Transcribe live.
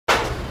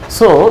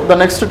So the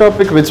next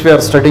topic which we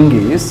are studying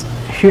is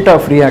heat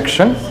of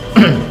reaction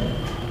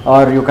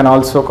or you can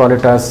also call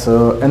it as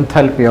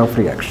enthalpy of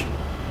reaction.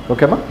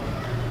 Okay ma?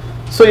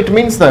 So it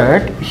means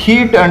that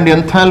heat and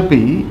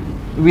enthalpy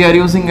we are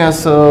using as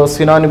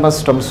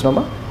synonymous terms no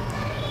ma?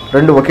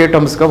 Rendu oke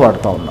terms ga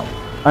vaadta unnam.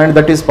 And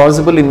that is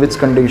possible in which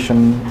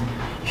condition?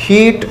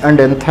 Heat and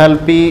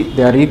enthalpy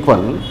they are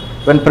equal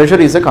when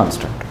pressure is a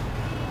constant.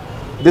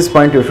 This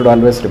point you should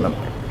always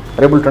remember.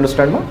 Are you able to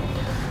understand ma?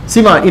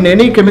 See ma, in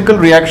any chemical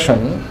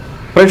reaction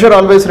pressure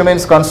always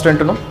remains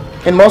constant no?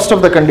 In most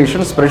of the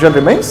conditions pressure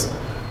remains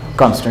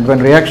constant. When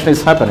reaction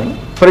is happening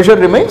pressure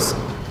remains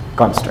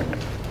constant.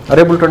 Are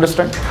you able to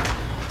understand?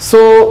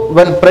 So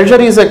when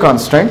pressure is a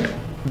constant,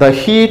 the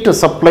heat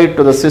supplied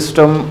to the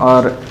system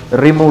or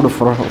removed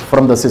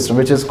from the system,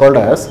 which is called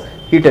as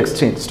heat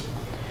exchanged,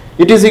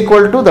 it is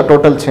equal to the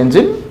total change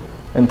in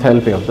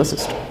enthalpy of the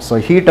system. So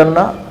heat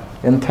anna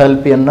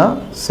enthalpy anna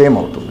same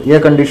avutundi.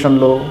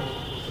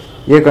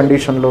 Ye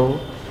condition lo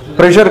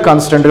pressure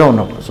constant ga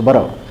unnappudu. So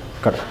barabar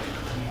correct.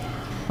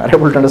 Are you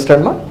able to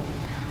understand ma?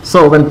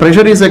 So when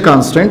pressure is a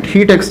constant,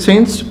 heat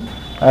exchanged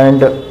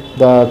and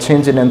the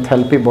change in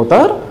enthalpy both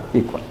are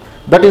equal.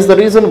 That is the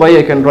reason why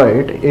I can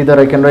write, either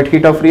I can write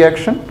heat of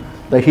reaction,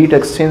 the heat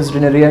exchanged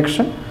in a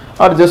reaction,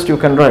 or just you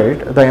can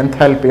write the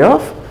enthalpy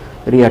of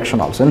reaction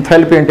also.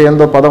 Enthalpy ante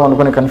endo padam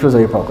anukoni confuse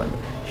ayipokandi.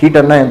 Heat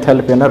anna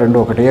enthalpy anna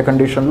rendu okate. Ye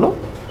condition lo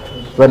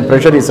when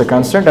pressure is a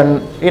constant,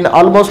 and in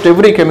almost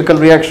every chemical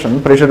reaction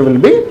pressure will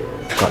be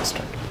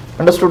constant.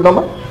 Understood no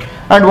ma?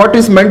 And what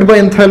is meant by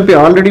enthalpy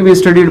already we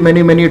studied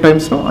many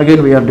times now.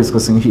 Again we are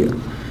discussing here.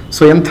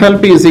 So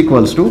enthalpy is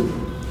equals to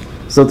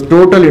the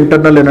total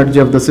internal energy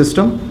of the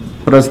system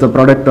plus the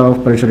product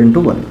of pressure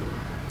into volume.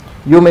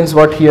 U means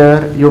what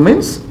here? U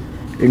means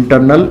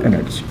internal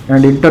energy,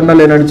 and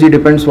internal energy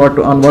depends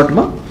on what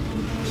ma?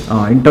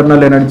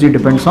 Internal energy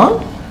depends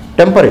on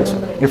temperature.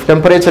 If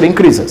temperature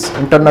increases,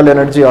 internal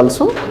energy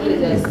also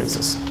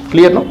increases.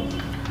 Clear no?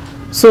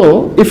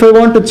 So if I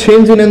want to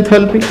change in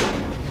enthalpy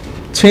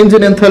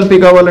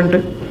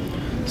kavalante,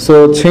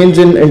 so change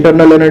in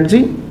internal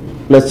energy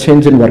plus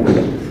change in work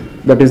done,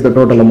 that is the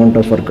total amount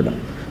of work done.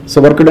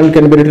 So work done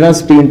can be written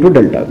as P into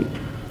delta V.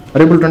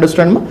 Are you able to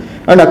understand ma?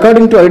 And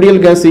according to ideal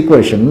gas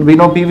equation we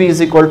know PV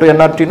is equal to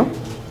nRT no?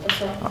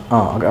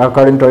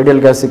 According to ideal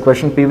gas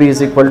equation PV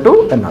is equal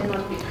to nRT.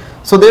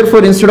 So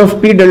therefore instead of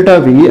P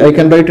delta V I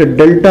can write a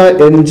delta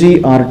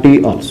Ng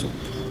RT also.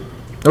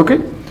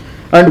 Okay?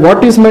 And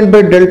what is meant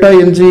by delta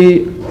Ng?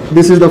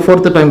 This is the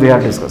fourth time we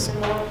are discussing.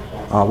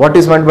 What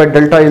is meant by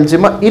delta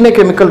Ng ma? In a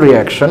chemical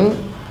reaction,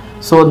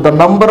 so the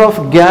number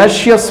of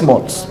gaseous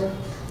moles,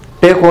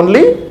 take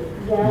only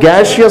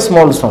gaseous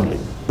moles only.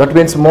 That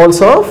means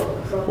moles of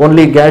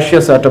only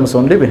gaseous atoms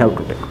only we have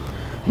to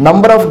take.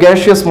 Number of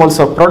gaseous moles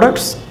of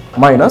products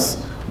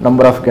minus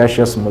number of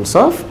gaseous moles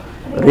of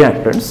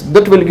reactants,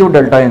 that will give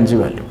delta Ng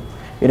value.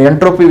 In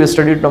entropy we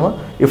studied no?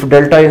 If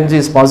delta Ng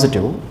is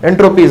positive,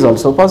 entropy is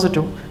also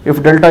positive.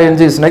 If delta Ng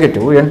is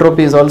negative,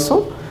 entropy is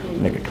also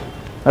negative.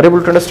 Are you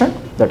able to understand?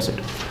 That's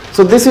it.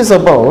 So this is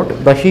about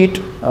the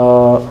heat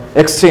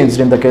exchanged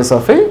in the case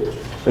of a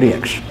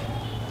reaction.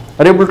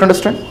 Are you able to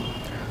understand?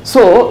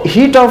 So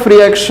heat of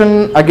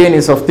reaction again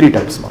is of three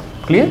types now.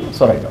 Clear?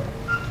 So write down.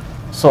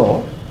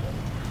 So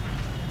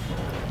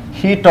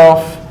heat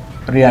of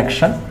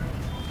reaction,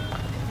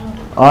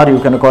 or you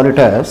can call it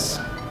as,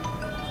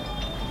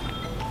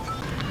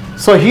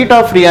 so heat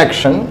of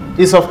reaction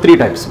is of three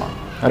types now.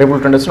 Are you able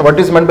to understand? What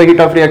is meant by heat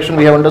of reaction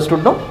we have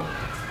understood now?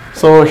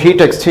 So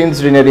heat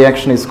exchanged in a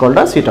reaction is called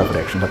as heat of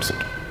reaction. That's it.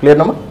 Clear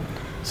nama?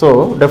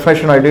 So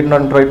definition I did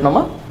not write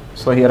nama.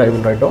 So here I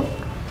will write down.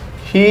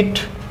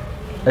 Heat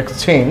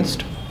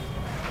exchanged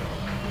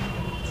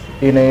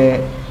in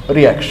a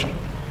reaction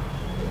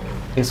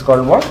is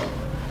called what?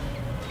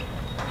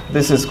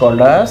 This is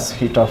called as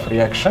heat of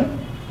reaction,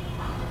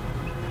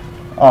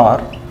 or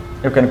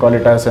you can call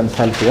it as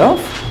enthalpy of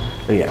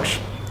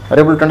reaction. Are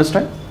you able to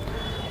understand?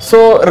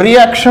 So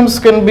reactions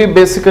can be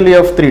basically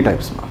of three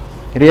types ma.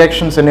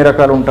 Reactions ఎన్ని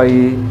రకాలు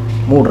ఉంటాయి?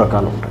 మూడు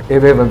రకాలు ఉంటాయి.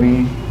 ఏవేవి?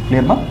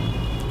 Clear మా?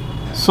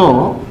 So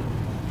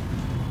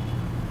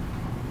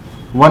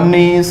one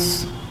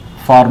is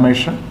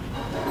formation,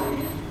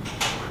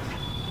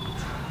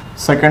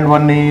 second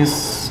one is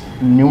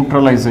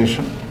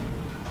neutralization,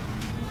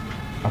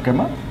 okay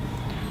ma,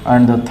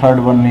 and the third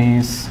one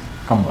is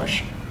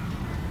combustion.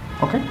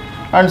 Okay,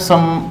 and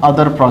some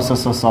other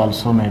processes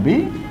also may be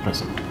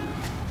present.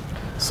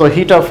 So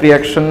heat of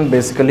reaction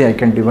basically I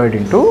can divide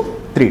into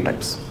three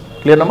types.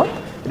 Clear nama?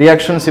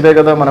 Reactions ive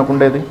kada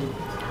manakundedi.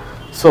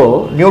 So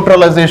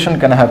neutralization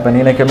can happen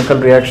in a chemical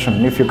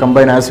reaction. If you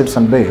combine acids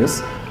and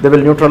base, they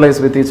will neutralize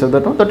with each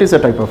other. No? That is a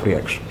type of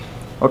reaction.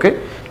 Okay?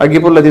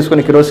 Agipulla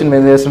తీసుకొని kerosene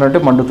మీద చేసినట్టే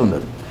మండుతుంది.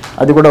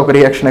 అది కూడా ఒక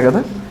రియాక్షనే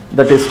కదా.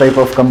 That is type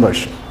of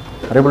combustion.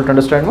 Are you able to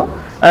understand ma?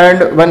 And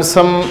when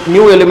some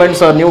new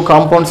elements or new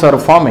compounds are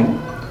forming,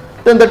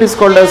 then that is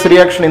called as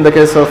reaction in the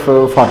case of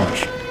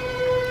formation.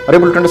 Are you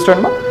able to understand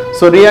ma?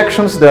 So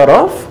reactions they are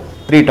of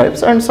three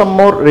types, and some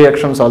more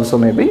reactions also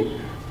may be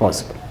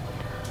possible.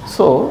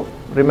 So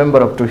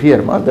remember up to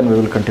here, then we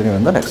will continue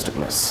in the next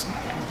class.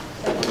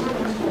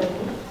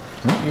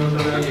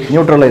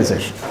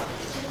 Neutralization.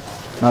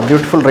 Now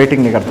beautiful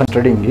writing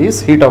trading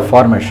is heat of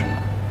formation.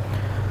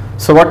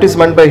 So what is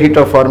meant by heat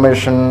of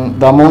formation?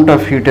 The amount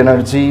of heat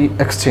energy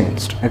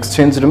exchanged.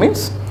 Exchanged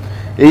means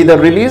either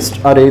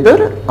released or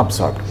either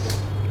absorbed.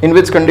 In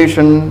which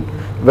condition?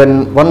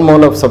 When 1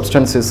 mole of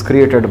substance is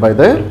created by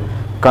their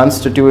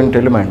constituent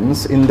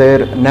elements in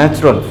their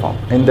natural form,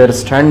 in their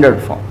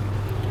standard form.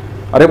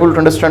 Are you able to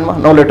understand?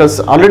 Now let us,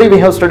 already we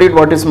have studied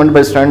what is meant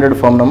by standard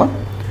form.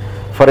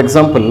 For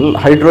example,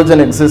 hydrogen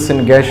exists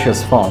in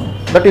gaseous form,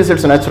 that is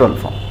its natural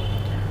form.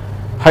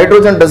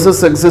 Hydrogen does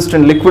this exist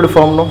in liquid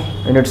form? No,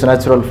 in its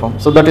natural form.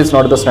 So that is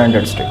not the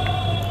standard state.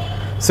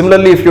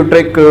 Similarly, if you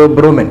take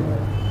bromine,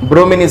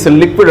 bromine is a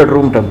liquid at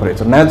room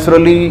temperature.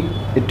 Naturally,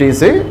 it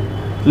is a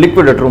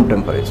liquid at room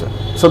temperature.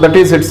 So that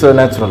is its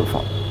natural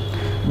form.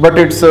 But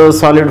its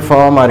solid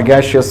form or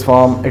gaseous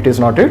form, it is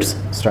not its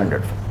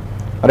standard form.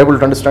 Are you able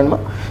to understand?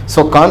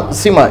 So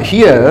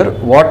here,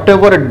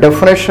 whatever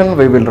definition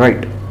we will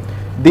write,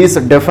 these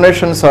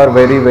definitions are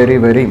very, very,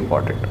 very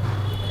important.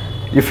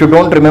 If you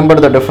don't remember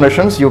the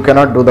definitions, you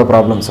cannot do the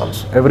problems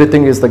also.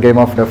 Everything is the game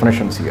of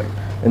definitions here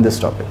in this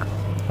topic.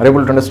 Are you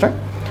able to understand?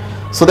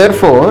 So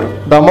therefore,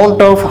 the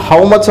amount of,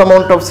 how much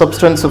amount of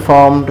substance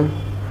formed?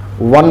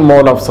 1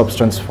 mole of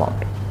substance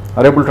formed.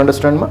 Are you able to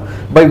understand?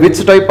 By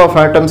which type of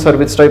atoms or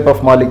which type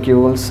of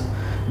molecules?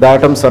 The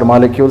atoms or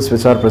molecules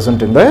which are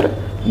present in their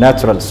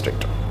natural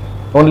state.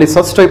 Only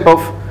such type of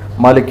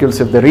molecules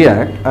if they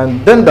react,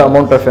 and then the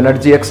amount of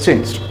energy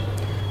exchanged.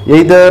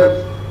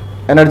 Either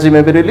energy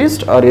may be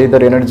released or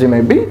either energy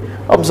may be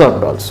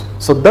absorbed also.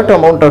 So that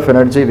amount of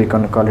energy we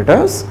can call it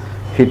as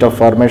heat of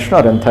formation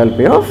or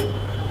enthalpy of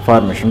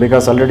formation,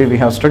 because already we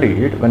have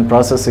studied when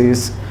process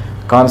is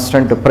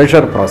constant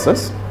pressure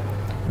process,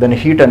 then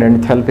heat and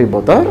enthalpy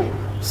both are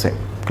same.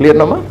 Clear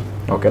now?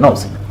 Okay, now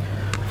see.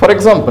 For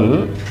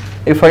example,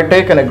 if I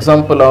take an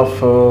example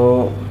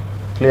of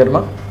clear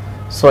ma?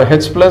 So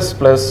H plus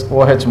plus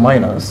OH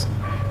minus,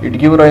 it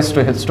gives rise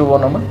to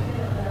H2O number.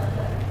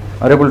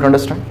 Are you able to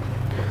understand?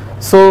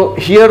 So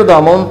here the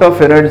amount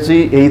of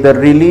energy either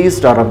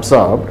released or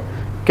absorbed,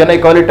 can I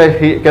call it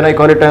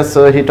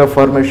as heat of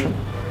formation?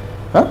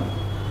 Huh?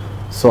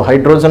 So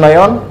hydrogen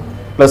ion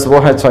plus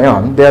OH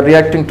ion, they are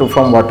reacting to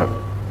form water.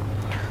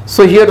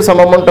 So here some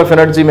amount of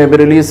energy may be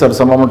released or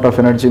some amount of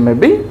energy may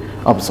be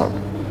absorbed.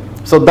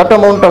 So that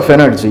amount of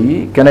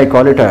energy, can I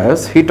call it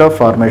as heat of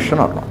formation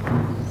or not?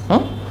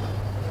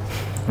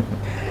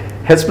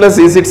 H plus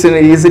is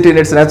it in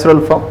its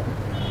natural form?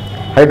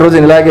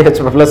 Hydrogen ilage H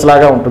plus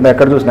laga untundi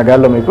ekkada chusina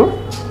gallo meeku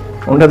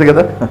undadu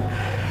kada.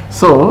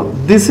 So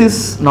this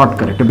is not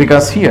correct,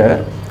 because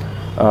here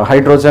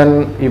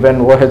hydrogen,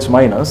 even OH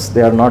minus,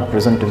 they are not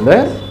present in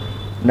their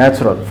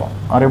natural form.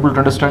 Are you able to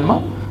understand,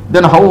 ma?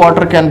 Then how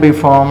water can be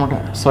formed?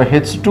 So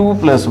H2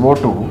 plus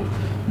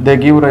O2, they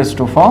give rise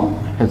to form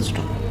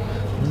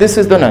H2. This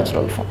is the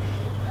natural form.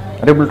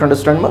 Are you able to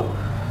understand, ma?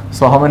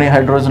 So how many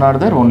hydrogen are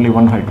there? Only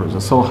 1 hydrogen.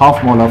 So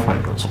half mole of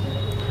hydrogen.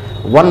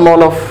 1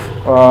 mole of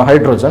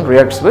hydrogen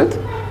reacts with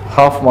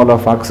half mole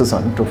of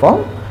oxygen to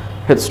form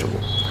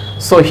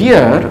H2O. So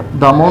here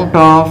the amount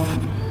of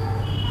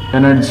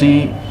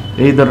energy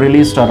either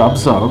released or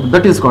absorbed,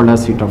 that is called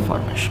as heat of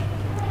formation.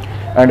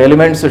 And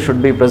elements should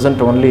be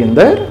present only in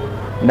their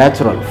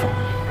natural form.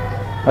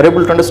 Are you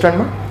able to understand,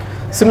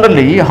 ma?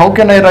 Similarly, how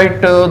can I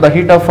write the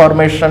heat of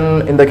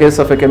formation in the case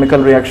of a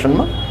chemical reaction,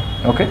 ma?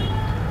 Okay.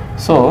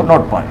 So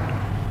note point.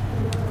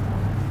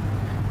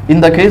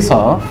 In the case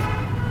of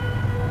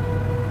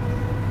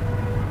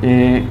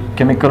a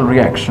chemical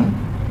reaction,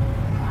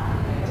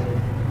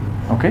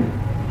 okay,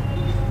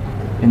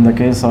 in the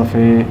case of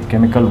a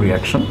chemical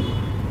reaction,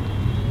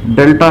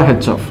 delta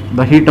HF,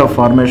 the heat of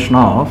formation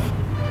of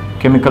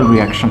chemical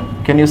reaction,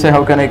 can you say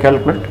how can I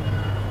calculate?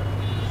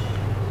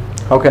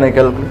 How can I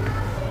calculate?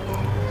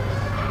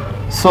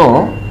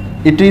 So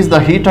it is the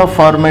heat of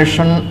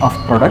formation of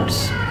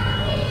products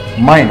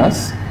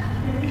minus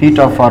heat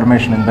of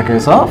formation in the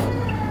case of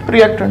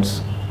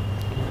reactants.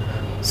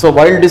 So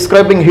while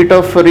describing heat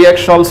of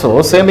reaction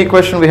also, same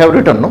equation we have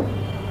written, no?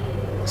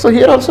 So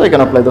here also I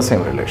can apply the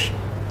same relation.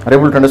 Are you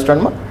able to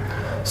understand, ma?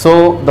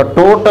 So the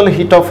total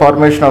heat of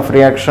formation of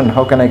reaction,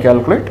 how can I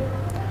calculate?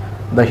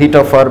 The heat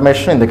of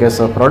formation in the case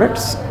of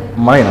products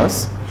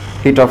minus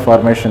heat of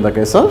formation in the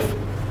case of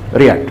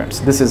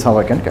reactants. This is how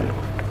I can calculate.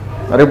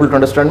 Are you able to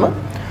understand, ma?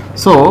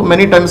 So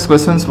many times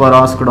questions were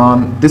asked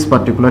on this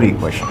particular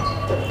equation.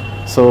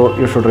 So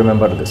you should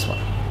remember this one.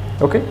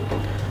 Okay.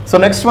 So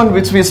next one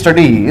which we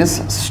study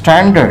is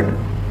standard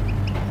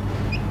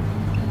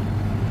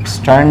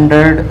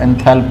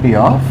enthalpy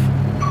of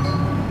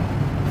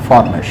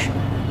formation.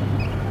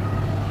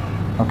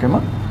 Okay,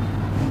 ma?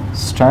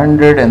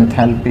 Standard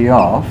enthalpy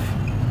of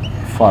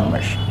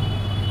formation.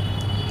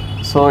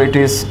 So it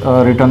is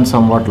written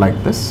somewhat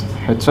like this.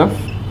 HF,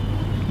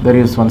 there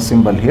is one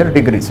symbol here,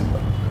 degree symbol.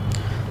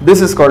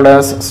 This is called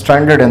as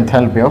standard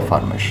enthalpy of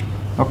formation.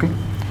 Okay.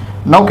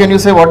 Now can you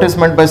say what is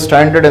meant by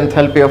standard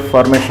enthalpy of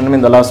formation?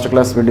 In the last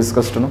class we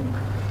discussed, no?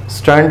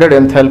 Standard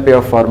enthalpy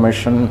of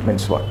formation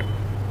means what?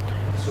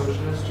 Its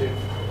original state.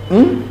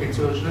 Its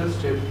original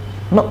state.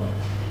 No.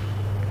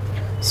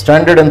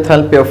 Standard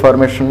enthalpy of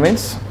formation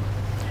means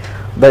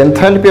the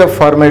enthalpy of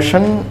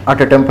formation at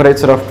a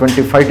temperature of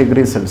 25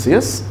 degrees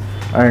Celsius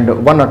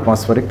and 1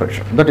 atmospheric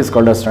pressure. That is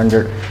called as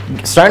standard.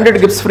 Standard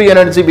Gibbs free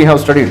energy we have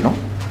studied, no?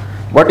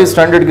 What is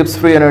standard Gibbs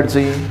free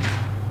energy?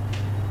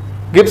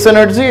 Gibbs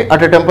energy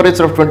at a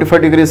temperature of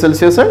 25 degrees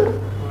Celsius and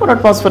 1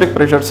 atmospheric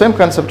pressure. Same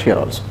concept here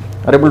also.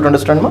 Are you able to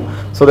understand?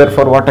 So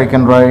therefore what I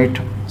can write?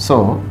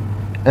 So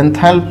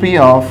enthalpy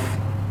of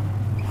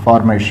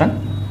formation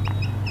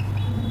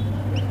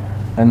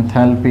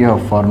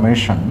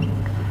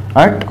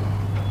at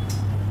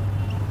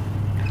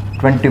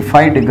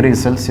 25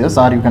 degrees Celsius,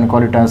 or you can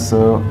call it as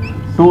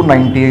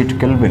 298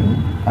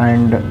 Kelvin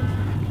and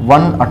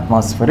 1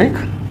 atmospheric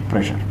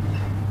pressure.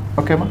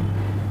 Okay, ma?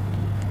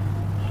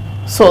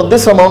 So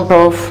this amount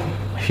of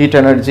heat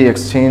energy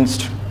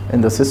exchanged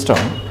in the system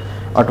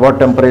at what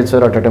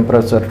temperature? At a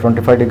temperature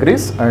 25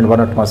 degrees and 1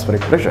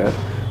 atmospheric pressure,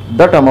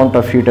 that amount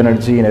of heat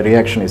energy in a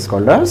reaction is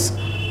called as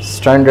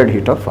standard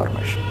heat of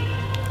formation.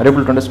 Are you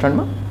able to understand,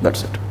 ma?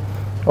 That's it.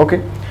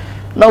 Okay.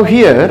 Now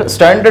here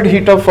standard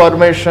heat of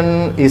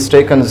formation is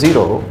taken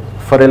 0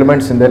 for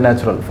elements in their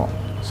natural form.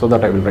 So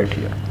that I will write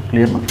here.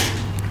 Clear, ma?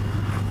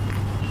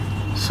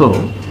 So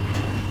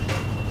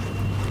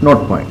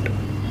note point.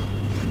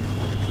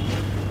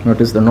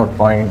 Notice the note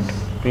point.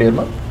 Clear,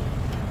 ma?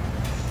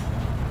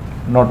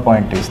 Note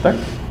point is that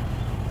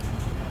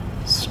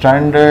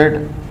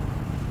standard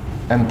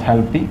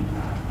enthalpy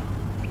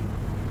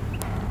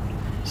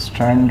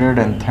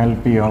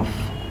of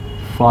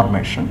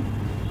formation,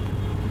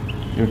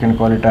 you can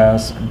call it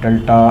as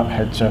delta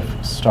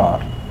HF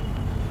star,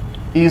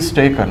 is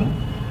taken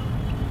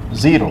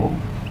 0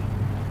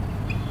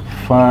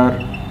 for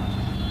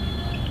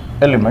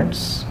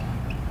elements,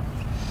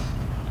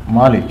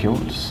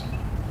 molecules,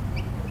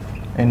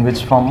 in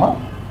which form?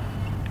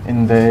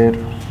 In their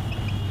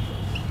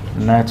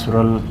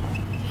natural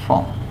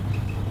form.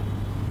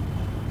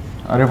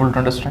 Are you able to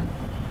understand?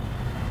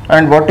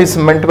 And what is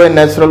meant by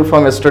natural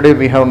form? Yesterday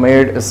we have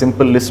made a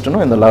simple list,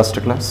 in the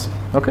last class.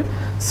 Okay,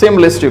 same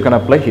list you can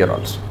apply here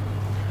also.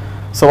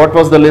 So what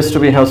was the list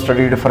we have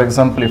studied? For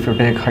example, if you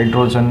take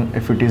hydrogen,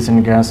 if it is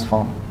in gas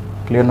form,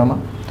 clear, nama?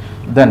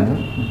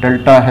 Then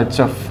delta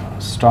HF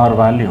star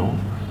value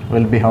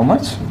will be how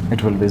much?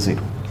 It will be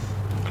 0.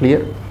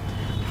 Clear?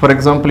 For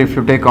example, if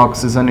you take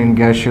oxygen in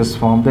gaseous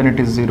form, then it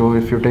is 0.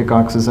 If you take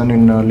oxygen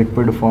in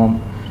liquid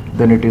form,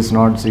 then it is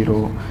not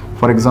 0.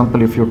 For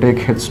example, if you take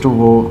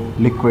H2O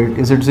liquid,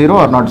 is it 0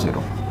 or not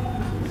 0?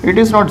 It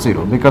is not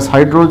 0, because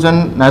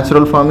hydrogen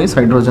natural form is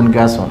hydrogen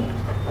gas only.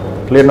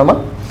 Clear, nama?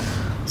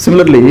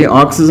 Similarly,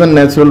 oxygen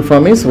natural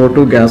form is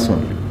O2 gas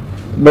only.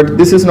 But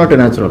this is not a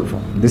natural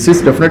form. This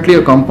is definitely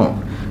a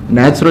compound.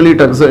 Naturally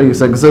it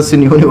exists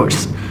in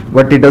universe,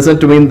 but it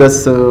doesn't mean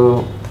this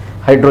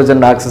hydrogen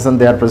and oxygen,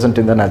 they are present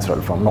in the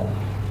natural form. No.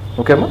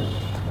 Okay, ma?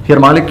 Here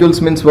molecules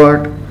means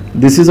what?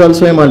 This is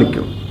also a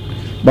molecule.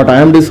 But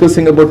I am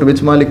discussing about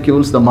which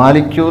molecules? The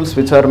molecules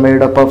which are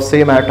made up of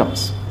same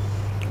atoms.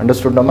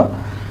 Understood, nama?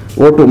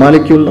 O2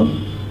 molecule, no?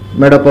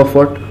 Made up of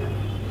what?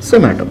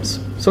 Same atoms.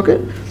 It's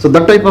okay. So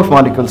that type of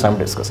molecules I am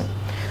discussing.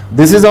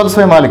 This is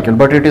also a molecule,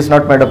 but it is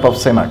not made up of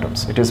same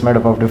atoms. It is made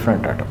up of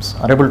different atoms.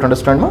 Are you able to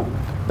understand, ma?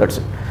 That's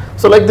it.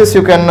 So like this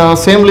you can,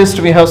 same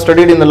list we have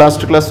studied in the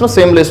last class, no?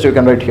 Same list you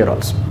can write here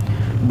also.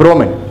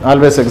 Bromine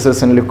always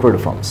exists in liquid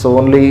form. So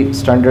only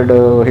standard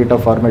heat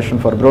of formation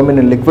for bromine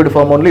in liquid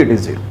form only, it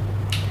is 0.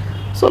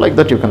 So like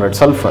that you can write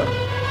sulfur.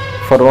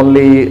 For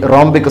only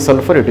rhombic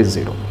sulfur it is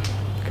 0.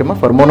 Okay, ma?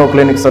 For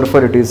monoclinic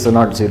sulfur it is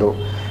not 0.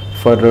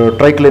 For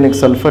triclinic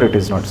sulfur it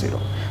is not 0.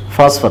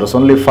 Phosphorus,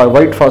 only for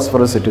white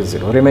phosphorus it is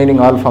 0. Remaining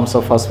all forms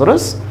of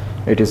phosphorus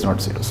it is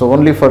not 0. So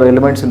only for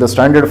elements in the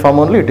standard form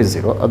only it is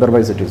 0.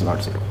 Otherwise it is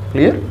not 0.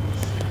 Clear?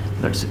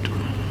 That's it.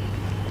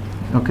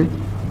 Okay.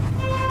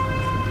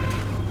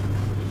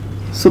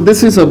 So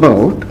this is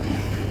about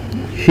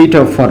heat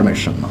of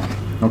formation now.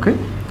 Okay.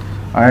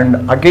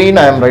 And again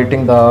I am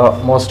writing the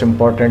most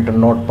important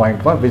note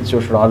point one, which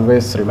you should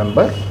always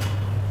remember.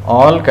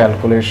 All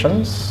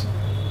calculations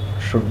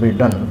should be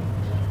done.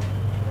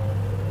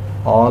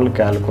 All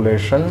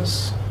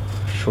calculations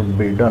should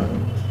be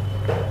done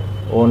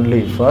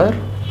only for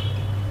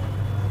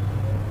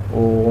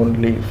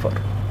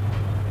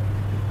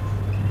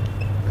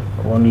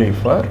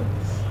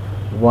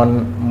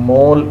 1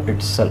 mole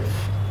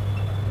itself.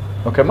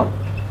 Okay, ma?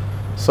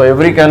 So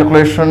every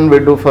calculation we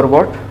do for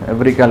what?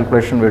 Every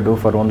calculation we do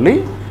for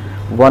only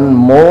 1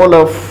 mole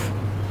of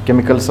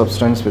chemical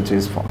substance which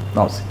is formed.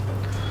 Now see.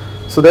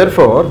 So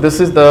therefore this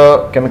is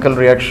the chemical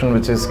reaction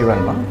which is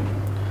given now.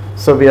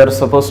 So we are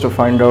supposed to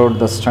find out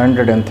the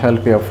standard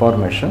enthalpy of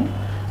formation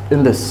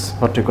in this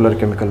particular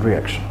chemical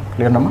reaction.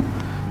 Clear, nama?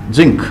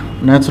 Zinc,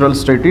 natural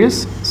state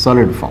is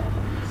solid form.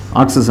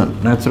 Oxygen,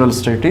 natural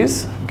state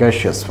is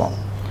gaseous form.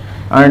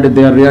 And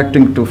they are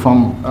reacting to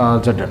form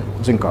Zn,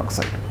 zinc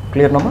oxide.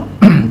 Clear, nama?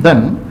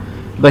 Then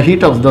the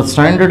heat of the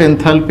standard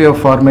enthalpy of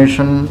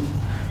formation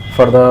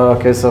for the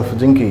case of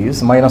zinc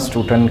is minus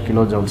 210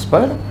 kilojoules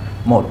per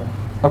mole.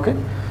 Okay.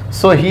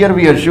 So here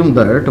we assume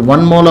that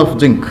 1 mole of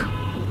zinc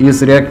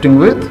is reacting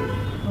with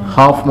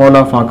half mole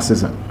of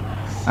oxygen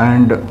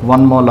and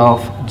 1 mole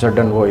of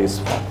ZnO is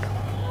formed.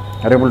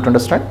 Are you able to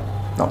understand?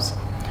 No, sir.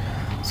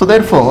 So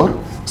therefore,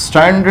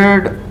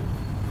 standard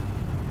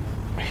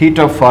heat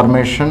of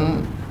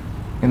formation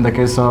in the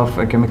case of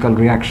a chemical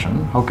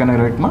reaction, how can I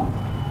write ma?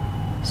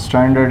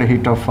 Standard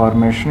heat of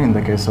formation in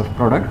the case of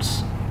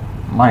products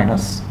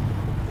minus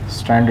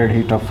standard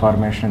heat of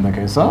formation in the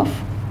case of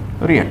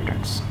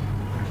reactants.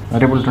 Are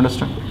you able to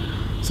understand?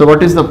 So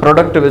what is the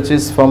product which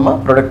is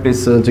formed? Product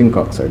is zinc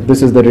oxide.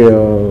 This is the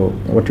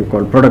what you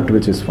call product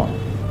which is formed.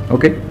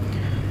 Okay.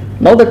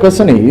 Now the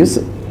question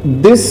is,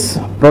 this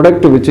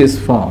product which is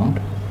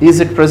formed, is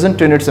it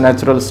present in its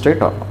natural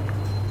state or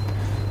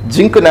not?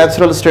 Zinc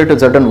natural state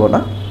is ZnO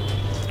na?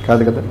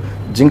 Kaadu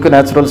kada? Zinc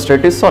natural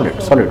state is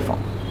solid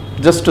form.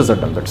 Just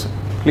Zn, that's it.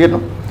 Clear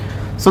no?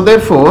 So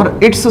therefore,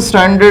 its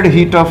standard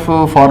heat of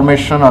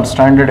formation or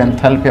standard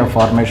enthalpy of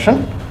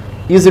formation,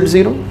 is it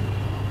 0?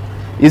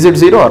 Is it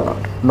 0 or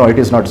not? No, it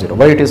is not 0.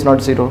 Why it is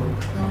not 0?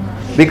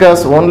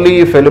 Because only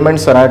if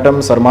elements or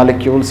atoms or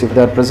molecules, if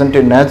they are present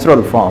in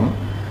natural form,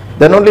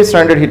 then only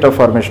standard heat of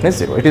formation is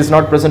 0. It is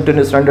not present in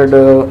a standard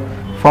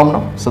form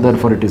now, so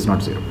therefore it is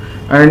not 0.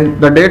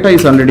 And the data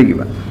is already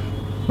given.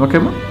 Okay,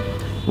 ma?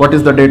 What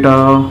is the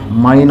data?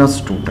 Minus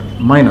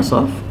 210, minus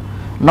of.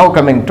 Now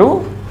coming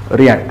to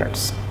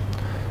reactants.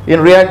 In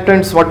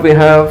reactants, what we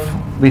have?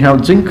 We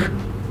have zinc,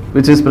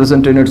 which is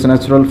present in its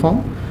natural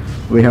form.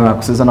 We have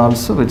oxygen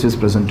also, which is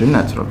present in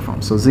natural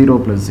form. So 0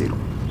 plus 0.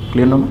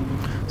 Clear now?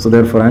 So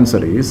therefore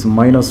answer is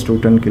minus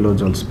 210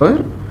 kilojoules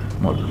per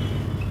mole.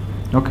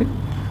 Okay,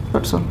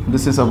 that's all.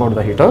 This is about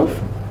the heat of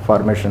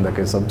formation in the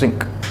case of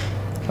zinc.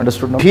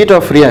 Understood now? Heat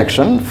of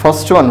reaction,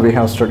 first one we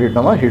have studied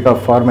now, heat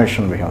of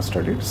formation we have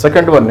studied.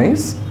 Second one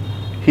is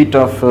heat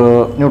of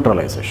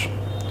neutralization.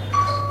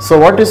 So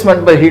what is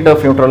meant by heat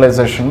of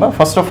neutralization?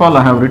 First of all,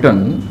 I have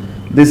written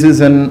this is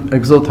an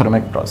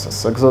exothermic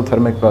process.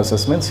 Exothermic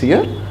process means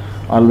here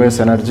always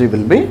energy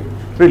will be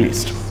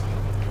released.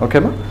 Okay,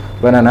 ma?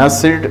 When an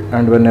acid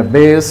and when a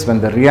base,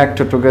 when they react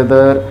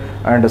together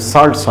and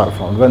salts are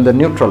formed, when they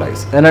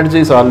neutralize, energy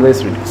is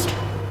always released.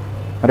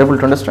 Are you able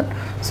to understand?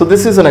 So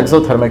this is an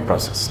exothermic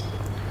process.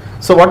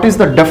 So what is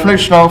the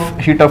definition of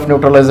heat of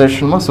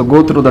neutralization? Ma? So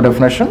go through the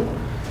definition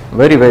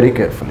very, very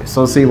carefully.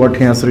 So see what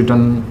he has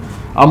written.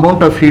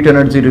 Amount of heat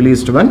energy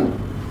released when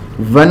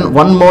 1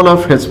 mole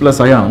of H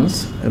plus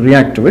ions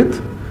react with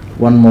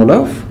 1 mole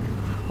of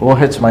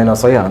OH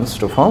minus ions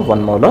to form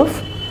 1 mole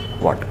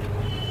of water.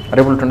 Are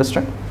you able to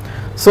understand?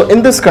 So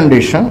in this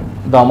condition,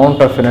 the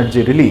amount of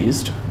energy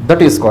released, that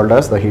is called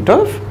as the heat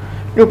of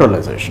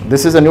neutralization.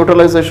 This is a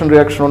neutralization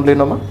reaction only,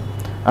 no?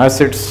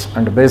 Acids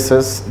and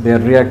bases, they are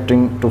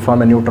reacting to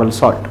form a neutral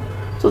salt.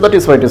 So that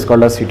is why it is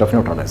called as heat of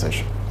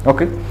neutralization.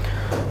 Okay.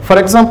 For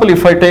example,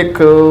 if I take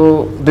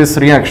this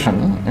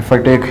reaction, if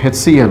I take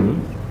HCl,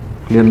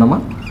 clear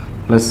nama,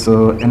 plus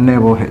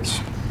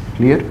NaOH,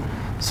 clear?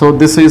 So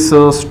this is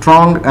a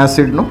strong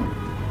acid, no?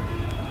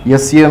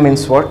 Sa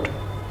means what?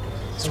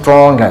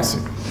 Strong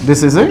acid.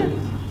 This is a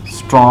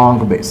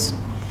strong base.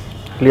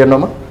 Clear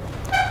nama?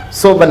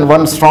 So when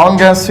one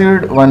strong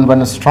acid, when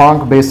one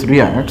strong base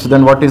reacts,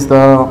 then what is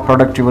the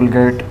product you will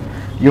get?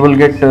 You will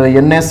get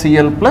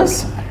NaCl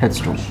plus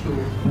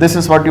H2. This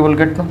is what you will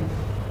get, no?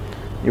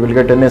 You will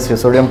get NaCl,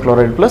 sodium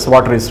chloride plus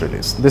water is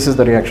released. This is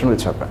the reaction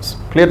which happens.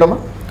 Clear,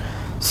 Dhamma?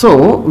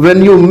 So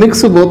when you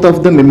mix both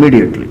of them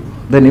immediately,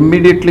 then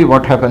immediately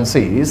what happens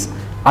is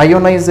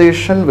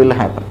ionization will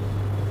happen,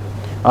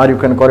 or you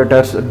can call it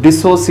as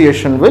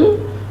dissociation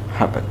will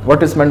happen.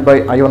 What is meant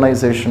by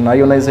ionization?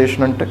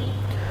 Ionization and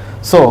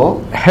so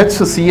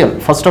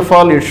HCl, first of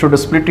all, it should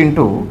split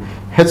into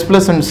H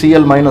plus and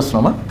Cl minus, no?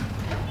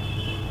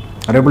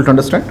 Are you able to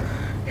understand?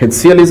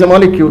 HCl is a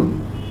molecule.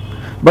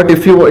 But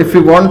if you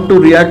want to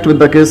react with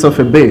the case of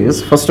a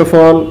base, first of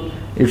all,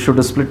 it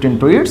should split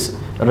into its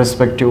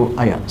respective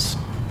ions.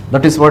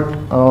 That is what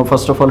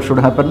first of all should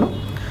happen.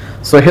 No?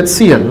 So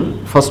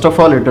HCl, first of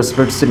all, it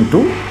splits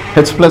into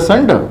H plus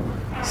and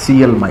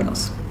Cl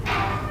minus.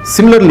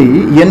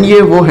 Similarly,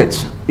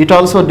 NaOH, it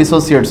also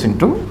dissociates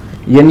into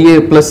Na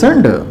plus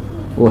and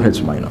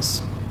OH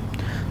minus.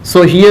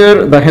 So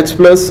here the H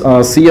plus,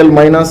 Cl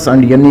minus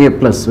and Na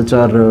plus, which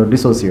are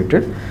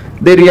dissociated,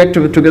 they react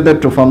together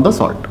to form the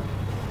salt.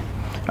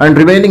 And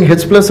remaining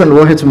H plus and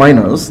OH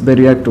minus, they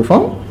react to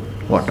form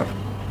water.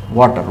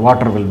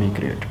 Water will be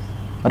created.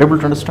 Are you able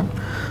to understand?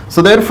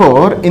 So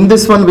therefore, in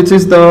this one, which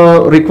is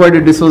the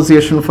required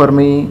dissociation for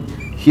me,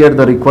 here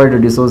the required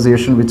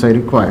dissociation which I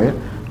require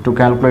to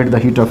calculate the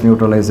heat of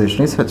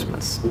neutralization is H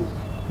plus.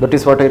 That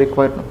is what I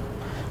require now.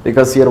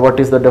 Because here what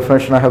is the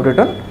definition I have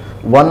written?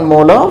 1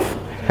 mole of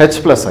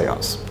H plus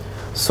ions.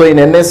 So in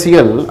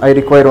NaCl, I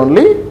require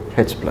only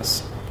H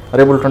plus. Are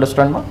you able to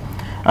understand now?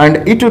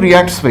 And it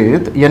reacts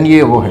with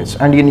NaOH,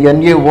 and in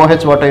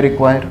NaOH what I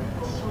require?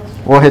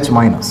 OH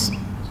minus.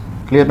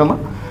 Clear, Nama?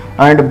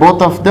 And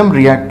both of them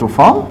react to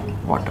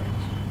form water.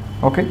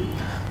 Okay.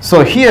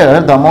 So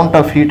here the amount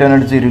of heat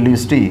energy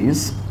released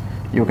is,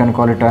 you can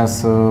call it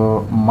as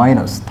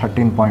minus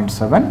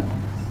 13.7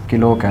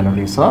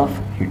 kilocalories of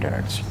heat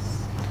energy.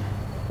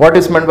 What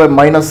is meant by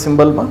minus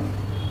symbol?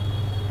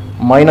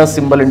 Minus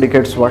symbol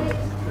indicates what?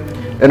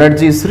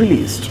 Energy is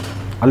released.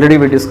 Already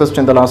we discussed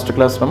in the last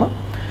class.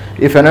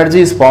 If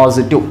energy is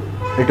positive,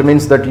 it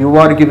means that you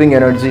are giving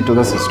energy to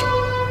the system.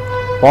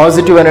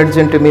 Positive energy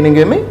ante meaning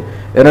emi?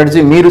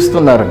 Energy meer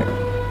istunnarani.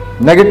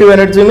 Negative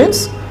energy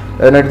means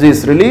energy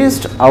is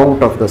released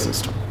out of the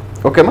system.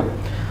 Okay ma?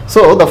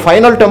 So the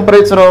final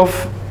temperature of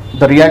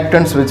the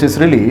reactants which is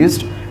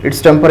released,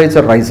 its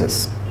temperature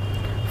rises.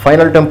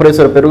 Final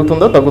temperature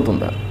perugutunda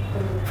tagutunda?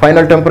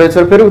 Final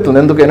temperature perugutunda,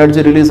 enduku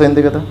energy release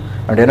ayindi kada,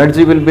 and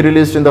energy will be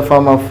released in the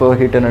form of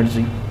heat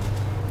energy.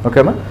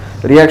 Okay ma?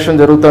 Reaction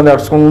jarugutundi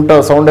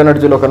arskunta sound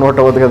energy lo convert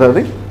avadu kada,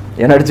 adi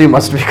energy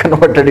must be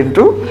converted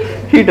into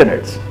heat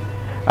energy,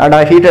 and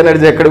aa heat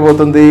energy ekkadiki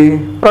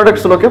potundi?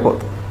 Products loke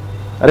potundi.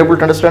 Are you able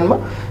to understand ma?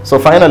 So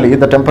finally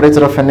the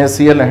temperature of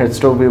NaCl and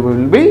H2O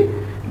will be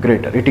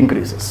greater, it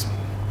increases.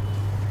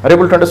 Are you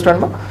able to understand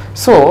ma?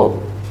 So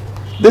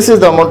this is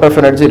the amount of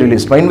energy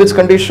released. In which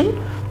condition?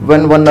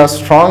 When one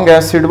strong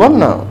acid,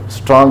 one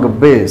strong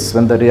base,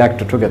 when they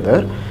react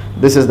together,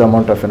 this is the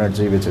amount of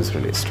energy which is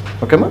released.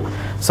 Okay ma?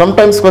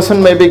 Sometimes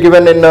question may be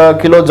given in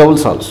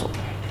kilojoules also.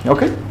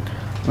 Okay,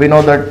 we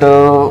know that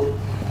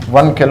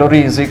 1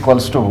 calorie is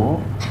equals to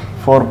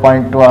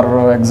 4.2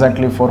 or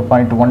exactly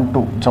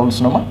 4.12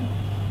 joules no ma?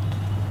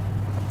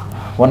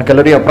 1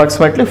 calorie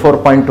approximately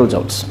 4.2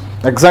 joules.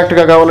 Exact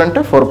ga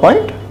kavalante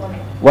 4.18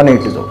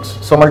 joules.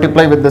 So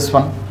multiply with this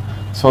one.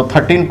 So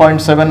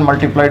 13.7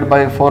 multiplied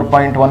by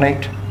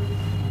 4.18.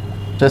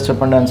 Just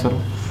cheppandi answer.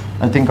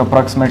 I think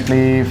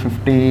approximately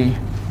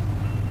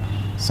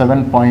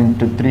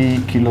 57.3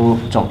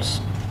 kilojoules.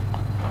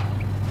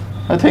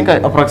 I think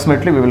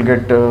approximately we will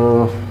get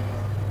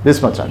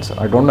this much answer.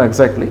 I don't know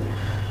exactly.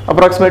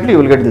 Approximately you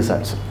will get this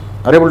answer.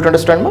 Are you able to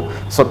understand?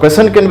 So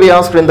question can be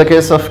asked in the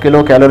case of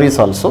kilocalories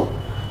also.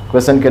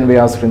 Question can be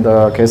asked in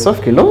the case of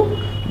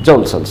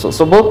kilojoules also.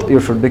 So both you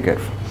should be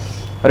careful.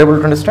 Are you able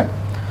to understand?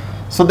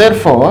 So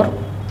therefore,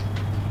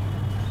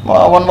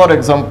 one more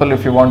example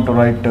if you want to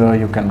write,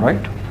 you can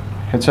write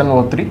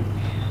HNO3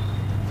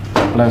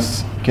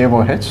 plus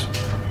KOH.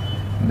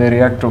 They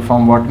react to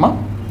form what ma?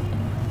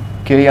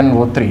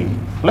 KNO3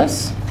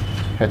 plus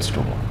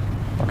H2O.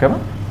 Okay ma?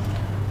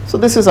 So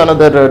this is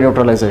another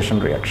neutralization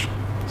reaction.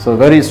 So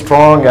very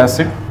strong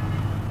acid,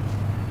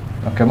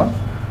 okay ma,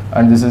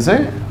 and this is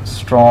a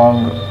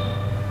strong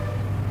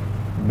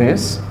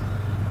base,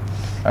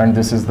 and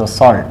this is the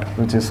salt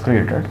which is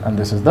created, and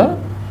this is the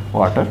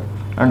water.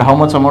 And how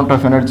much amount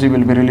of energy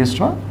will be released?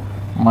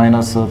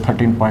 Minus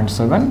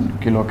 13.7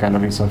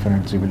 kilocalories of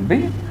energy will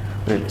be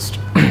released.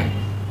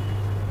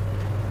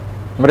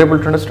 Are you able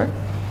to understand?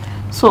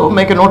 So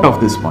make a note of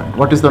this point.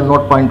 What is the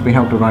note point we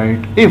have to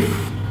write?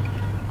 If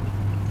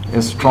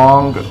a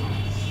strong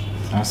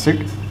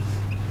acid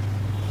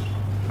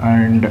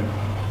and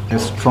a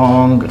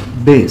strong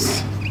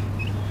base,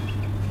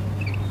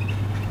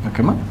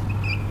 okay ma,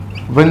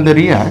 when they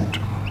react,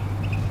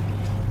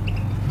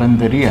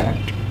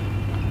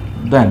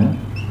 then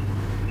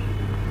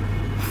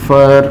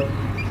for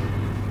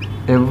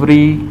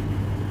every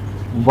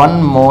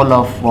 1 mole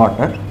of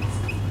water,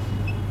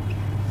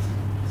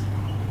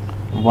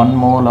 1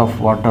 mole of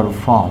water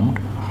formed,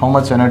 how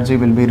much energy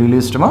will be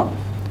released ma?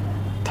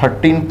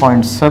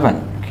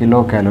 13.7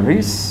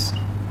 kilocalories,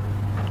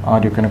 or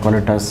you can call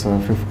it as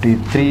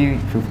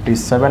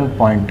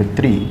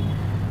 57.3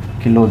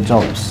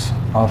 kilojoules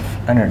of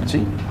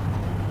energy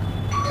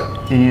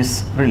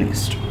is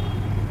released.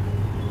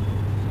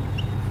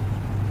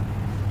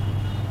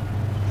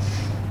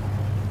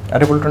 Are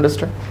you able to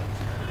understand?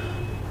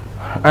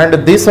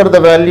 And these are the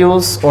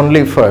values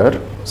only for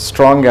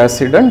strong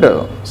acid and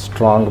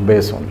strong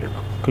base only.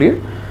 Clear?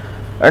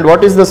 And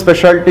what is the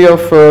specialty of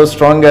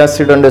strong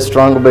acid and a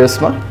strong base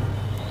ma?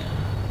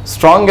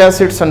 Strong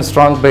acids and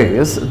strong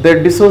base,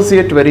 they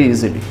dissociate very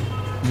easily.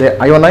 They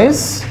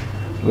ionize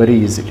very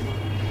easily.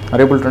 Are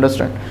you able to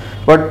understand?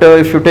 But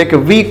if you take a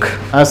weak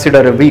acid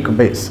or a weak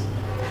base,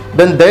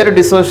 then their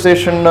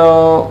dissociation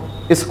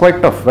is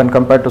quite tough when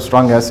compared to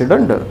strong acid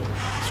and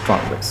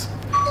strong base.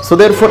 So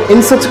therefore,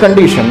 in such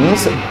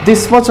conditions,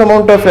 this much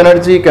amount of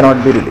energy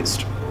cannot be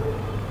released.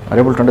 Are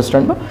you able to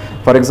understand?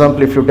 For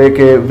example, if you take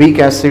a weak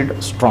acid,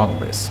 strong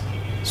base,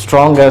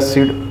 strong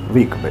acid,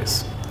 weak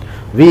base,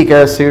 weak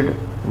acid,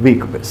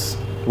 weak base,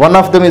 one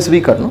of them is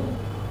weaker, no?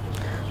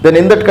 Then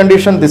in that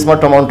condition, this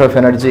much amount of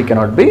energy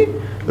cannot be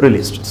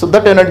released. So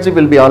that energy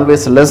will be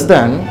always less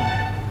than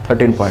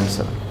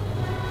 13.7.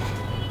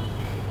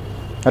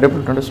 Are you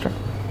able to understand?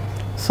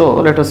 So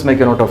let us make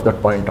a note of that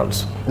point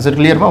also. Is it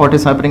clear what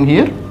is happening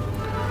here?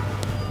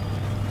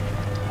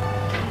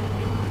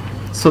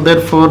 So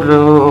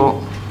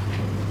therefore,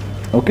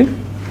 okay,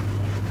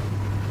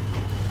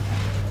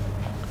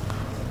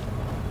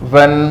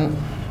 when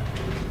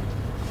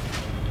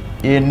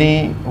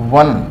any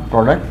one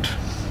product,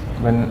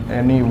 when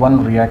any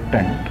one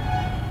reactant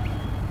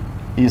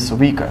is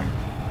weaker,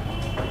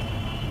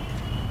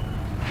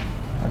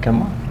 Okay,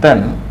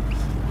 then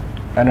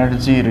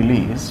energy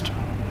released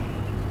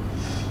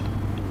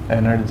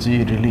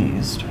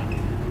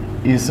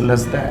is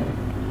less than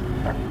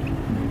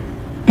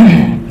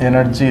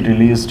energy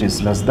released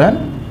is less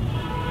than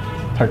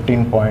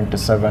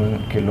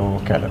 13.7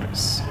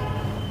 kilocalories.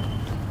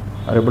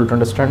 Are you able to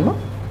understand, ma?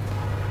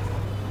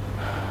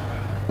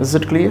 Is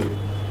it clear?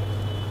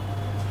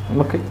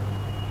 Okay.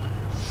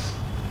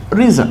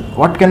 Reason.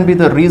 What can be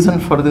the reason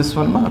for this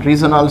one, ma?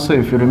 Reason also,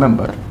 if you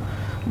remember,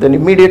 then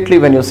immediately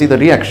when you see the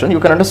reaction, you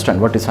can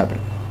understand what is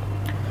happening.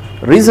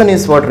 Reason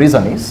is what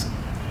reason is.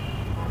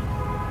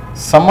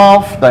 Sum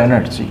of the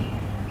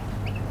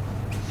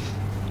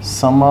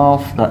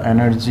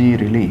energy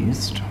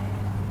released,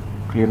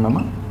 clear,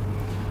 mama,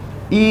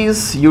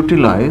 is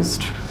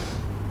utilized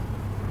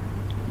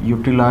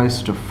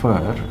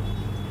for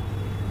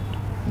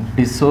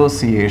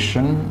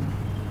dissociation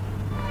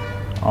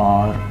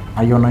or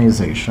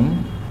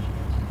ionization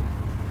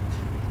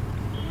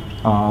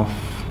of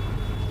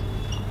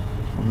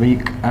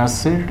weak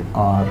acid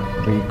or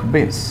weak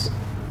base.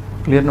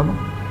 Clear, no?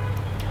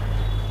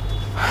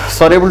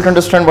 So are you able to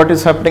understand what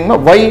is happening, ma?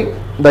 Why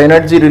the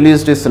energy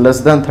released is less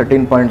than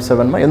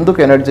 13.7, ma? Enduku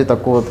energy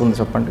takkuva avutundi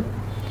cheppandi.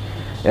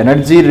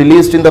 Energy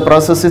released in the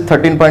process is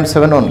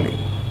 13.7 only,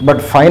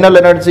 but final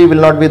energy will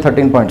not be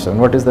 13.7.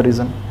 What is the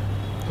reason?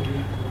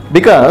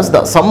 Because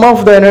the sum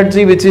of the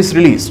energy which is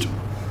released,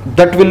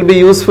 that will be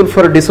useful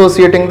for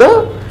dissociating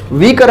the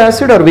weaker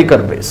acid or weaker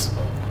base.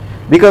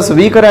 Because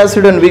weaker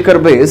acid and weaker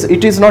base,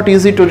 it is not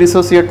easy to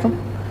dissociate. No?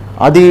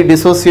 Adi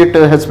dissociate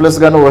H plus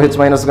gano OH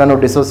minus gano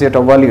dissociate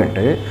avvali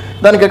ante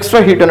daniki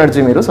extra heat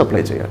energy meeru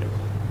supply cheyali.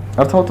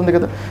 Artham avutundi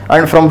kada?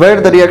 And from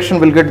where the reaction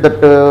will get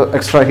that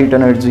extra heat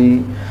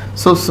energy?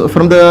 So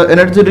from the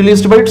energy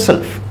released by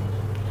itself.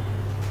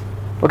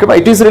 Okay, but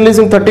it is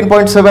releasing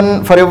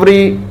 13.7 for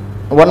every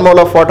 1 mole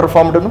of water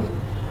formed. No?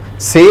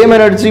 Same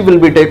energy will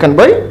be taken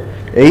by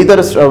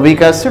either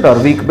weak acid or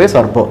weak base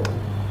or both,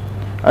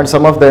 and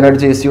some of the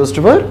energy is used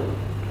for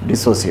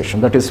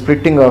dissociation, that is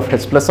splitting of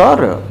H plus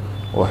or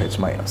OH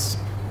minus.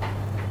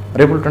 Are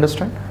you able to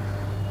understand?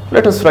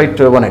 Let us write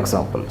one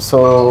example.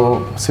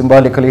 So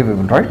symbolically we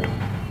will write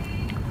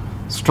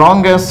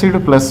strong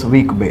acid plus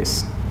weak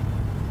base.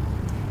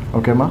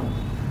 Okay, ma?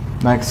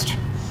 Next,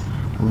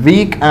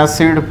 weak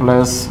acid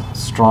plus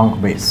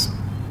strong base,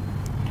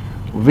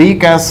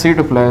 weak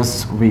acid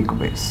plus weak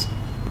base.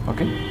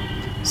 Okay,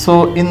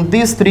 so in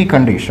these three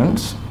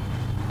conditions,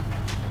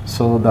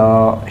 so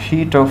the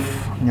heat of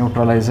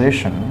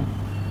neutralization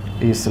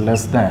is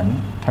less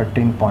than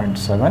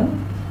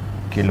 13.7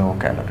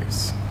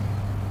 kilocalories.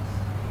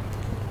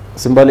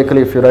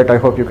 Symbolically if you write, I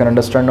hope you can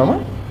understand,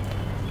 Norma.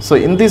 So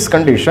in these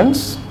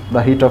conditions,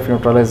 the heat of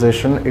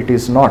neutralization, it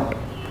is not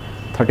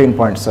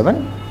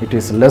 13.7, it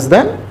is less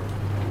than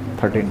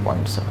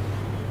 13.7.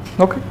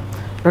 Okay,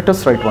 let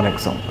us write one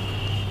example.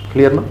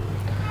 Clear, no?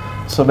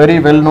 So very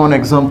well known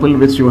example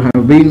which you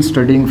have been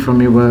studying from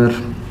your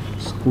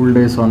school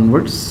days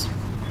onwards.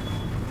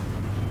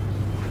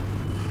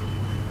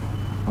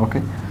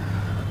 Okay,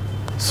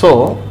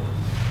 so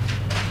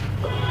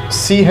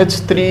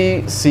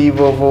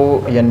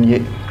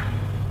CH3COONA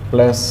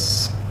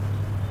plus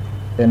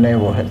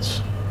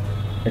NaOH,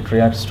 it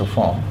reacts to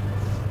form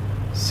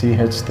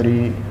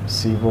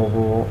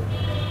CH3COOH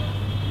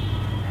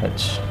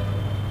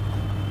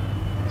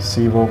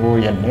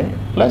COONA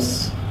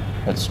plus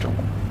H2.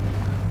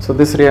 So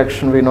this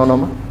reaction we know,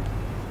 Norma.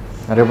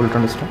 Are you able to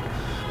understand?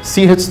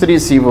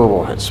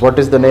 CH3COOH. What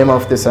is the name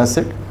of this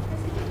acid?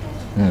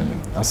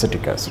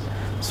 Acetic acid.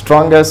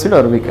 Strong acid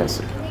or weak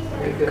acid?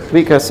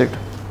 Weak acid.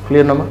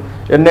 Clear, Norma?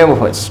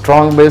 NaOH.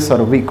 Strong base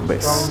or weak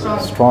base?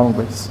 Strong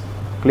base.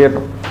 Clear,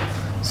 no?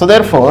 So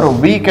therefore,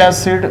 weak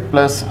acid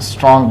plus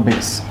strong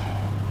base,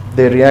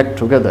 they react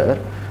together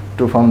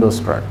to form those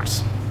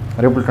products.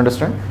 Are you able to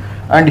understand?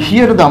 And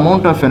here the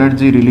amount of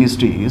energy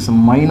released is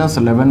minus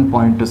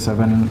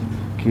 11.7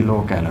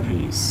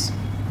 kilocalories.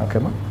 Okay,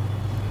 ma?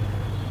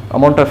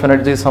 Amount of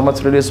energy is how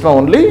much released?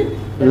 Only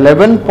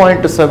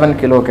 11.7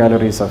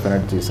 kilocalories of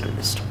energy is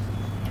released.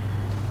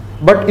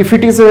 But if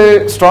it is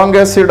a strong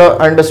acid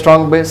and a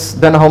strong base,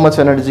 then how much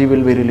energy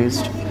will be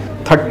released?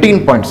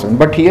 13.7.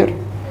 But here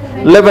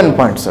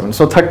 11.7.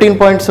 So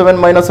 13.7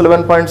 minus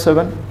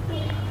 11.7,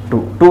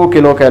 2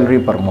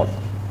 kilocalorie per mole.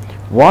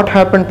 What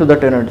happened to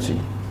that energy?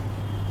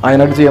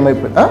 Energy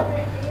that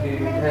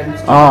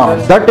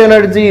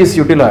energy is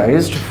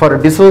utilized for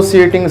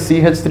dissociating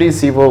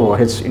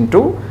CH3COOH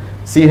into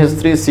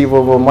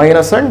CH3COO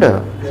minus and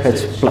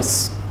H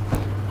plus.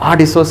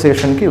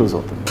 Dissociation ki use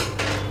avutundi.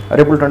 Are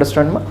you able to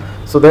understand, ma?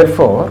 So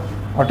therefore,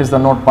 what is the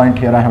note point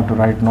here? I have to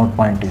write note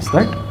point is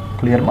that.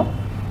 Clear, ma?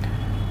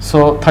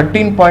 So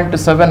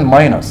 13.7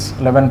 minus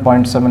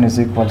 11.7 is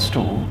equals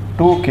to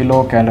 2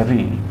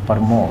 kilocalorie per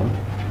mole.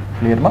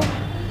 Clear, ma?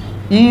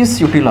 Is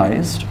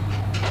utilized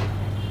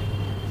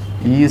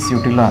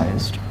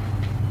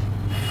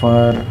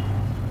for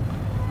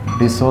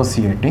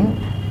dissociating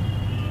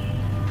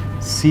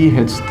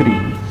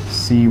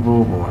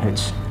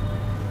CH3COOH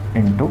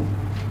into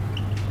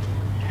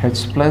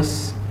H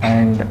plus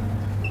and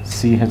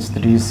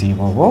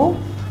CH3COO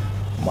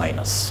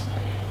minus.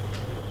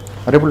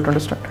 Are you able to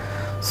understand?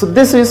 So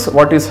this is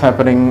what is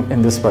happening in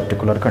this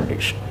particular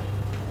condition.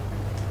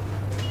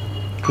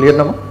 Clear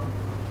now?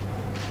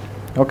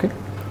 Okay.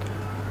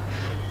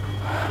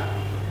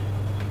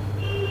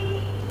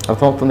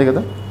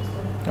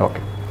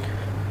 Okay.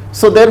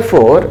 So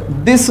therefore,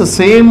 this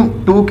same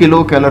 2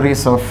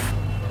 kilocalories of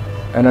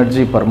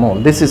energy per mole,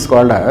 this is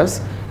called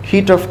as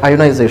heat of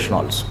ionization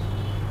also.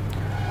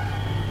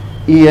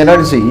 ఈ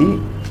energy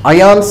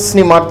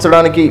అయాన్స్ని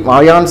మార్చడానికి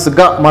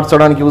అయాన్స్గా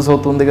మార్చడానికి use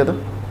అవుతుంది కదా.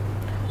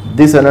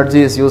 This energy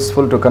is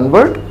useful to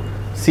convert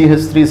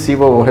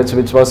CH3COOH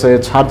which was a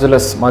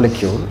chargeless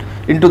molecule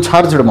into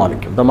charged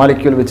molecule, the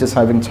molecule which is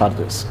having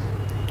charges.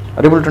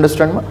 Are you able to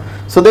understand?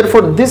 So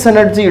therefore this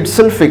energy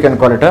itself we can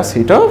call it as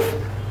heat of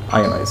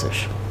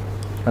ionization.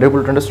 Are you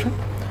able to understand?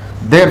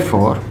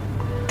 Therefore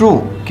 2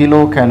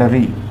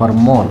 kilocalorie per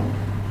mole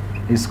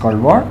is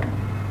called what?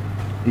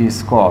 Is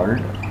called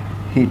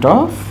heat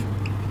of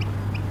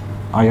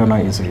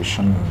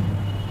ionization.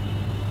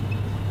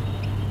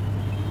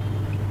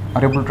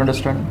 Are you able to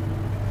understand?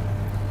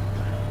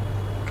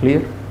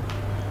 Clear?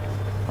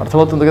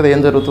 అర్థమవుతుంది కదా ఏం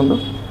జరుగుతుందో?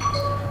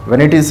 When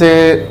it is a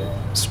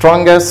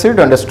strong acid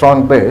and a strong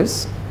base,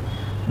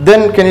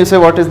 then can you say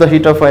what is the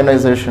heat of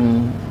ionization?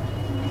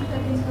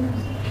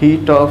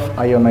 Heat of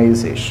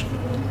ionization.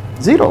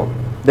 0.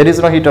 There is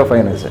no heat of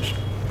ionization.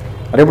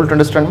 Are you able to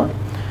understand?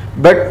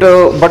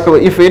 But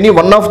if any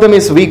one of them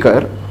is weaker,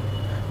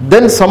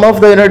 then some of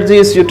the energy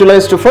is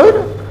utilized for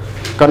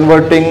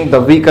converting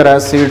the weaker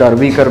acid or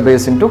weaker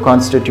base into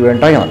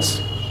constituent ions.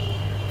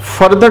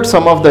 For that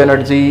some of the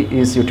energy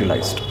is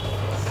utilized.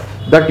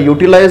 That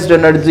utilized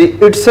energy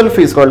itself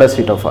is called as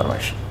heat of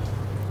formation.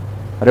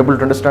 Are you able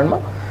to understand?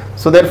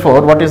 So therefore,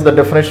 what is the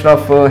definition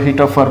of heat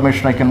of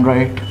formation I can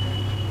write?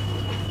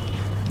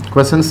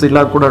 Questions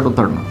illa kuda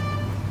adutadu.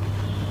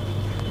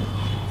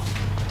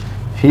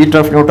 Heat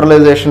of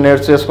neutralization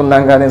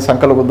నేర్చేసుకున్నాం కానీ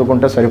సంకలు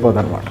గుద్దుకుంటే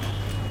సరిపోదన్నమాట.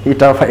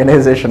 Heat of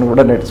ionization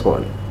kuda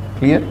నేర్చుకోవాలి.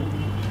 Clear?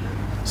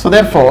 So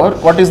therefore,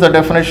 what is the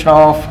definition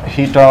of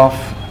heat of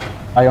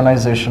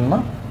ionization?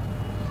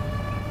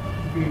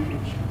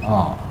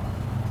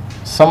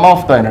 Sum of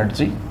the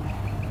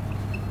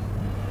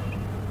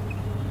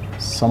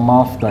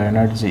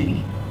energy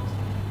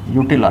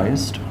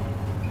utilized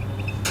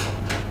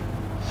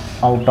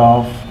out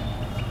of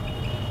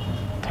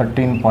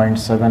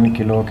 13.7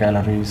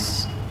 kilocalories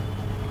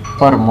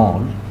per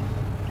mole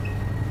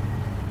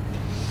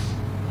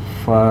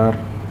for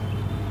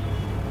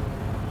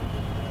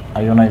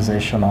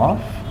ionization of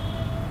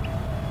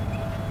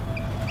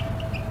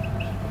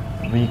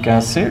weak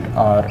acid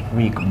or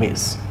weak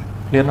base.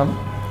 Clear now?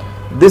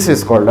 This is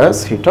called as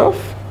heat of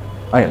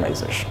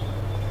ionization.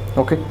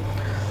 Okay.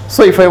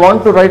 So if I want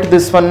to write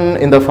this one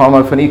in the form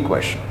of an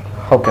equation,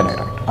 how can I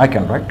write? I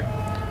can write.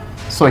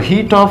 So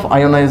heat of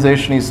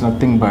ionization is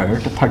nothing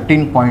but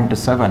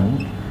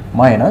 13.7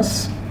 minus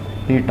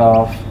heat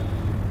of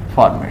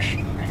formation,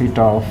 heat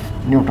of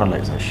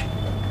neutralization.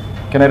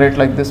 Can I write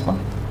like this one?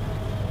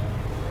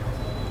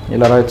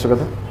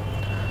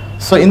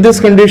 So in this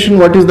condition,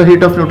 what is the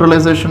heat of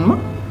neutralization?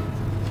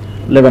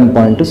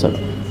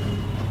 11.7.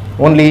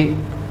 Only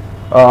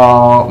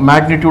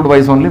magnitude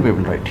wise only we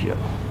will write here.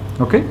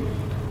 Okay,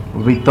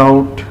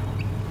 without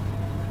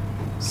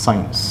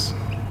signs.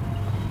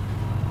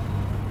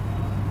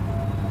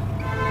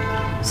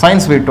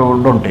 Signs we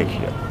don't take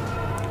here.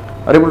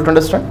 Are you able to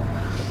understand?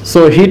 So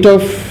heat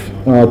of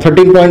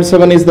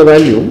 13.7 is the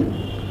value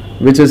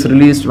which is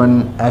released when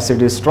acid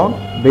is strong,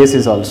 base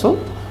is also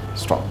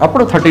strong. Up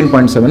to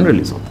 13.7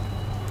 release.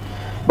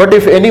 But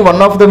if any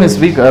one of them is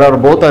weaker or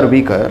both are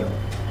weaker,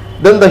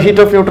 then the heat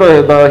of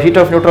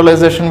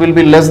neutralization will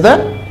be less than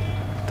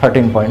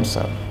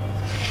 13.7.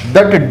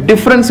 That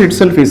difference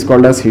itself is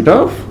called as heat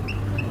of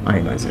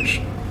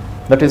ionization.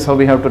 That is how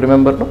we have to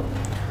remember. No?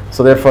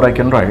 So therefore I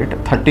can write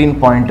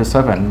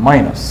 13.7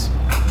 minus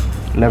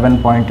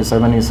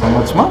 11.7 is how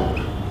much?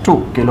 2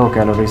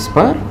 kilocalories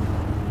per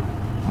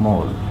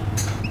mole.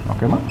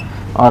 Okay, ma?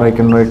 Or I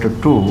can write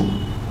 2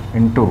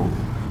 into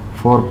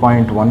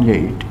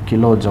 4.18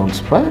 kilojoules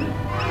per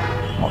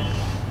mole.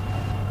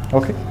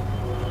 Okay.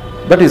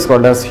 That is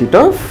called as heat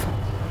of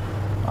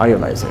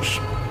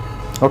ionization.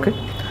 Okay.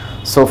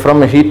 So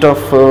from a heat of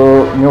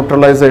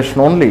neutralization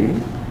only,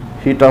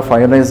 heat of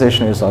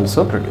ionization is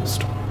also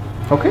produced.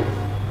 Okay.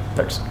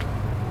 That's it.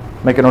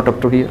 Make a note up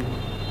to here.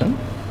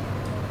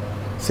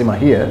 See ma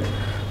here.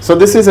 So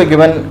this is a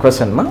given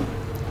question ma.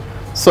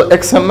 So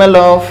x ml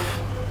of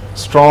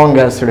strong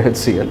acid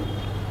HCl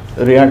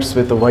reacts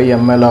with y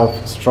ml of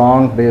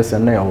strong base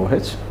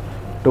NaOH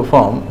to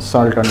form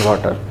salt and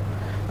water.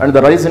 And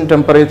the rise in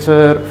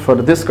temperature for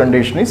this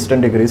condition is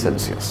 10 degrees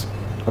Celsius.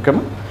 Okay,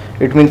 ma?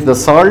 It means the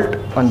salt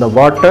and the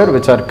water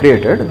which are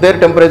created, their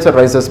temperature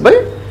rises by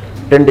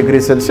 10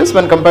 degrees Celsius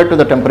when compared to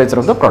the temperature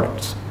of the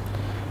products.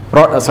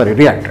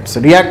 Reactants.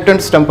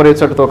 Reactants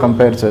temperature to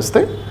compare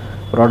cheste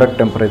product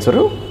temperature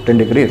 10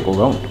 degree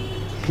ఎక్కువగా ఉంటుంది.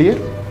 Clear?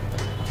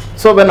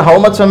 So when how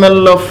much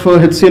ml of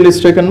HCl is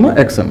taken?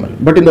 X ml.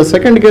 But in the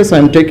second case I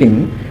am taking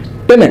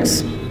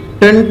 10x,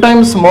 10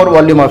 times more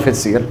volume of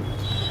HCl,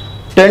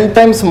 10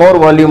 times more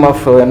volume of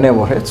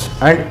NaOH,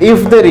 and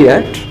if they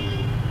react,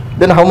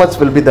 then how much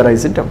will be the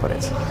rise in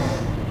temperature?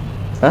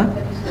 Huh?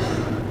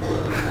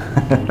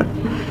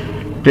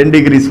 10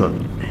 degrees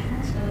only.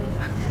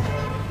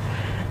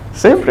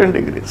 Same 10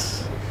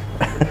 degrees.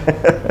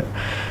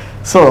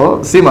 So,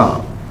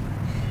 Seema,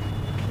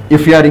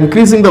 if you are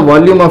increasing the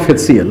volume of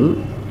HCl,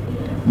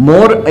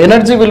 more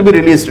energy will be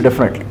released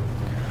definitely.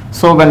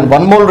 So, when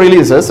 1 mole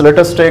releases, let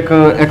us take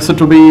X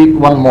to be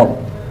 1 mole.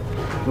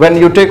 When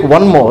you take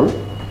 1 mole,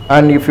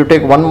 and if you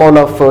take 1 mole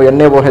of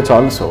NaOH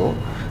also,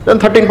 then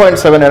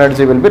 13.7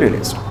 energy will be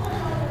released.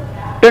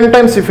 10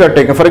 times if you are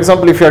taking, for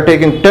example, if you are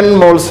taking 10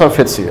 moles of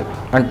HCl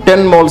and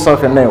 10 moles of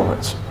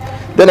NaOH,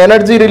 then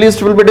energy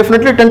released will be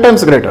definitely 10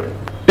 times greater,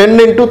 10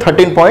 into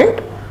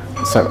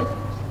 13.7.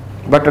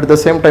 But at the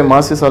same time,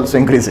 mass is also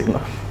increasing.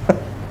 No?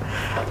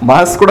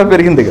 Mass kuda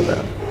perigindi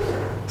kada.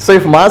 So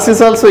if mass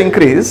is also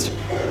increased,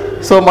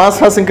 so mass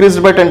has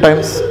increased by 10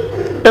 times.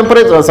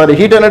 Temperature, sorry,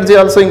 heat energy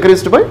also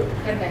increased by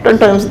 10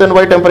 times. Then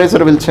why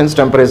temperature will change?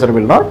 Temperature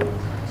will not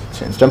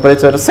change.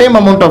 Temperature, same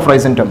amount of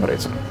rise in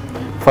temperature.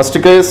 First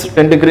case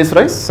 10 degrees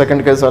rise,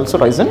 second case also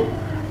rise in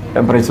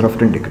temperature of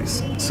 10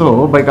 degrees.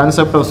 So by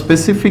concept of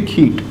specific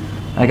heat,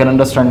 I can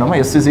understand now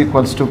S is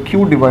equals to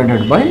Q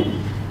divided by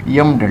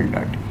M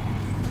delta T.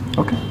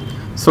 Okay.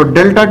 So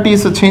delta T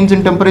is a change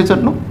in temperature,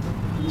 no?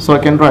 So I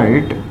can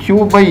write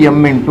Q by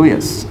M into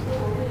S.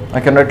 I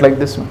can write like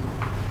this one.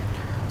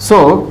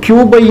 So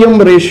Q by M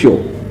ratio,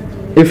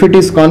 if it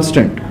is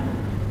constant,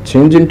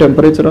 change in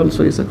temperature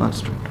also is a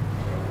constant.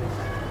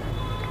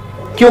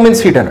 Q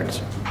means heat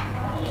energy,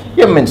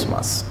 M means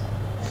mass.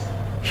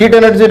 Heat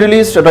energy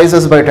released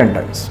rises by 10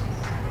 times.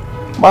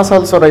 Mass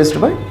also rises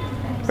by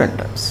 10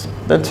 times.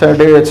 Then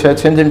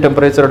change in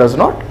temperature does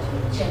not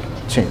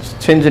change.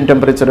 Change in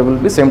temperature will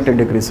be same 10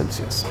 degrees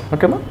Celsius.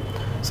 Okay, ma?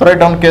 So write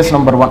down case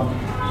number 1.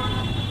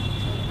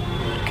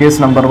 Case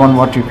number 1,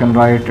 what you can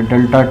write,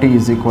 delta T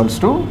is equals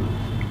to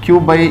Q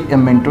by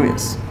M into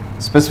S.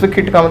 Specific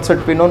heat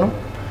concept we know, no?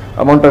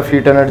 Amount of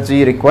heat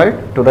energy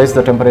required to rise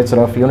the temperature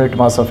of unit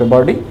mass of a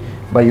body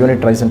by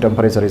unit rise in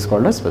temperature is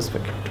called as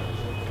specific heat.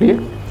 Clear?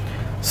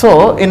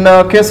 So in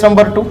case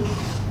number 2,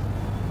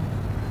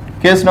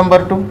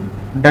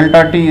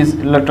 delta T is,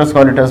 let us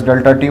call it as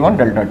delta T1,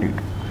 delta T2.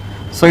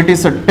 So it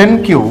is a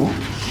 10Q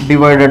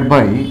divided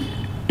by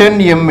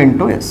 10M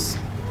into S.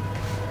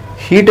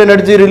 Heat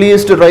energy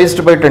released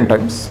raised by 10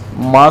 times,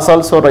 mass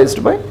also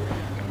raised by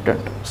 10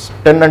 times.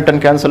 10 and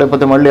 10 cancel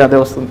ayipothe malli ade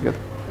vastundi kada.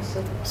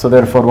 So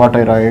therefore what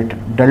I write,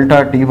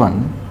 delta T1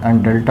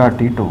 and delta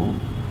T2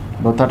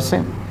 both are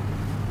same.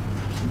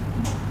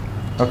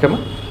 Okay ma?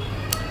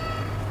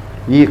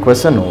 ఈ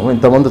question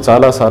ఇంతకుముందు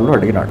చాలాసార్లు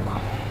అడిగినాడు.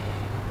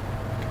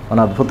 మన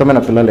అద్భుతమైన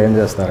పిల్లలు ఏం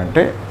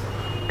చేస్తారంటే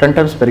 10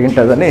 times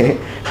పెరిగింటుందని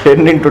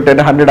 10 into 10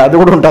 100 అది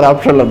కూడా ఉంటుంది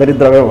ఆప్షన్లో,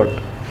 దరిద్రమే బట్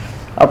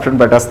ఆప్షన్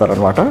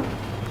పెట్టేస్తారనమాట.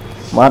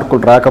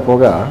 మార్కులు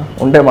రాకపోగా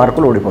ఉండే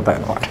మార్కులు ఓడిపోతాయి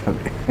అన్నమాట.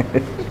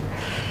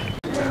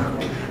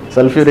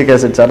 సల్ఫ్యూరిక్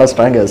యాసిడ్ చాలా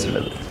స్ట్రాంగ్ యాసిడ్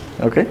అది.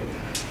 ఓకే,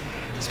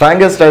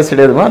 స్ట్రాంగెస్ట్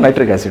యాసిడ్ ఏదమ్మా?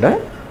 నైట్రిక్ యాసిడా?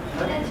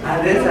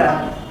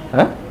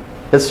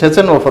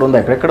 HNO4 ఉంది,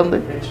 ఎక్కడ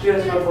ఉంది?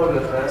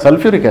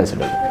 సల్ఫ్యూరిక్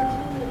యాసిడ్ అది,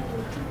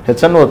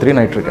 HNO3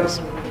 nitric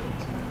acid.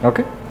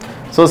 Okay,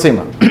 so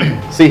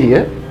see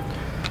here.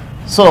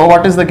 So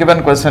what is the given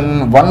question?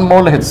 1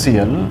 mole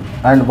HCl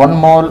and 1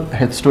 mole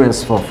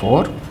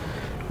H2SO4.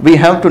 We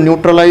have to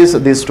neutralize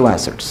these two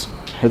acids.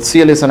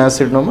 HCl is an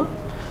acid, no?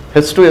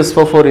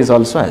 H2SO4 is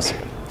also acid.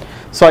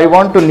 So I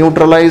want to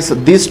neutralize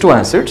these two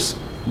acids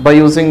by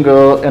using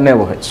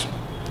NaOH,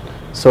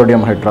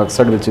 sodium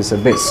hydroxide, which is a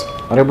base.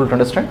 Are you able to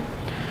understand?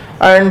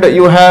 And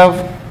you have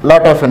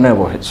lot of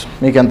NaOH.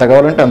 మీకు ఎంత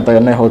కావాలంటే అంత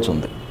NaOH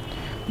ఉంది.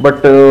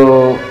 But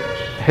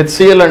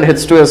HCl and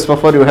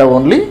H2SO4 you have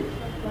only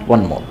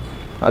 1 mole.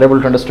 Are you able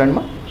to understand,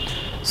 ma?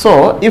 So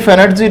if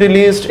energy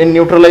released in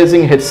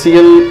neutralizing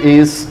HCl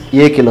is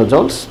A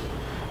kilojoules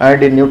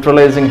and in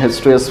neutralizing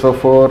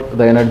H2SO4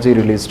 the energy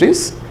released is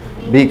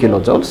B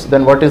kilojoules,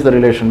 then what is the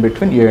relation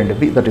between A and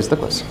B? That is the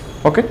question.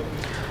 Okay.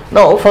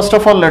 Now first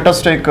of all let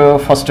us take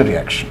first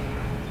reaction.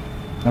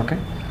 Okay.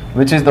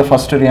 Which is the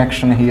first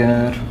reaction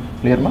here?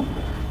 Clear, ma?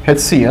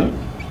 HCl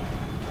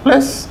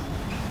plus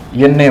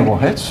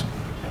NaOH,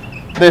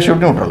 they should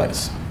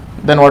neutralize.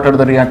 Then what are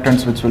the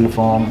reactants which will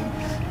form?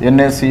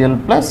 NaCl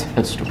plus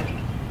H2.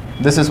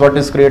 This is what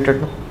is created.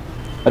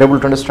 Are you able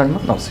to understand?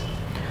 Now see.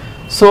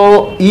 So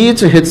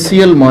each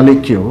HCl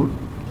molecule,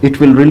 it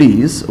will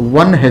release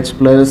 1 H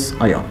plus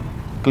ion.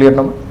 Clear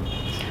now?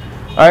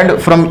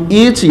 And from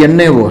each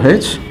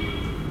NaOH,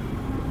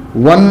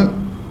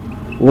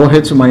 1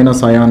 OH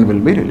minus ion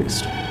will be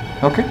released.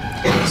 Okay.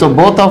 So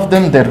both of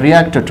them, they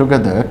react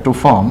together to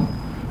form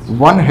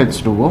 1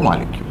 H2O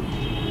molecule.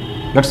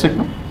 That's it,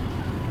 no?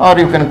 Or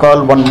you can call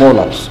 1 mole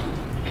also.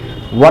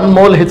 1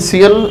 mole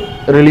HCl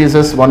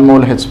releases 1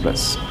 mole H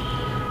plus.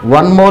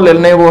 1 mole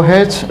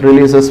NaOH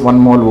releases 1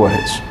 mole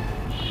OH.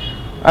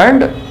 And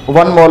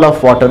 1 mole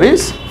of water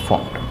is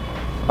formed.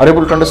 Are you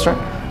able to understand?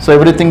 So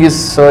everything is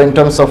in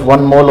terms of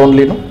 1 mole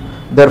only, no?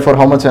 Therefore,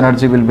 how much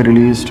energy will be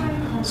released?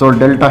 So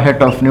delta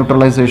hat of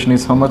neutralization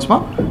is how much?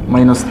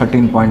 Minus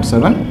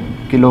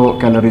 13.7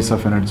 kilocalories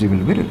of energy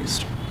will be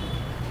released.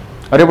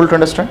 Are you able to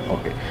understand?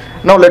 Okay.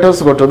 Now let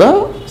us go to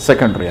the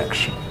second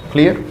reaction.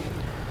 Clear?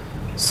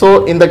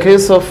 So in the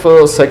case of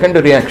second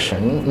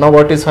reaction, now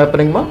what is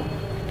happening?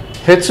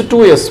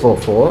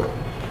 H2SO4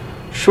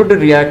 should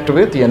react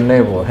with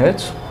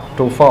NaOH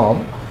to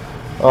form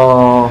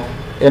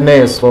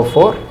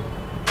NaSO4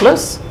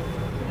 plus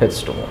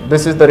H2O.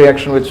 This is the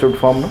reaction which should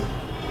form.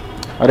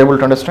 Are you able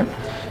to understand?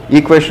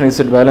 Equation, is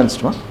it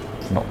balanced? No.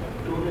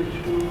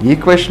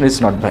 Equation is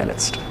not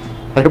balanced.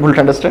 Are you able to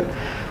understand?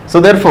 So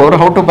therefore,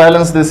 how to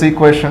balance this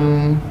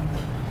equation?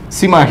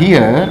 See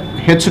here,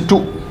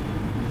 H2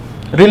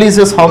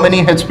 releases how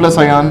many H plus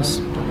ions?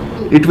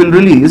 It will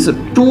release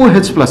 2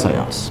 H plus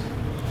ions.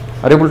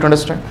 Are you able to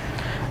understand?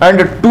 And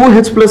 2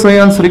 H plus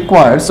ions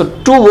requires 2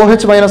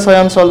 OH minus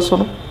ions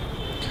also.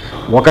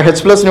 One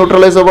H plus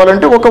neutralize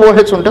avalante, one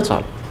OH unte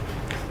chalu.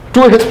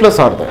 2 H plus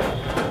are there.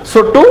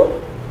 So 2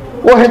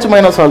 OH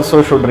minus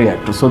also should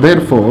react. So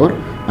therefore,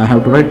 I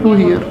have to write 2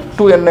 here,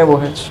 2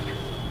 NaOH.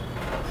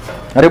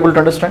 Are you able to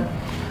understand?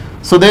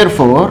 So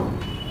therefore,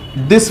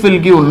 this will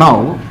give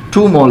now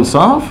 2 moles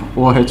of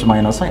OH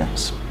minus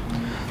ions.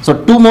 So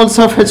 2 moles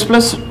of H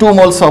plus, 2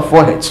 moles of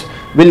OH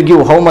will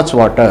give how much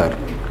water?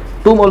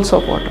 2 moles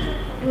of water.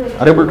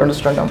 Are you able to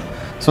understand now?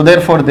 So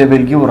therefore, they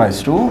will give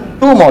rise to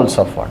 2 moles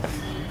of water.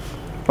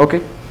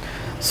 Okay.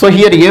 So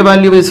here A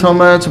value is how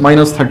much?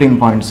 Minus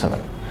 13.7.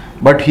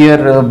 But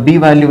here B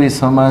value is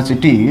how much?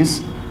 It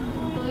is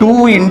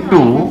 2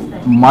 into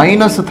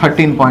minus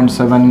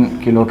 13.7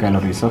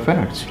 kilocalories of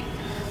energy.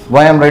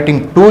 Why I am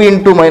writing 2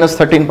 into minus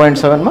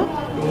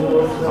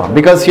 13.7?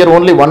 Because here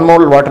only 1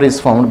 mole water is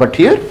formed, but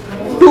here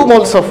 2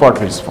 moles of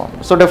water is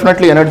formed. So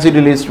definitely energy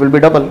released will be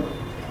double.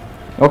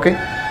 Okay.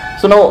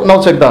 So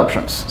now check the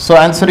options. So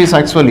answer is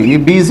actually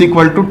B is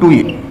equal to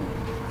 2E.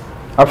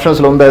 Options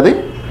lo unda adi?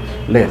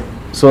 Le.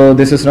 So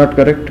this is not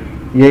correct.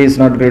 A is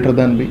not greater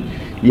than B.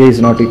 A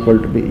is not equal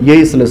to B. A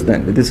is less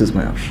than B. This is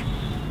my option.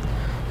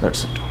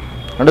 That's it.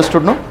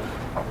 Understood now?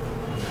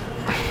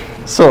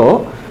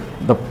 So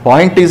the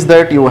point is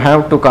that you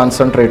have to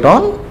concentrate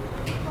on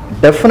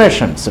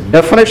definitions.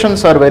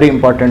 Definitions are very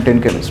important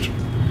in chemistry.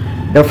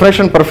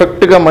 Definition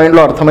perfect ga mind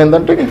lo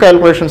arthamaindante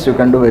calculations you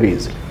can do very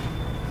easily.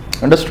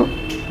 Understood?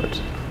 That's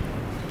it.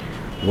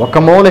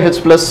 1 mole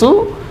H plus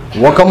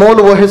 1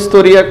 mole OH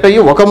to react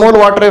ayyi 1 mole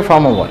water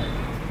form avvali.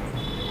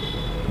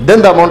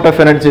 Then the amount of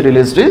energy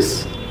released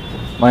is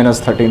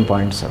minus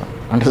 13.7.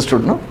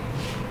 Understood no?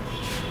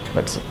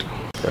 That's it.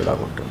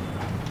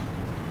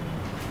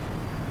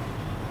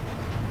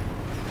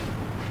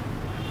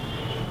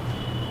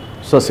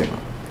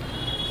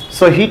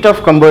 So heat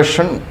of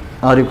combustion,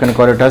 or you can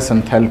call it as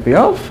enthalpy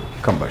of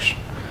combustion.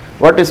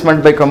 What is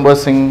meant by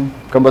combusting?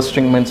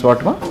 Combusting means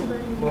what?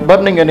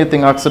 Burning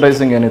anything,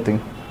 oxidizing anything.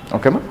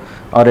 Okay,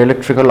 or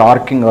electrical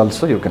arcing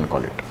also you can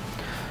call it.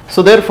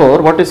 So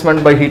therefore, what is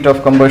meant by heat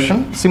of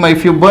combustion? See,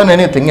 if you burn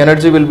anything,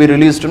 energy will be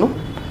released. No?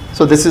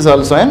 So this is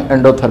also an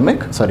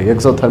exothermic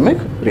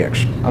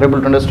reaction. Are you able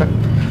to understand?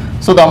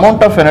 So the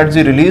amount of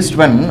energy released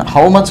when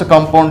how much a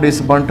compound is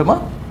burnt?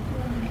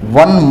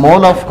 1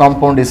 mole of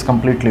compound is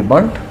completely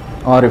burnt,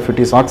 or if it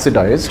is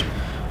oxidized,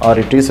 or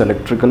it is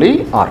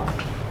electrically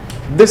arced.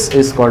 This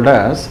is called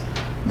as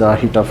the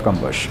heat of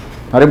combustion.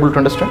 Are you able to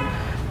understand?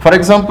 For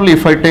example,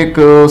 if I take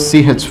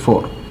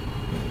CH4,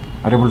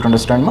 are you able to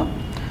understand?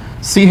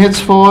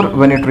 CH4,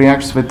 when it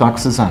reacts with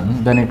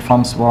oxygen, then it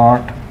forms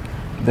what?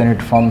 Then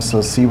it forms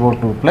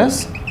CO2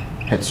 plus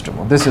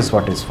H2O. This is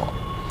what is formed.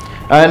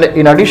 And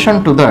in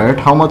addition to that,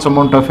 how much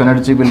amount of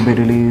energy will be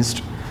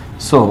released?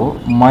 So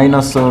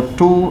minus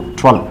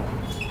 212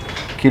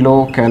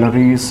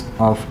 kilocalories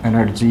of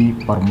energy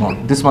per mole.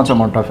 This much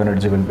amount of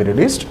energy will be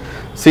released.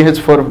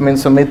 CH4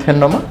 means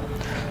methane.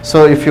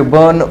 So if you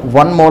burn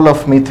 1 mole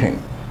of methane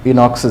in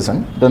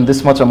oxygen, then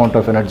this much amount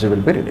of energy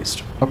will be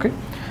released. Okay.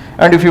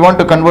 And if you want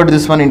to convert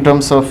this one in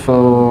terms of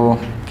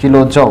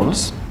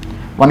kilojoules,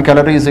 1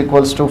 calorie is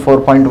equals to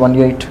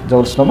 4.18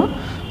 joules.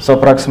 So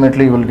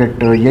approximately you will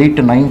get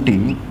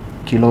 890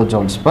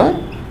 kilojoules per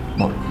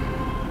mole.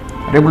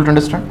 Are you able to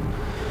understand?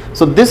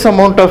 So this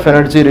amount of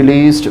energy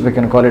released, we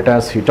can call it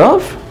as heat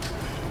of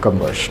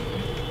combustion.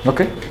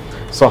 Okay.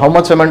 So how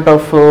much amount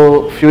of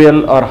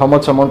fuel or how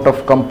much amount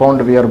of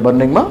compound we are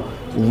burning?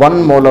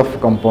 1 mole of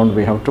compound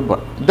we have to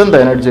burn. Then the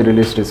energy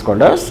released is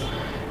called as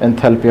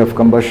enthalpy of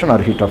combustion or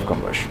heat of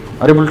combustion.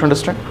 Are you able to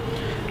understand?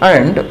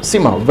 And see,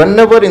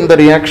 whenever in the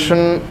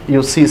reaction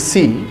you see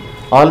C,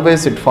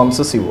 always it forms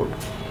a CO2.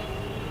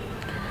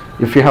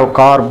 If you have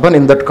carbon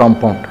in that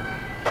compound,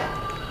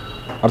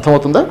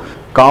 arthamatunda?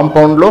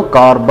 Compound lo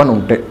carbon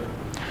unte.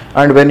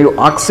 And when you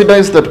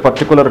oxidize that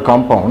particular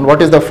compound,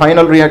 what is the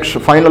final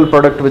reaction, final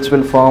product which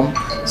will form?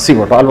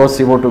 CO2. Always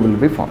CO2 will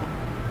be formed.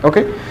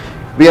 Okay.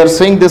 We are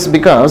saying this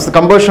because the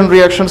combustion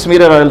reactions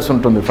mere oils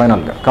untundi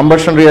final ga.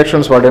 Combustion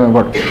reactions what am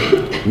about?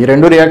 Ee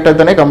rendu react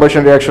aitane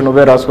combustion reaction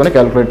ube raskoni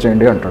calculate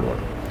cheyandi antadu.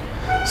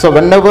 So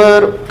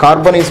whenever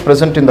carbon is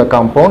present in the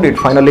compound, it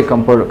finally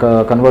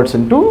converts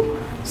into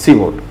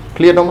CO2.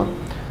 Clear now?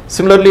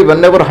 Similarly,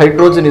 whenever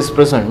hydrogen is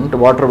present,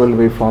 water will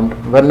be formed.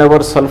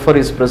 Whenever sulfur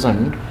is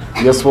present,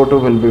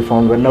 SO2 will be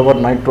formed. Whenever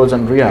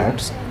nitrogen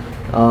reacts,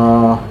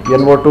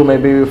 NO2 may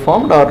be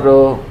formed,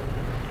 or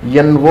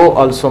NO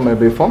also may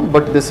be formed,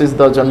 but this is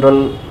the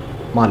general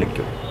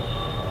molecule.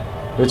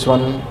 Which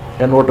one?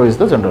 NO2 is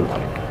the general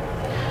molecule.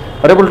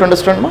 Are you able to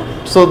understand?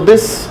 So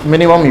this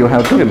minimum you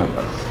have to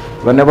remember.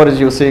 Whenever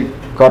you see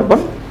carbon,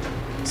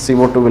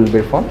 CO2 will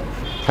be formed,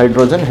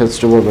 hydrogen,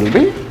 H2O will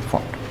be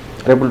formed.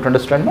 Are you able to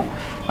understand?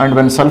 And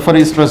when sulfur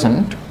is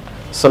present,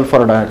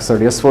 sulfur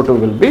dioxide, SO2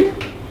 will be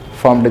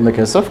formed in the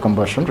case of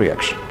combustion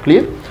reaction.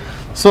 Clear?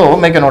 So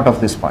make a note of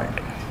this point.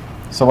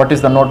 So what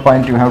is the note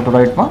point you have to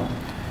write?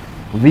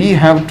 We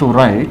have to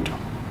write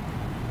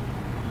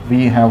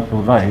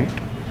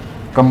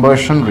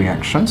combustion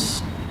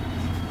reactions.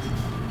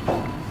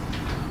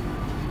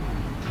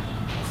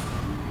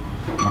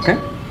 Okay,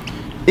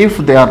 if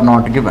they are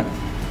not given.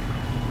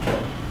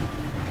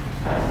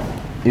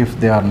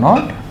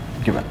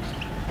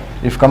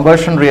 If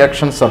combustion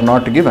reactions are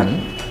not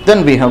given,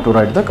 then we have to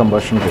write the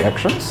combustion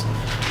reactions,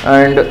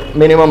 and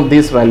minimum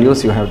these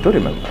values you have to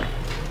remember.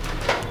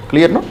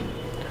 Clear now?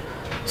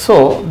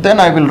 So then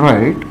I will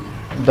write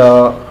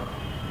the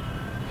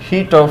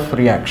heat of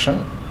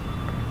reaction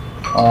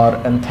or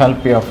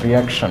enthalpy of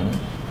reaction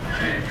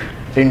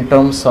in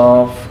terms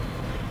of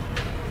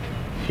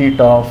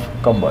heat of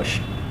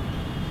combustion.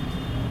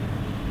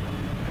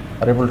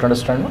 Are you able to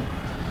understand?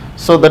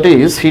 So that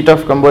is heat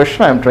of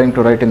combustion I am trying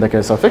to write in the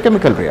case of a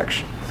chemical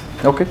reaction.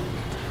 Okay.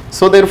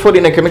 So therefore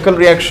in a chemical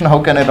reaction, how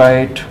can I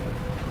write?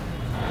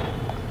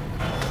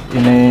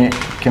 In a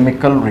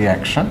chemical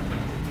reaction,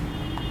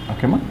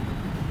 okay ma?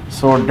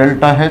 So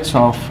delta H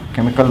of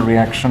chemical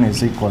reaction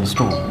is equals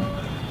to,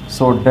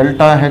 so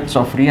delta H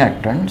of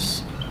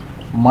reactants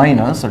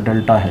minus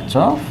delta H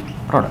of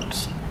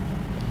products.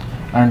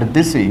 And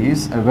this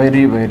is a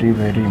very, very,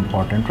 very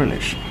important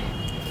relation.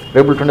 Are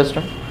you able to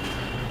understand?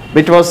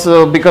 It was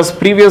because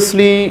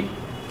previously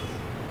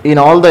in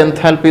all the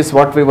enthalpies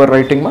what we were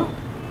writing,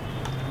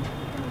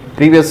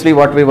 previously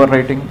what we were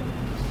writing?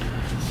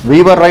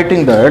 We were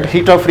writing that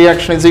heat of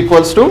reaction is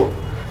equals to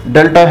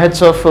delta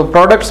H of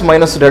products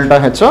minus delta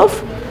H of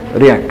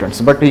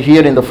reactants. But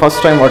here in the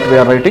first time what we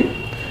are writing?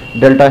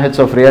 Delta H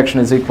of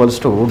reaction is equals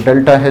to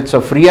delta H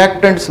of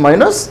reactants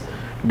minus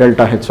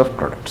delta H of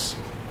products.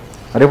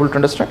 Are you able to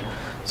understand?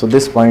 So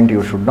this point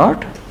you should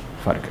not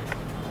forget.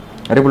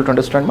 Are you able to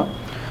understand, ma?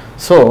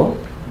 So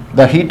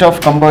the heat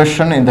of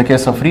combustion in the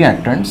case of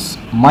reactants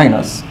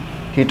minus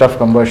heat of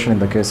combustion in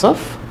the case of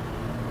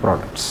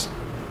products.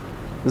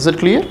 Is it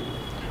clear?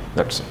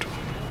 That's it.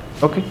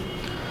 Okay.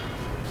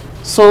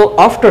 So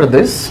after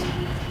this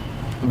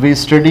we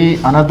study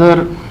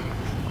another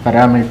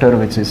parameter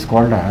which is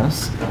called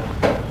as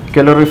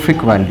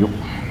calorific value.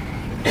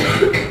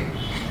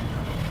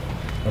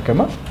 Okay,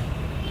 ma?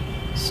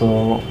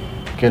 So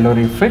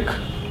calorific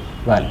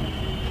value.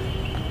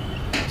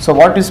 So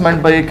what is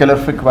meant by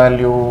calorific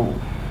value?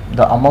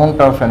 The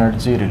amount of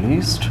energy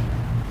released,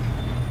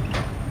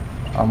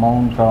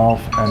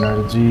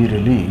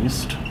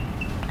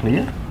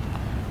 clear,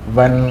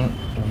 when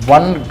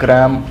 1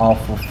 gram of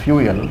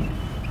fuel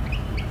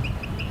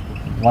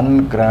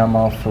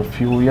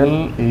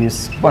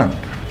is burnt.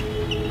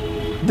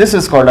 This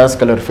is called as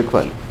calorific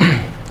value.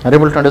 Are you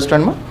able to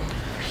understand, ma?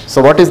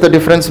 So what is the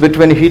difference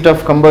between heat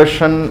of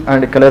combustion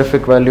and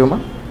calorific value,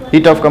 ma?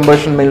 Heat of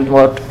combustion means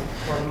what?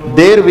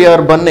 There we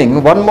are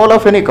burning 1 mole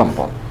of any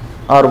compound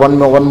or 1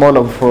 mole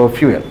of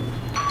fuel.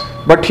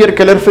 But here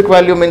calorific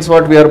value means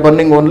what? We are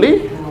burning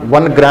only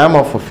 1 gram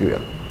of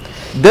fuel.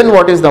 Then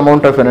what is the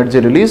amount of energy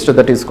released?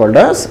 That is called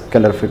as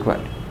calorific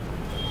value.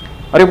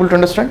 Are you able to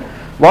understand?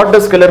 What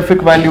does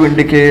calorific value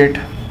indicate?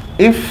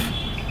 If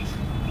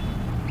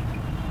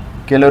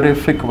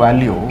calorific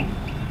value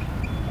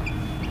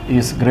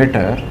is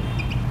greater,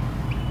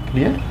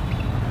 clear,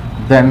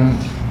 then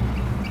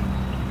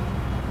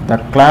the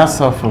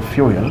class of a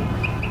fuel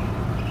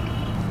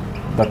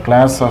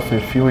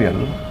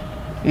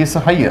is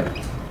higher.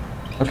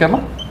 Okay,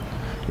 ma?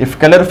 If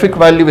calorific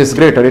value is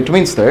greater, it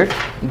means that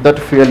that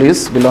fuel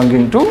is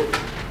belonging to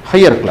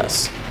higher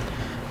class.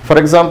 For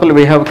example,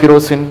 we have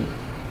kerosene,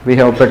 we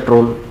have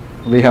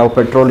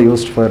petrol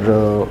used for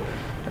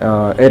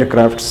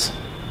aircrafts.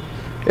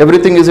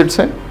 Everything is it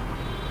same?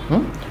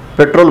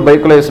 Petrol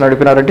bike lo is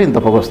nadipinarante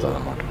inta poga vastadu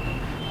annamata.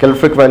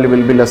 Calorific value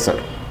will be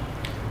lesser.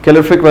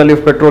 Calorific value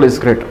of petrol is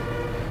greater.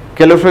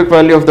 Calorific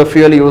value of the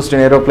fuel used in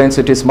aeroplanes,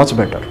 it is much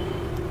better.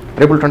 Are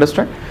you able to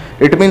understand?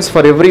 It means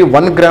for every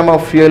 1 gram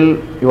of fuel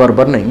you are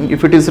burning,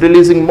 if it is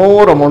releasing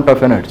more amount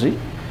of energy,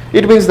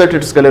 it means that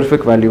its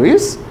calorific value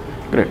is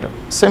greater.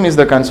 Same is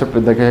the concept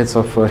with the case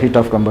of heat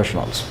of combustion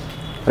also.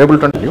 Are you able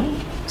to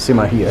understand? See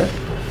ma here.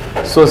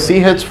 So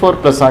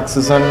CH4 plus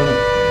oxygen,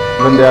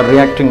 when they are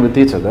reacting with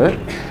each other,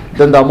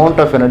 then the amount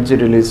of energy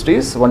released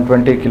is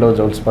 120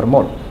 kilojoules per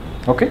mole.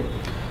 Okay.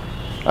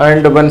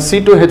 And when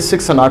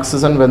C2H6 and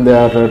oxygen, when they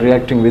are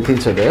reacting with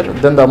each other,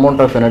 then the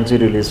amount of energy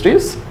released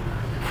is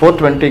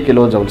 420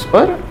 kilojoules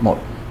per mole.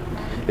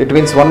 It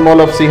means 1 mole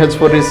of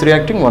CH4 is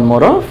reacting, 1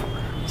 mole of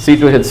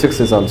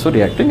C2H6 is also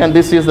reacting, and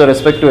this is the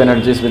respective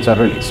energies which are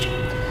released.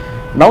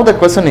 Now the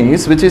question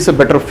is, which is a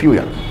better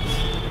fuel?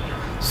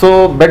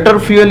 So better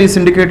fuel is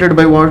indicated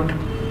by what?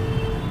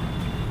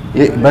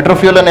 Better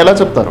fuel and ela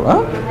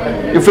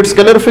cheptaru. If its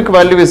calorific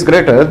value is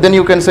greater, then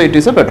you can say it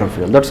is a better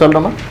fuel. That's all,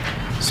 Rama.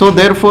 So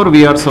therefore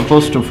we are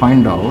supposed to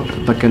find out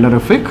the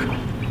calorific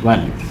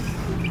value.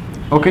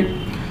 Okay.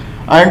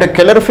 And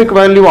calorific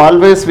value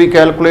always we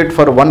calculate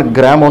for 1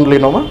 gram only,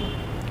 no?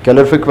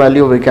 Calorific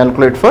value we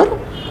calculate for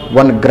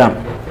 1 gram.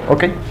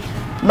 Okay.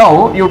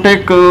 Now you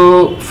take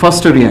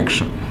first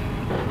reaction.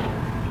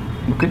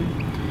 Okay.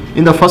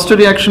 In the first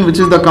reaction, which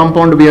is the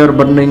compound we are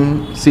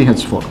burning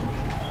CH4.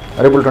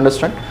 Are you able to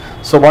understand?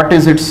 So what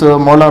is its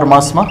molar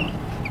mass?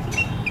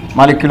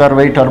 Molecular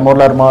weight or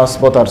molar mass,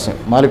 both are same.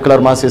 Molecular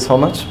mass is how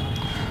much?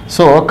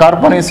 So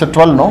carbon is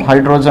 12, no?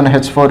 Hydrogen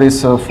H4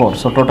 is 4.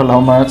 So total how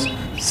much?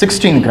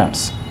 16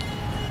 grams.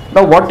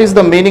 Now what is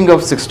the meaning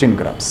of 16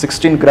 grams?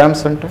 16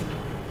 grams ante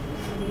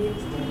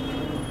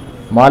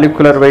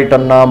molecular weight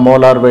anna,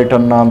 molar weight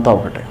anna anta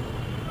okate.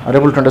 Are you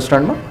able to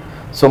understand, ma?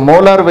 So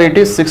molar weight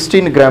is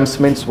 16 grams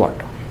means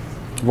what?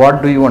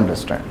 What do you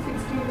understand?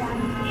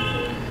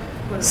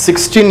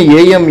 16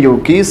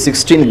 AMU ki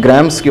 16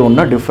 grams ki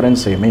unna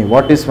difference emi.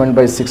 What is meant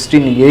by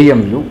 16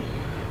 AMU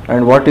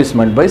and what is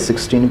meant by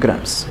 16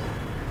 grams?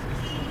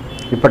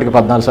 ఇప్పటికి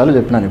 14 సార్లు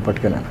చెప్పినాను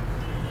ఇప్పటికే నేను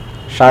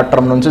short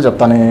term నుంచి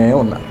చెప్తానే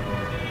ఉన్నాను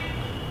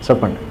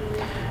చెప్పండి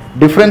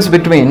difference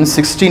between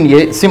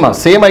 16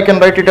 same I can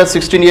write it as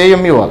 16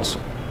 AMU also.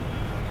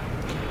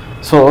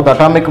 So the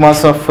atomic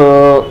mass of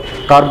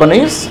carbon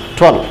is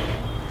 12,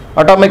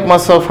 atomic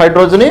mass of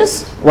hydrogen is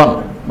 1,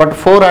 but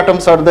 4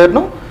 atoms are there,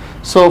 no?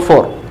 So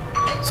 4,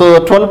 so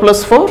 12 plus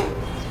 4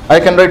 I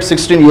can write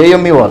 16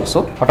 AMU also,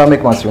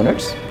 atomic mass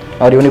units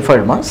or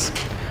unified mass,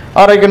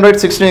 or I can write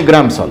 16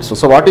 grams also.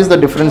 So what is the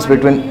difference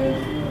between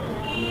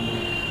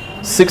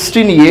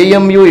 16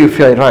 AMU? If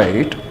I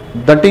write,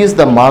 that is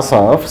the mass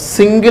of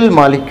single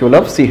molecule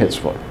of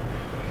CH4.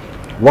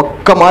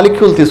 ఒక్క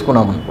molecule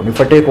తీసుకున్నాం అనుకోండి. If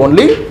I take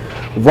only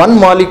one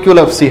molecule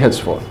of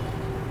CH4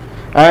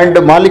 and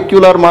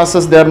molecular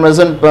masses, they are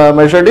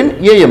measured in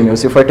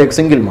AMUs if I take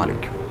single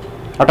molecule,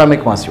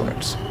 atomic mass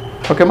units.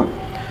 Okay, ma?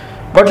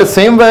 But the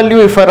same value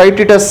if I write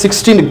it as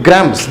 16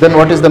 grams, then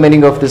what is the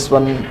meaning of this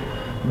one?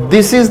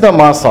 This is the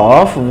mass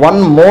of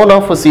 1 mole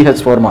of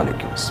CH4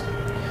 molecules.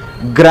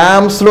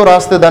 Grams lo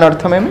raste dan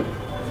artham emi?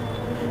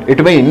 It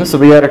means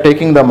we are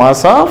taking the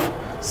mass of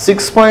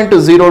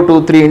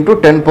 6.023 into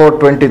 10 power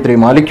 23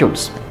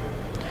 molecules.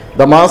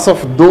 The mass of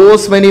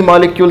those many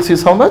molecules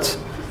is how much?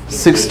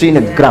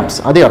 16 grams.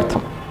 Adi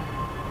artham.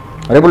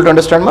 Are you able to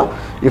understand, ma?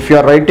 If you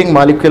are writing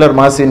molecular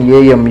mass in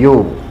AMU,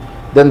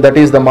 then that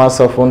is the mass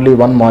of only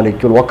one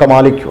molecule,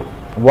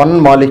 one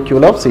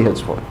molecule of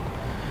CH4.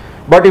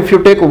 But if you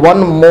take 1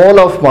 mole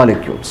of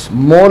molecules,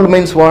 mole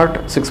means what?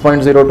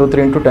 6.023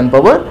 into 10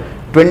 power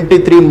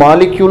 23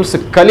 molecules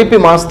కలిపి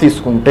mass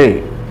తీసుకుంటే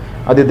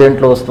అది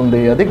దేంట్లో వస్తుంది?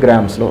 అది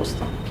గ్రామ్స్లో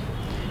వస్తుంది.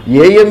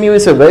 AMU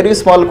is a very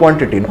small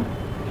quantity, no?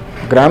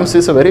 Grams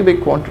is a very big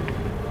quantity.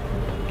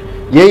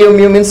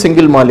 AMU means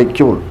single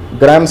molecule,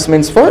 grams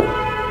means for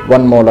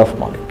 1 mole of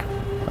molecule.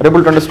 Are you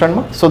able to understand,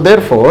 ma? So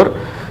therefore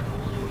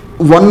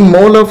 1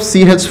 mole of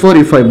CH4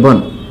 if I burn,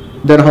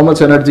 then how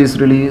much energy is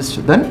released?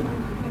 Then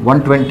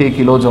 120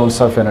 kilojoules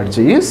of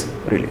energy is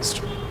released.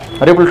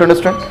 Are you able to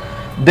understand?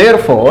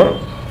 Therefore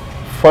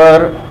for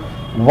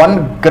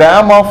 1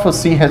 gram of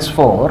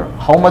CH4,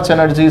 how much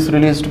energy is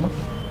released?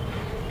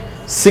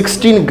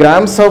 16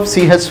 grams of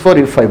CH4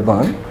 if I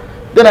burn,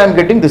 then I am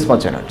getting this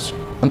much energy.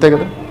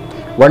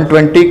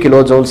 120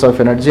 kilojoules of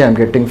energy I am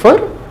getting for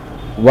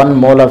 1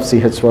 mole of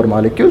CH4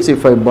 molecules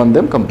if I burn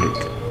them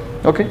completely.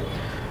 Okay.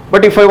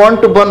 But if I want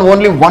to burn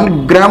only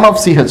 1 gram of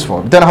CH4,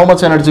 then how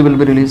much energy will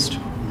be released?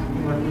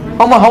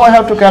 How I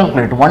have to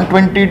calculate?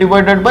 120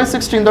 divided by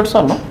 16, that's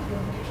all, no?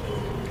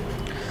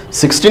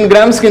 16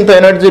 grams ki inta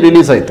energy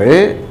release aithe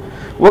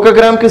 1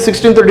 gram ki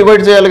 16 to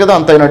divide cheyali kada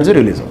anta energy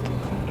release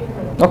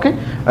avutundi. Okay,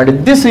 and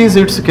this is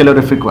its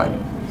calorific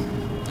value.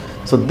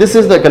 So this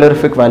is the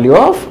calorific value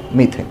of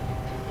methane,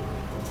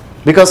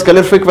 because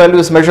calorific value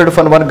is measured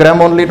for 1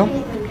 gram only, no?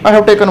 I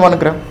have taken 1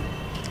 gram.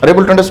 Are you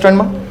able to understand,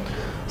 ma?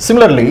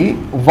 Similarly,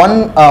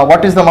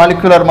 what is the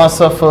molecular mass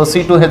of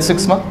C2H6,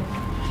 ma?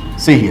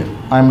 See here,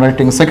 I am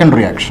writing second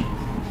reaction.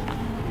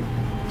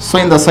 So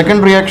in the second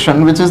reaction,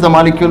 which is the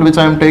molecule which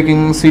I am taking?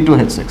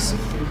 C2H6.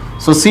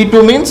 So C2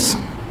 means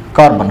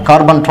carbon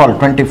 12,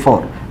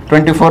 24.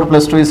 24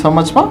 plus 2 is how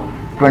much, ma?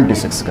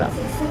 26 gram.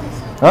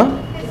 Huh?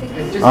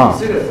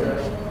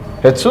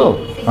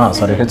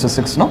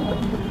 H6, no?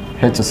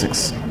 H6.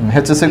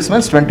 H6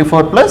 means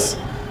 24 plus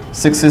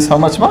 6 is how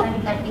much, ma?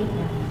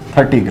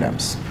 30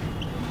 grams.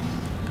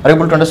 Are you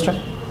able to understand?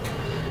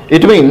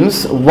 It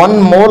means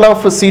 1 mole of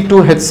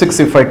C2H6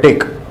 if I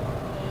take,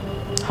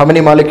 how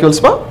many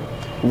molecules, ma?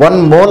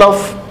 1 mole of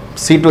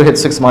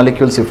C2H6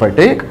 molecules if I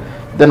take,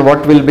 then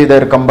what will be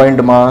their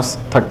combined mass?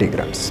 30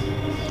 grams.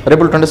 Are you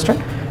able to understand?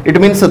 It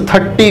means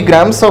 30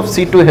 grams of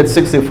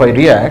C2H6 if I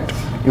react,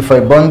 if I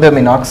burn them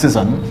in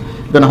oxygen,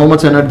 then how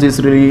much energy is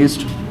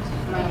released?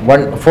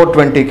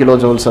 420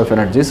 kilojoules of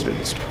energy is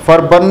released.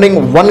 For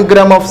burning 1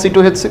 gram of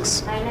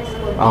C2H6?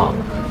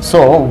 So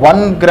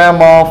 1 gram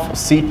of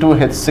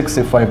C2H6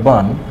 if I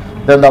burn,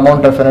 then the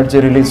amount of energy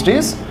released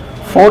is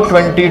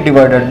 420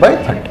 divided by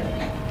 30.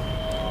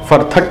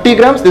 For 30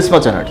 grams, this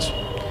much energy.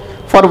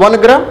 For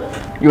 1 gram,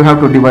 you have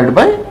to divide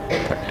by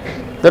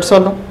 30. That's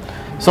all. No?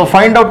 So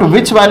find out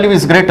which value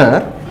is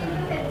greater.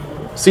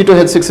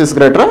 C2H6 is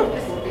greater.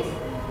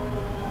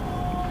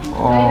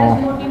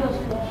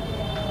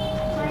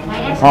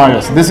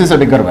 Yes, this is a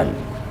bigger value.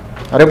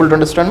 Are you able to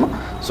understand?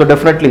 So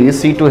definitely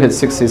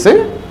C2H6 is a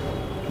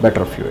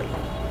better fuel.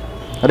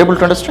 Are you able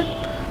to understand?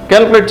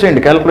 Calculate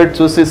change. Calculate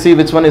to see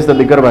which one is the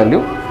bigger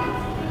value.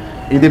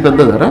 Idi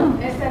peddadara?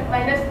 Yes sir,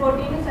 minus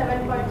 14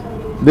 7 point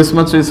something. This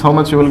much is how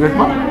much you will get?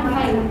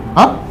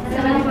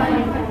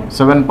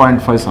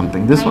 7.5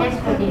 something. This one?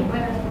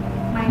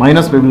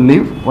 Minus we will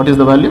leave. What is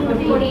the value?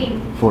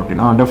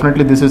 14.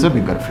 Definitely this is a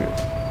bigger fuel.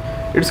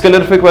 Its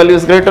calorific value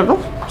is greater, no?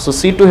 So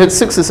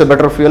C2H6 is a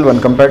better fuel when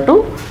compared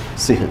to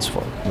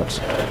CH4. That's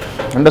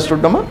it. Understood,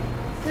 Dhamma?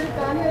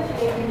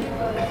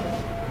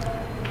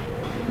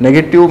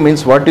 Negative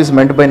means what is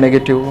meant by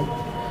negative?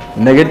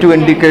 Negative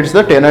indicates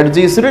that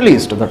energy is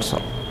released. That's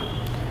all.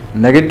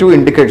 Negative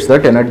indicates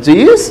that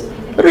energy is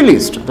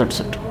released. That's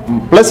it.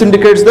 Plus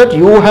indicates that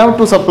you have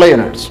to supply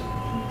energy.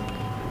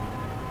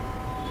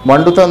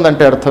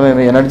 మండుతుందంటే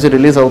అర్థమేమి energy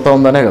release అవుతా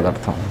ఉందనే కదా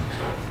అర్థం.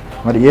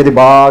 మరి ఏది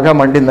బాగా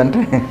మండిందంటే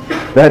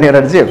దాని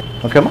energy.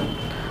 ఓకేమా?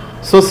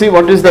 So see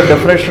what is the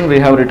definition we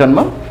have written,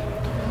 ma?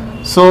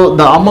 So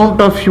the amount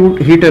of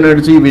heat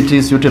energy which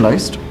is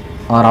utilized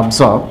or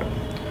absorbed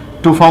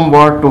to form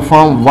what? To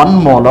form 1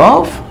 mole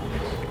of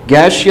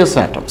gaseous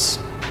atoms.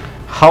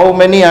 How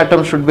many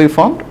atoms should be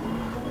formed?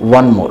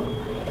 1 mole.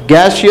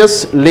 Gaseous,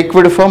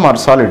 liquid form or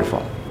solid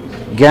form?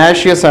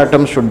 Gaseous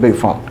atoms should be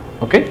formed.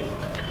 Okay?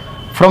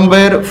 From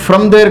where?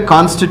 From their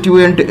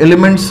constituent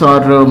elements or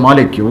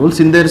molecules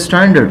in their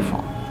standard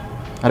form.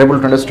 Are you able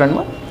to understand?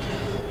 Ma?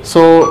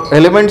 So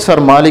elements or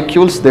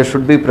molecules, they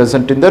should be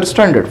present in their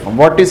standard form.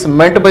 What is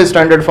meant by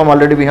standard form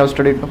already we have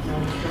studied. No?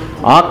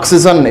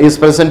 Oxygen is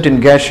present in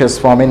gaseous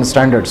form in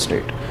standard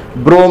state.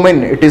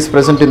 Bromine, it is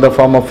present in the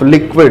form of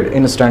liquid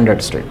in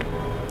standard state.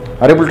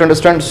 Are you able to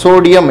understand?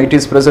 Sodium, it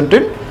is present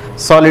in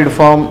solid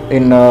form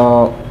in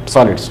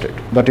solid state,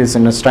 that is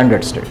in a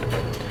standard state.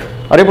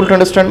 Are you able to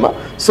understand? Ma?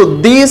 So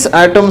these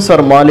atoms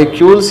or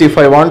molecules, if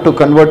I want to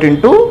convert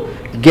into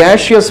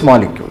gaseous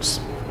molecules,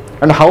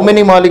 and how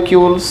many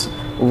molecules?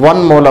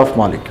 1 mole of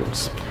molecules.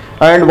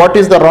 And what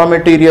is the raw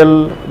material?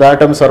 The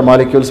atoms or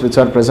molecules which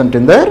are present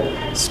in their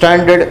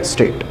standard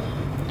state.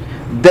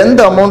 Then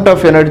the amount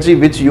of energy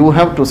which you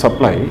have to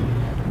supply,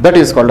 that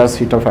is called as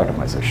heat of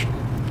atomization.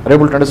 Are you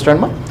able to understand?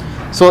 Ma?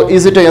 So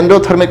is it an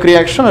endothermic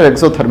reaction or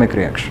exothermic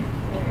reaction?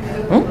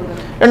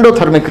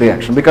 Endothermic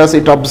reaction, because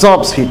it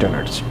absorbs heat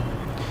energy.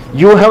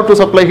 You have to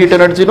supply heat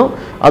energy, no?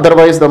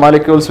 Otherwise the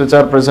molecules which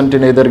are present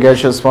in either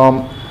gaseous form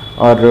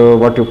or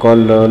what you call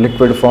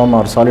liquid form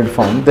or solid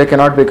form, they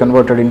cannot be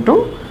converted into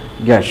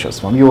gaseous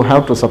form. You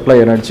have to supply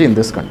energy in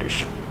this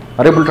condition.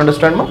 Are you able to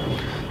understand? Ma?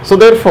 So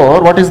therefore,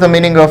 what is the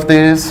meaning of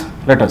this?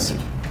 Let us see.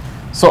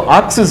 So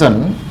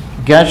oxygen,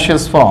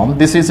 gaseous form,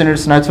 this is in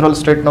its natural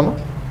state, no?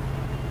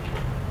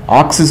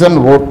 Oxygen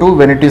O2,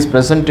 when it is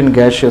present in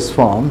gaseous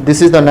form,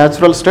 this is the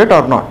natural state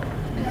or not?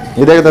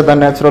 Is the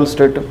natural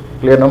state?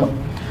 Clear, no?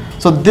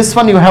 So this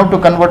one you have to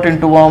convert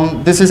into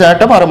this is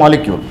atom or a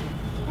molecule?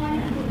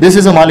 This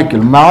is a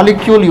molecule.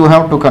 Molecule you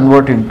have to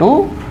convert into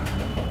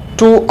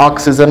 2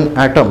 oxygen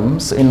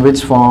atoms in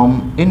which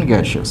form? In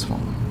gaseous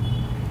form.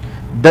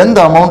 Then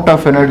the amount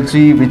of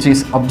energy which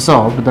is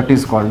absorbed, that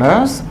is called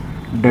as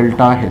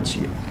delta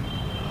HE.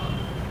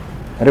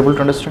 Are you able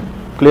to understand?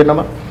 Clear,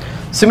 number?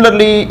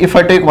 Similarly, if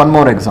I take one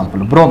more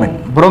example, bromine.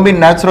 Bromine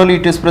naturally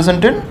it is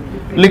present in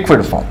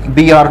liquid form,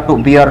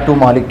 Br2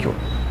 molecule.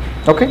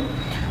 Okay?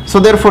 So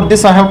therefore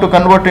this I have to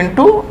convert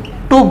into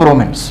 2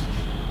 bromines.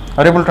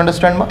 Are you able to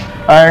understand?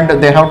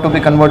 And they have to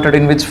be converted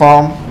in which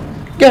form?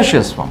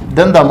 Gaseous form.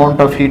 Then the amount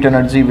of heat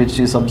energy which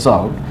is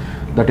absorbed,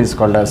 that is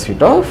called as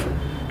heat of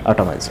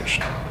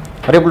atomization.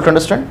 Are you able to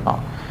understand?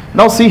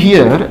 Now see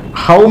here,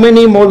 how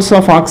many moles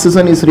of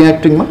oxygen is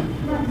reacting?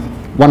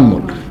 1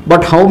 mole.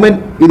 But how many?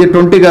 This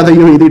 20 kada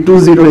you, this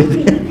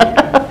 20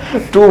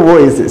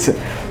 2O is this.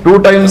 2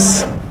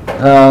 times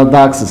the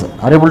oxygen.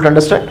 Are you able to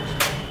understand?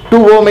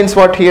 2O means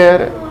what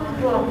here?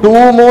 2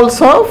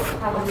 moles of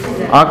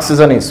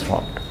oxygen is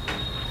formed.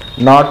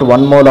 Not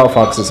 1 mole of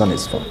oxygen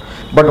is formed.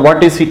 But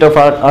what is heat of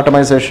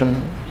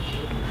atomization?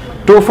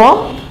 To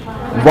form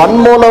 1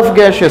 mole of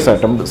gaseous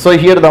atom. So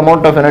here the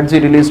amount of energy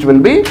released will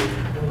be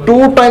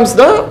 2 times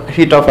the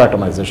heat of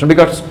atomization,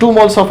 because 2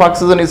 moles of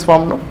oxygen is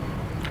formed. No?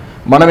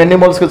 Manam enni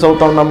moles ki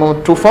chauta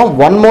unnamu? To form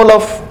 1 mole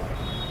of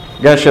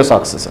gaseous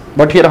oxygen.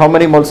 But here how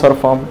many moles are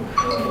formed?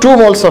 2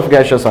 moles of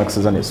gaseous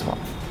oxygen is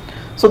formed.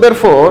 So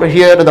therefore,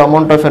 here the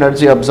amount of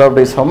energy absorbed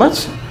is how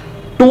much?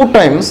 2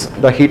 times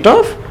the heat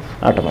of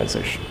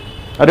atomization.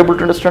 Are you able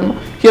to understand?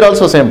 Here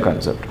also same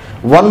concept.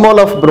 1 mole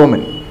of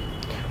bromine,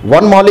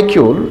 1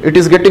 molecule, it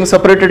is getting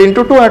separated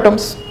into 2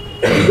 atoms.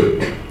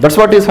 That's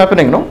what is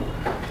happening, no?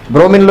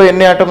 Bromine lo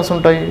enni atoms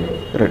untayi?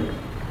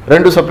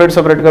 Rendu separate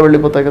ga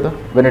vellipotayi kada.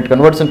 When it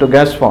converts into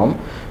gas form,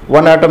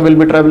 1 atom will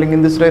be traveling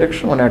in this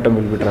direction, 1 atom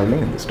will be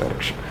traveling in this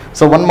direction.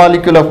 So 1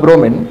 molecule of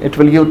bromine, it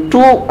will give 2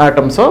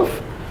 atoms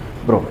of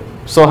bromine.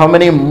 So how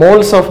many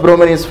moles of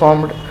bromine is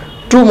formed?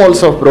 2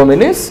 moles of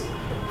bromine is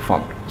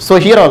formed. So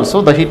here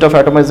also the heat of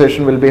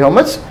atomization will be how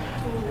much?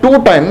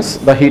 2 times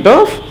the heat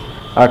of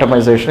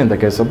atomization in the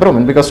case of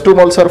bromine, because 2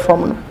 moles are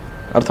formed.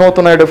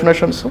 Arthamavutunnayi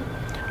definitions? So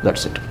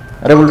that's it.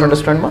 Are you able to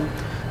understand, ma?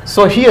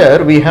 So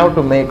here we have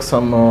to make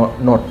some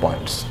note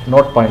points.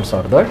 Note points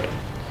are that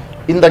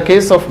in the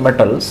case of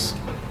metals,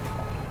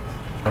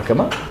 okay,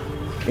 ma?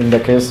 In the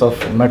case of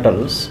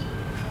metals,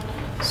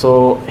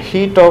 so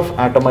heat of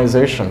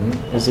atomization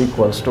is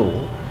equals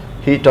to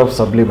heat of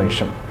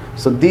sublimation.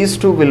 So these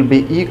two will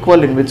be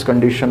equal in which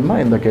condition, ma?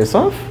 In the case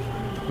of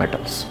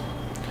metals.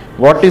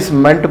 What is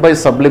meant by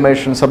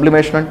sublimation?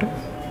 Sublimation ante?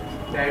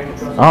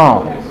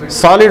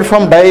 Solid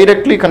form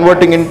directly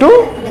converting into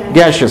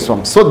gaseous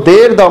form. So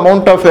there the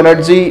amount of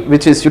energy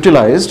which is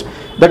utilized,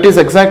 that is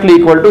exactly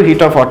equal to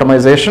heat of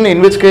atomization.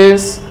 In which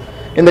case?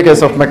 In the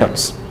case of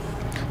metals.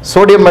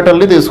 Sodium metal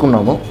ni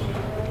తీసుకున్నాము.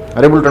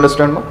 Are you able to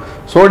understand, ma?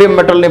 Sodium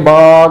metal ni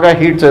బాగా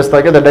heat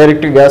చేస్తాకే the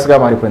direct gas గా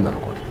మారిపోయింది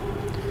అనుకోండి.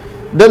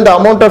 Then the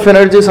amount of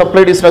energy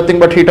supplied is nothing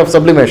but heat of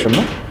sublimation,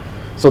 no?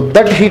 So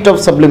that heat of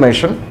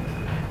sublimation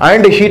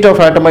and heat of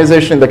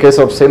atomization in the case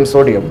of same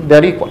sodium, they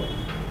are equal,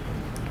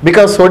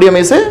 because sodium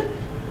is a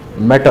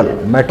metal.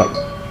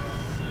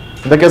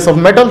 In the case of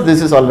metals,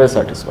 this is always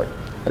satisfied.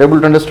 Are you able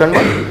to understand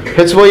what?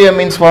 HOA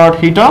means what?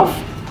 Heat of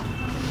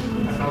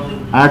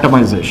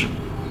atomization.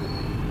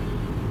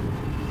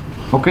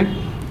 Okay.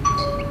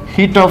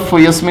 Heat of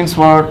S means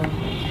what?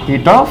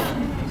 Heat of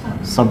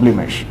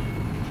sublimation.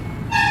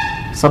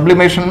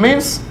 Sublimation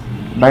means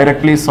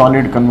directly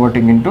solid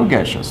converting into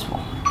gaseous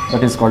form.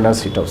 That is called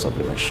as heat of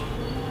sublimation.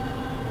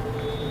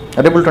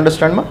 Are you able to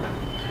understand, ma?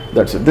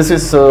 That's it. This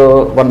is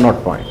one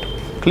note point.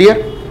 Clear?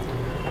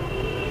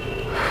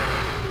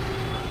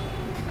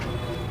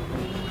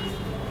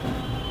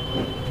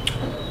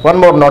 One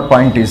more note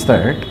point is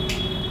that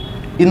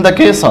in the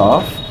case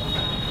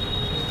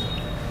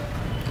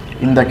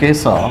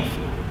of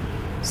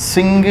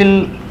single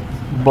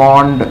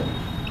bond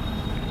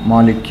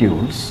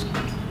molecules,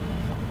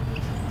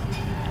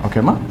 okay,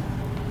 ma?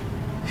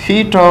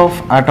 Heat of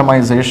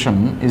atomization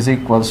is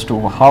equals to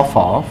half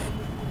of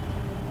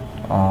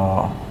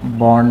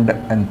bond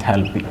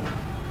enthalpy.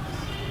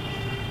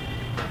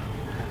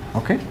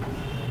 Okay,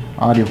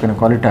 or you can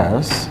call it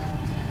as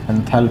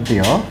enthalpy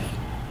of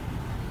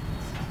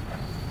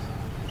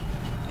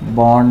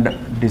bond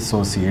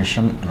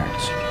dissociation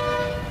energy.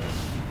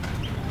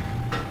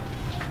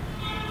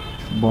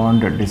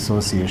 Bond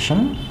dissociation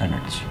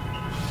energy,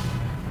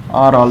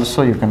 or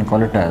also you can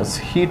call it as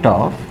heat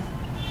of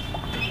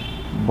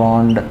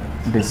bond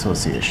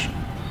dissociation.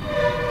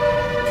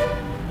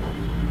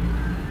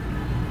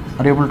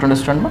 Are you able to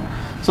understand, ma?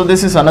 So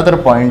this is another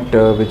point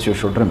which you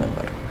should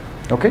remember.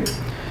 Okay.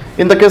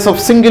 In the case of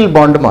single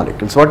bond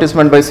molecules, what is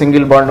meant by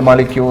single bond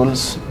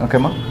molecules? Okay,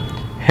 ma?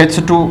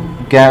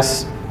 H2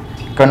 gas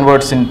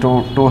converts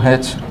into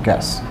 2H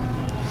gas.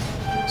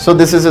 So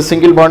this is a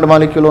single bond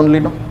molecule only,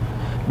 no?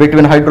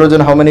 Between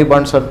hydrogen, how many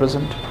bonds are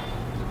present?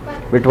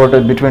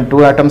 Between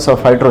 2 atoms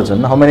of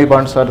hydrogen, how many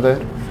bonds are there?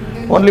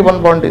 Only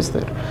 1 bond is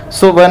there.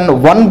 So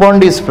when 1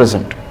 bond is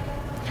present,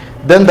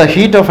 then the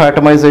heat of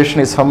atomization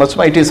is how much?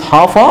 It is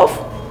half of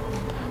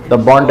the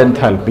bond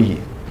enthalpy.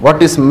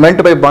 What is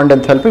meant by bond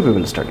enthalpy, we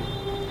will study.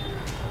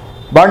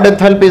 Bond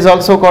enthalpy is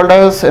also called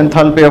as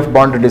enthalpy of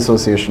bond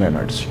dissociation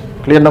energy.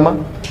 Clear, Nama?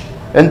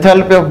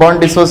 Enthalpy of bond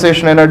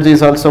dissociation energy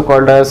is also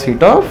called as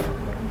heat of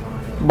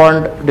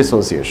bond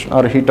dissociation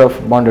or heat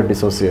of bond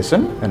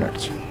dissociation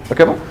energy.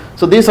 Okay, ma?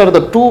 So these are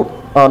the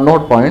 2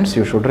 note points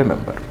you should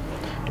remember.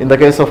 In the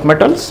case of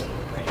metals,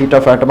 heat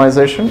of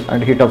atomization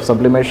and heat of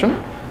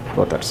sublimation,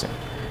 both are same.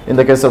 In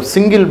the case of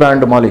single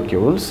bond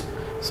molecules,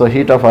 so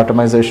heat of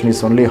atomization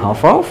is only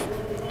half of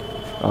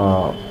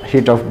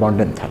heat of bond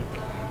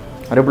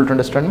enthalpy. Are you able to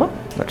understand, ma?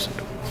 That's it.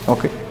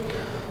 Okay.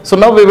 So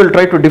now we will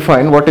try to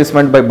define what is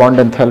meant by bond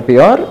enthalpy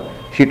or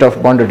heat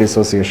of bond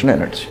dissociation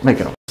energy.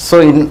 Make it up. So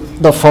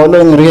in the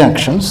following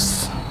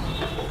reactions,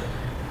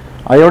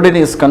 iodine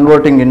is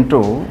converting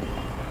into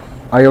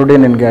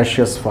iodine in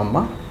gaseous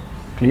form.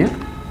 Clear?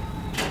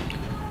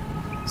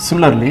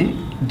 Similarly,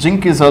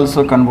 zinc is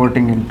also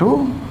converting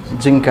into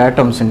zinc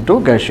atoms into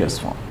gaseous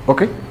form.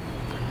 Okay.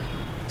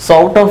 So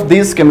out of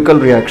these chemical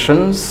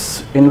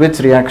reactions, in which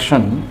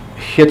reaction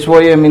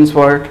HOA means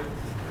what?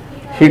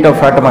 Heat of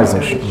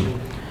atomization.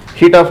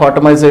 Heat of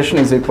atomization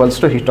is equals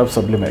to heat of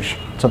sublimation.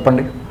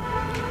 Chappandi.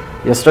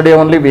 Yesterday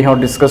only we have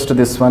discussed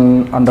this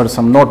one under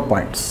some note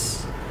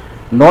points.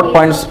 Note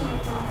points,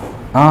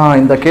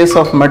 in the case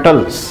of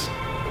metals,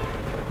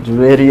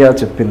 Juveria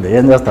చెప్పింది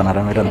ఏం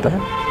చేస్తున్నారా మీరంతా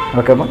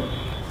ఓకేమా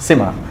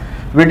సిమా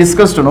we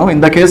discussed in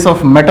the case of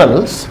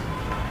metals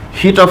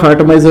heat of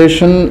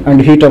atomization and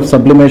heat of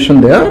sublimation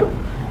they are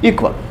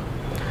equal.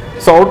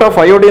 So out of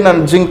iodine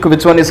and zinc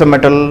which one is a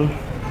metal?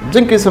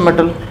 Zinc is a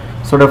metal,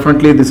 so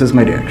definitely this is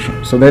my reaction.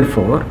 So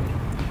therefore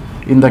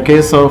in the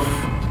case of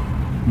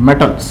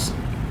metals,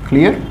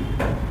 clear,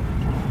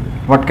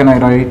 what can I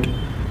write?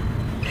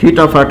 Heat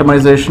of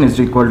atomization is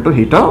equal to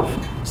heat of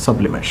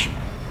sublimation.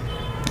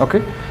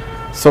 Okay,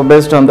 so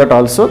based on that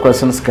also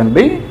questions can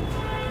be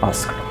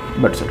asked.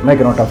 That's it, make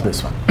a note of this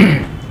one.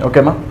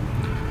 Okay ma.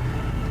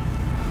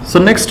 So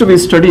next we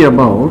study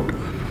about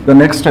the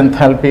next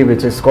enthalpy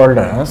which is called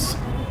as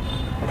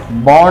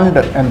bond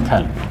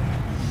enthalpy.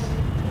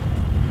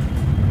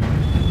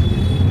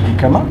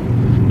 Okay ma,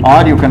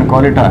 or you can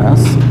call it as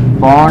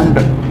bond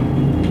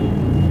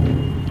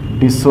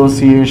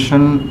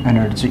dissociation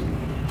energy.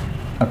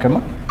 Okay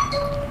ma,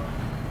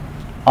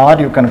 or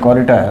you can call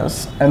it as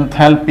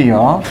enthalpy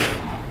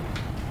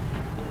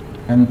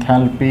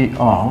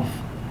of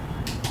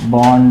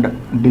bond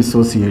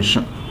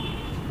dissociation.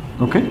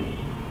 Okay,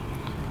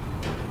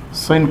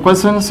 so in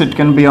questions it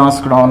can be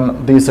asked on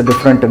these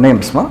different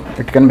names ma.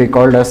 It can be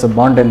called as a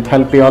bond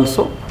enthalpy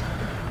also,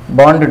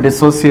 bond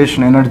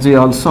dissociation energy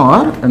also,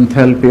 or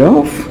enthalpy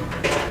of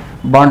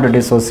bond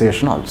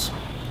dissociation also.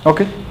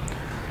 Okay,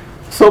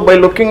 so by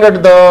looking at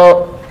the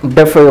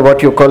what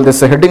you call this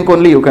heading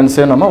only you can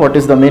say, Nama, what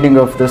is the meaning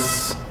of this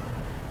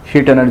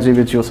heat energy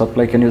which you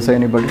supply? Can you say,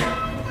 anybody?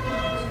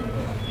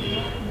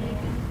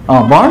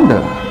 Bond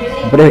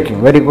breaking,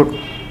 very good.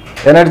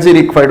 Energy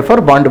required for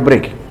bond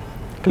breaking.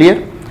 Clear?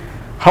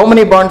 How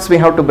many bonds we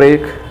have to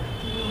break?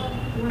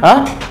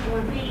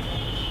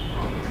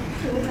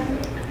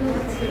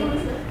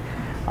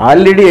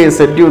 Already I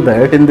said you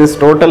that in this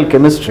total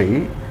chemistry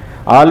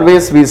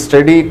always we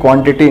study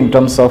quantity in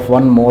terms of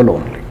 1 mole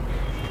only.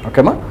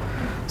 Okay ma?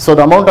 So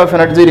the amount of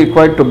energy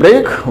required to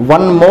break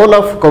 1 mole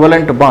of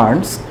covalent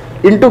bonds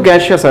into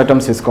gaseous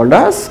atoms is called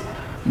as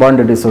bond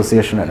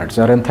dissociation energy,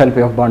 or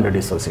enthalpy of bond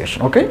dissociation.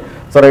 Okay,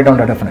 so write down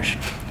the definition.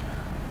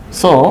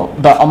 So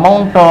the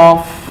amount of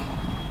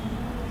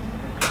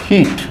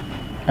heat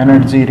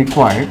energy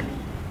required,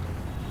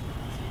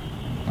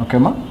 okay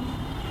ma,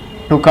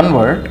 to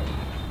convert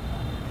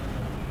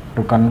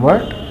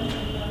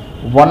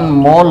 1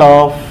 mole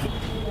of,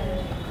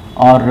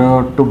 or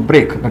to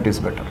break, that is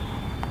better,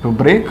 to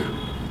break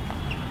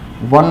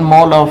 1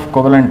 mole of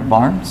covalent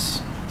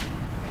bonds,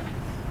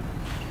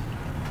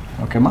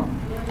 okay ma,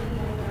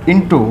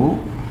 into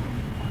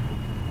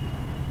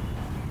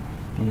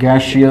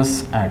gaseous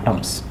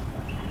atoms.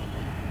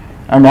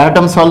 And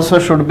atoms also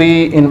should be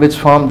in which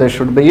form? They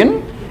should be in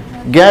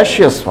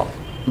gaseous form.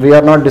 We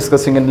are not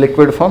discussing in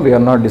liquid form, we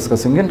are not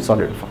discussing in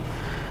solid form.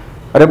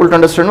 Are able to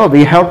understand? No?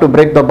 We have to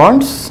break the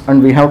bonds and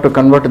we have to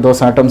convert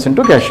those atoms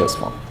into gaseous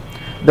form.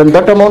 Then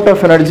that amount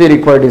of energy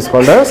required is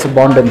called as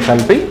bond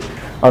enthalpy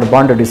or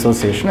bond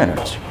dissociation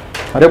energy.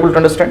 Are able to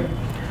understand?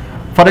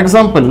 For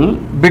example,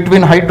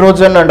 between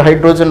hydrogen and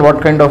hydrogen, what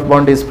kind of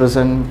bond is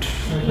present?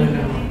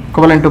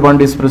 Covalent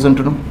bond is present.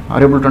 No?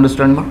 Are able to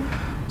understand? No?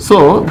 So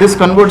this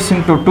converts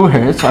into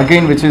 2H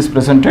again, which is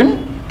present in.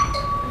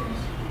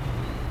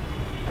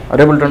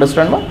 Are able to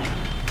understand? No?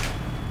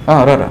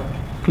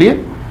 Clear?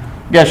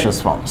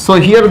 Gaseous form. So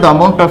here the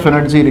amount of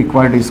energy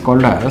required is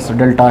called as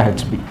delta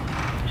Hb.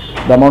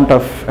 The amount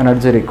of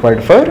energy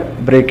required for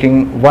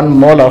breaking 1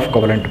 mole of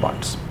covalent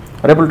bonds.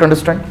 Are able to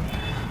understand?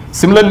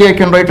 Similarly, I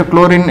can write a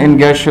chlorine in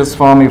gaseous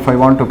form if I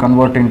want to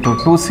convert into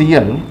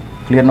 2Cl,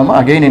 clear number,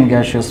 again in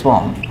gaseous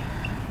form.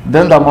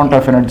 Then the amount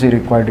of energy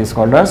required is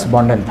called as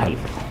bond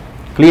enthalpy.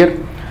 Clear?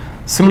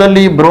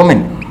 Similarly,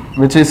 bromine,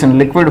 which is in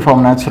liquid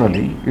form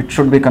naturally, it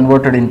should be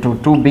converted into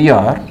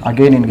 2Br,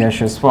 again in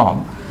gaseous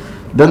form.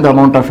 Then the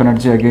amount of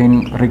energy again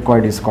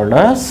required is called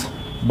as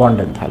bond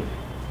enthalpy.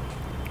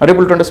 Are you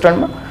able to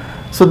understand?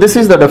 So this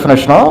is the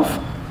definition of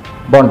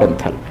bond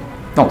enthalpy.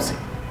 Now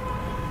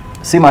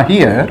see ma,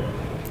 here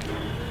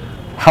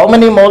how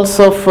many moles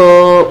of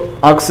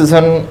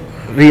oxygen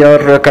we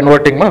are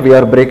converting ma? We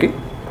are breaking.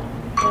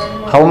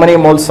 How many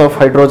moles of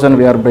hydrogen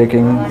we are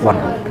breaking?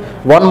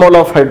 1 mole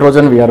of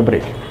hydrogen we are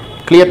breaking.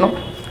 Clear no?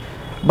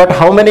 But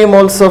how many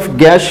moles of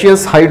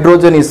gaseous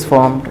hydrogen is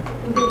formed?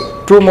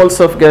 2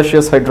 moles of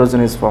gaseous hydrogen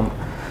is formed.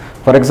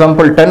 For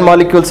example, 10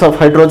 molecules of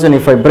hydrogen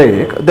if I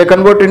break, they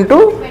convert into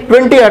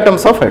 20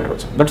 atoms of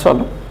hydrogen. That's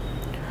all.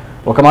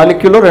 Oka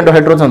molecule lo 2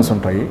 hydrogens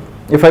untayi.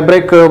 If I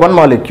break 1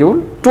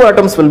 molecule, 2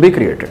 atoms will be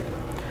created.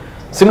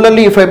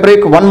 Similarly, if I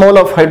break 1 mole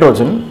of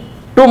hydrogen,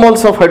 2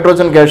 moles of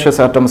hydrogen gaseous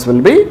atoms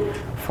will be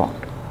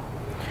formed.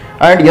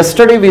 And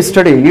yesterday we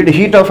studied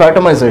heat of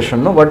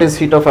atomization. No? What is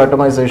heat of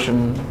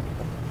atomization?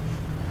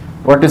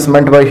 What is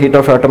meant by heat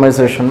of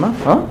atomization?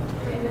 No?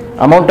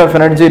 Amount of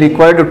energy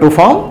required to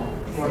form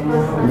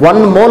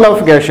 1 mole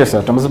of gaseous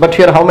atoms. But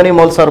here how many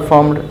moles are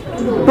formed?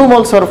 2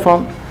 moles are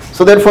formed.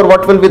 So therefore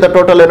what will be the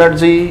total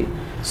energy?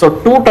 So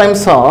 2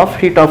 times of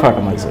heat of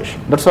atomization.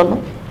 That's all.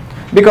 No?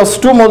 Because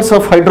 2 moles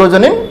of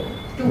hydrogen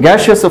in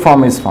gaseous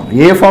form is formed.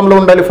 A form lo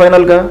undali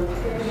final ga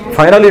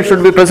Finally, it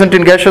should be present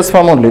in gaseous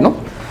form only, no?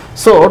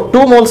 So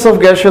 2 moles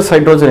of gaseous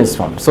hydrogen is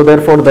formed. So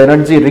therefore, the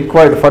energy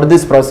required for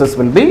this process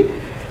will be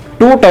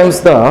 2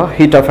 times the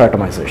heat of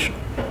atomization.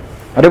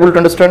 Are you able to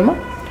understand, ma?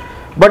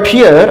 But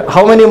here,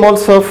 how many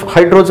moles of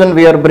hydrogen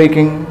we are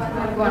breaking?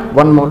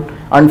 1 mole.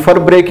 And for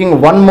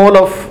breaking 1 mole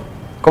of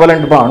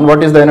covalent bond,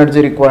 what is the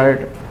energy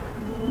required?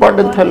 Bond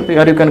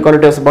enthalpy, or you can call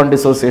it as bond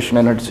dissociation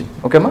energy.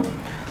 Okay, ma?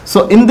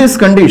 So in this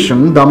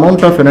condition, the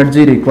amount of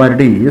energy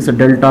required is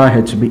delta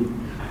Hb,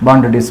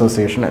 bond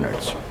dissociation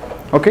energy.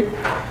 Okay.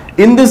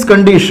 In this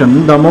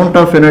condition, the amount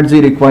of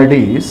energy required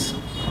is,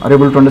 are you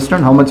able to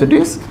understand how much it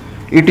is?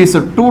 It is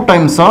 2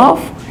 times of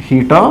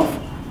heat of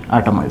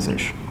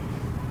atomization.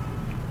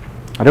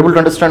 Are you able to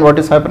understand what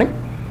is happening?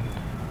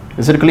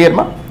 Is it clear,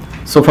 ma?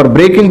 So for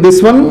breaking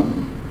this one,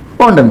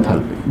 bond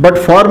enthalpy, but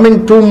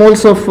forming 2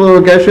 moles of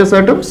gaseous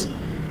atoms,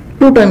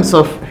 2 times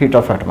of heat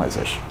of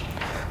atomization.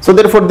 So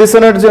therefore this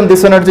energy and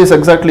this energy is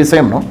exactly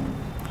same, no?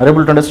 Are you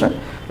able to understand?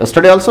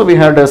 Yesterday also we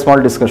had a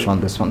small discussion on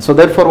this one. So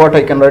therefore what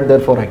I can write,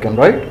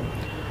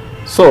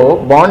 so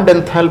bond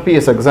enthalpy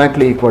is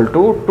exactly equal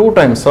to 2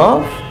 times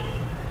of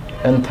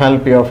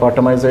enthalpy of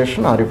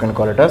atomization, or you can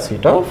call it as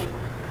heat of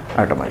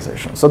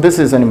atomization. So this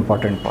is an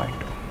important point.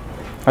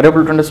 Are you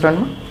able to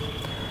understand?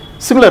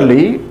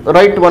 Similarly,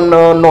 write one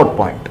note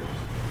point.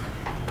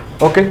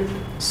 Okay.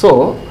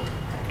 So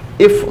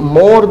if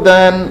more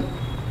than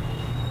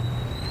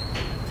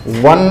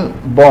one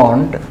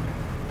bond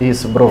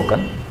is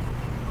broken,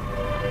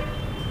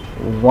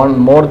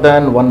 more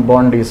than one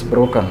bond is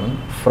broken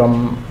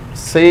from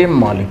same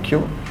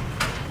molecule,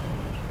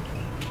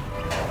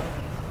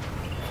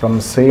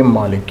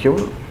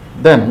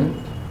 then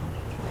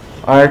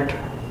at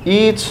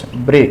each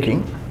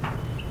breaking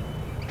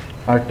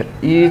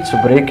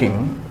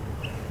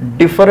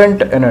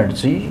different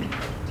energy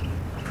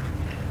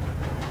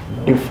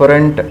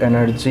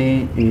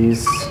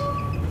is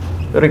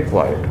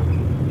required.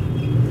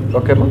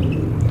 Okay, ma?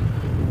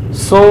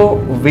 So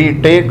we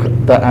take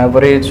the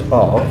average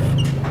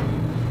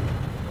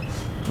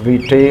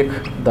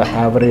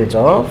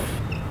of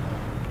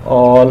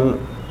all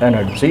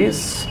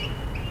energies,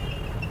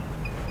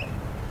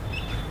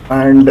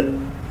 and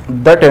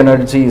that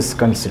energy is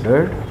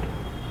considered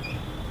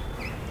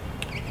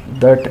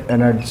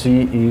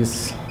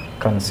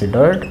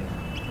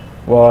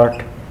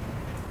what?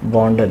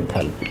 Bond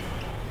enthalpy.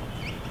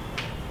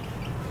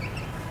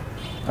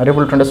 Are you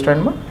able to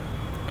understand, ma?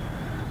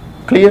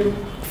 Clear?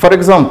 For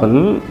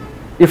example,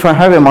 if I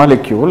have a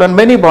molecule and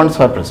many bonds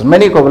are present,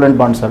 many covalent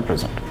bonds are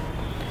present.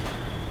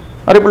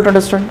 Are you able to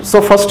understand?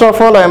 So first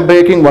of all, I am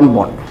breaking one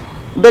bond.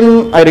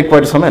 Then I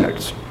require some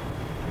energy.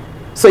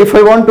 So if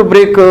I want to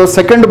break a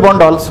second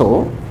bond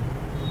also,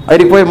 I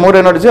require more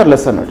energy or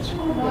less energy?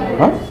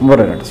 More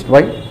energy.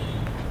 Why?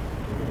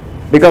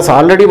 Because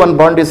already one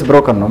bond is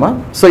broken, no, ma?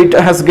 So it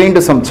has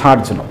gained some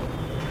charge now.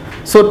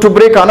 So to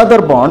break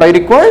another bond, I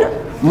require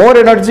more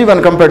energy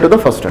when compared to the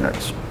first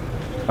energy.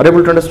 Are you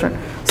able to understand?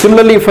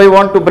 Similarly, if I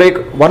want to break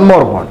one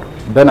more bond,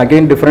 then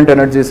again different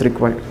energy is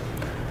required.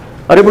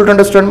 Are you able to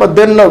understand? But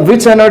then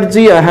which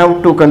energy I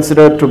have to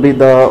consider to be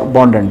the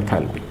bond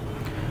enthalpy?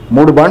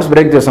 3 bonds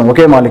break chesam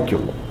oke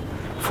molecule.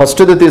 First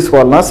the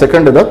తీసుకోవాలనా,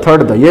 second the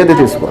third the ఏది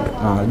తీసుకోవాలి?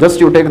 Just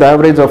you take the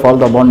average of all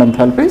the bond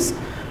enthalpies,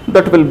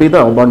 that will be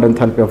the bond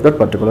enthalpy of that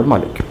particular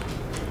molecule.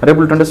 Are you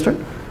able to understand?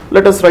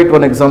 Let us write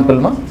one example,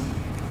 ma.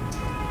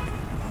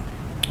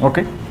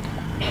 Okay.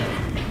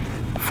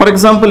 For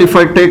example, if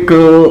I take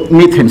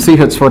methane,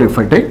 CH4 if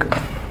I take,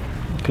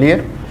 clear?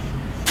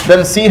 Then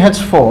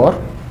CH4,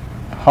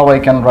 how I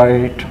can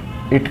write?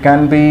 It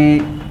can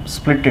be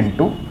split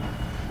into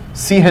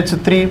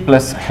CH3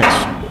 plus H.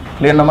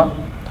 Clear, nama?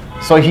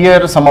 So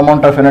here some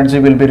amount of energy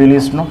will be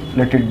released, no?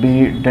 Let it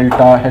be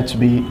delta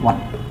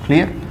HB1.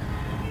 Clear?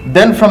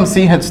 Then from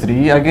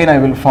CH3 again I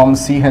will form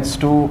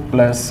CH2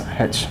 plus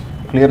H.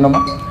 Clear,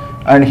 nama?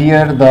 And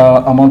here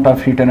the amount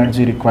of heat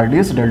energy required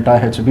is delta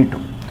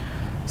HB2.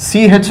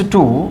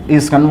 CH2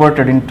 is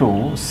converted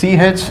into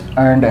CH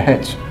and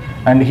H,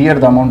 and here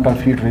the amount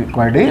of heat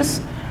required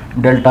is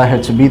delta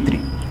HB3.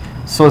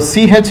 So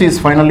CH is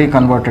finally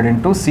converted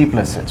into C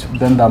plus H,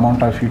 then the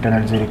amount of heat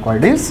energy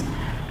required is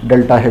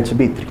delta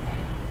HB3.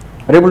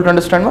 Are you able to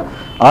understand?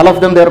 All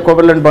of them, they are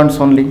covalent bonds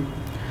only.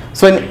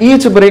 So in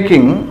each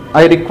breaking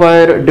I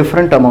require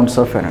different amounts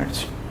of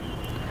energy.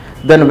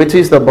 Then which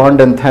is the bond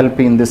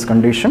enthalpy in this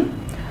condition?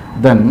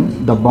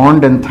 Then the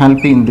bond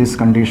enthalpy in this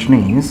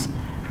condition is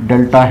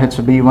delta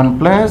HB1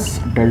 plus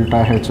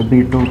delta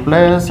HB2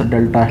 plus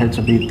delta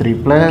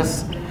HB3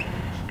 plus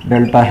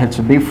delta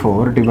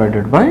HB4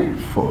 divided by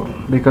 4,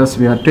 because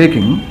we are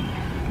taking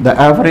the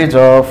average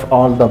of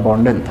all the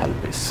bond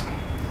enthalpies.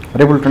 Are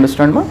you able to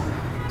understand, ma?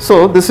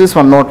 So this is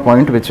one note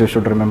point which you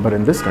should remember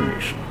in this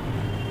condition.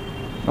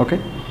 Okay.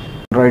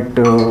 Write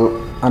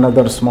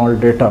another small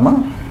data,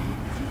 ma.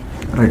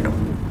 Right.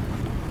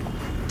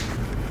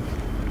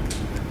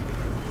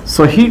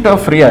 So heat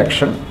of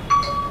reaction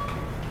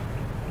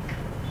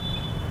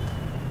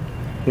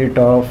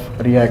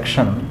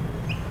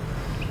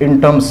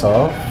in terms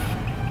of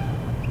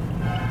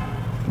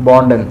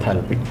bond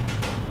enthalpy.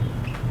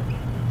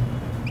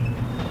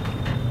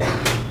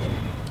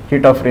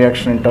 Heat of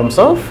reaction in terms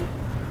of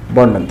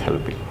bond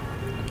enthalpy.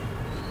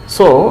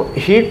 So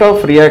heat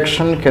of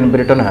reaction can be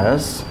written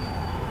as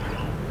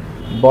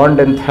bond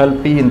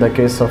enthalpy in the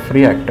case of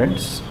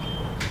reactants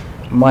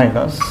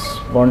minus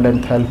bond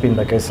enthalpy in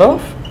the case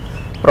of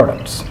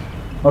products.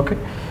 Okay,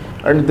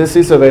 and this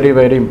is a very,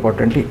 very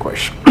important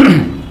equation.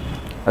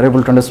 Are you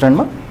able to understand,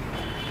 ma?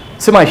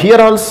 See, ma, here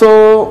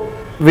also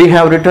we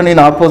have written in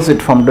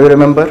opposite form. Do you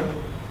remember?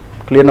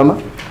 Clear, na,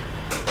 ma?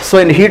 So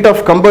in heat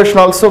of combustion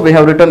also we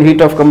have written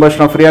heat of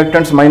combustion of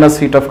reactants minus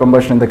heat of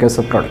combustion in the case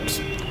of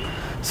products.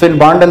 So in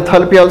bond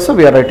enthalpy also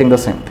we are writing the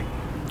same thing.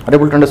 Are you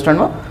able to understand,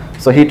 ma?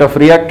 So heat of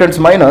reactants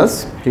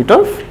minus heat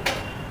of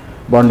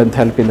bond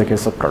enthalpy in the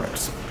case of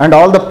products. And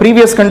all the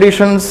previous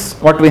conditions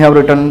what we have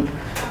written,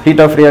 heat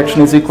of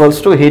reaction is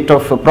equals to heat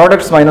of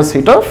products minus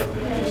heat of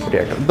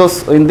reactant.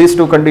 Those in these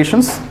two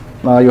conditions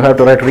you have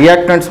to write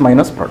reactants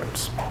minus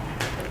products.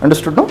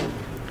 Understood, no?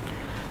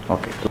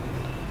 Okay.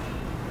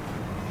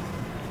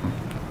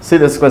 See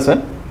this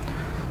question.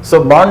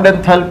 So bond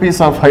enthalpies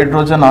of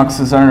hydrogen,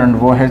 oxygen and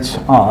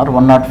OH are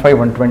 105,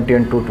 120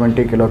 and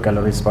 220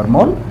 kilocalories per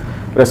mole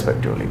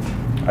respectively.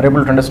 Are you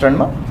able to understand,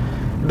 ma?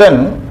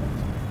 Then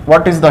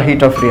what is the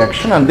heat of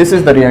reaction, and this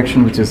is the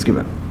reaction which is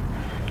given,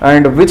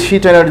 and which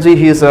heat energy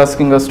he is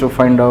asking us to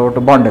find out.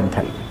 Bond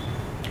enthalpy.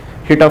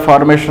 Heat of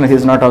formation he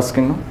is not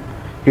asking, no?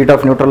 Heat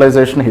of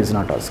neutralization he is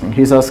not asking.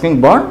 He is asking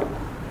bond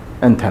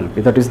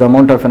enthalpy, that is the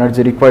amount of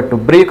energy required to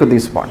break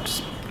these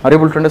bonds. Are you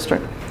able to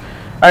understand?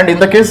 And in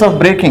the case of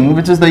breaking,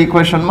 which is the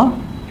equation, ma?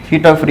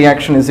 Heat of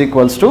reaction is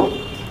equals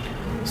to,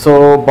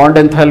 so bond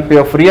enthalpy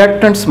of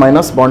reactants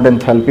minus bond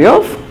enthalpy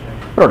of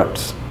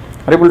products.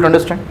 Are you able to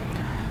understand?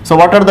 So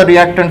what are the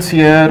reactants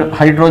here?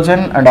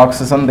 Hydrogen and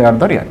oxygen, they are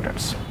the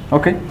reactants.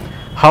 Okay.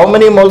 How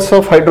many moles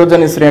of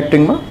hydrogen is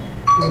reacting, ma?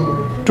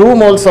 2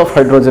 moles of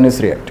hydrogen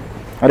is reacting.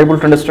 Are you able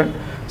to understand?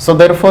 So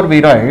therefore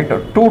we write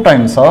 2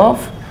 times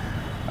of,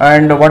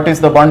 and what is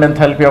the bond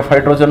enthalpy of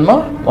hydrogen,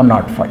 ma?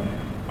 105.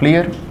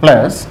 Clear?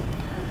 Plus,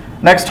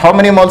 next how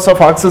many moles of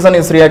oxygen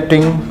is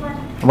reacting?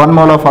 1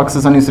 mole of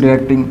oxygen is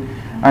reacting,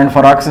 and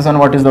for oxygen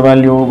what is the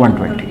value?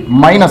 120.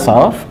 Minus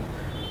of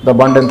the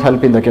bond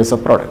enthalpy in the case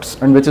of products,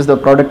 and which is the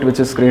product which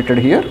is created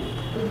here?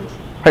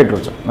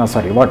 Hydrogen,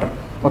 water.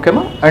 Okay,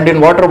 ma? And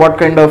in water what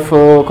kind of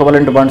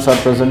covalent bonds are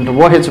present?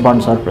 OH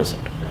bonds are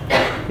present.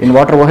 In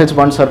water OH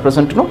bonds are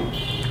present, no?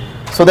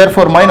 So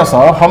therefore minus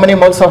of, how many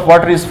moles of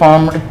water is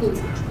formed?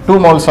 2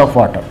 moles of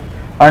water.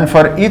 And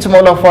for each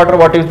mole of water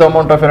what is the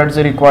amount of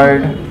energy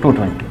required?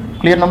 220.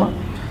 Clear, na, ma?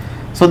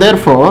 So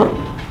therefore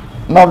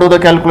now do the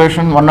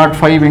calculation.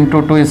 105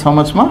 into 2 is how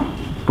much, ma?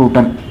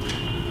 210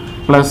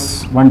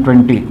 plus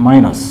 120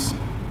 minus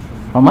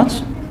how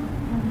much?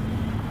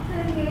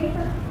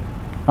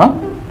 Huh?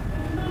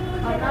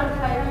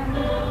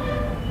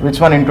 Which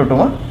one into 2,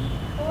 ma?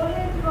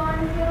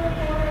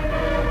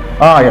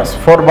 Yes,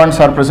 4 bonds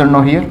are present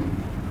now here.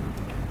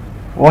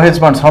 OH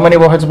bonds, how many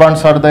OH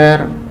bonds are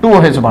there? 2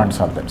 OH bonds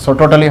are there. So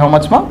totally how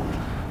much, ma?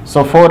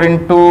 So 4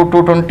 into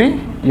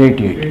 220,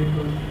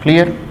 88.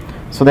 Clear?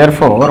 So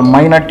therefore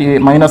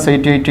minus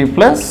 880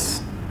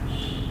 plus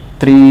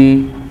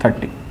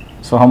 330.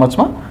 So how much,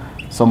 ma?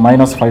 So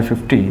minus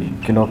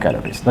 550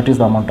 kilocalories. That is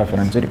the amount of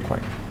energy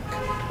required.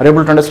 Are you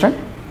able to understand?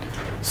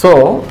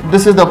 So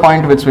this is the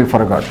point which we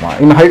forgot, ma.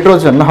 In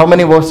hydrogen, how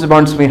many OH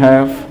bonds we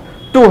have?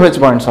 2 OH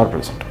bonds are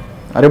present.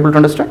 Are you able to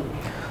understand?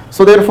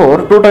 So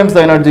therefore 2 times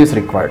the energy is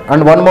required,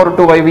 and 1 more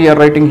 2 why we are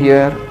writing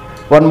here?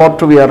 1 more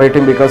 2 we are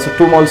writing because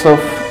 2 moles of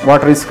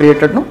water is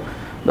created, no?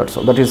 That's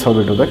all. That is how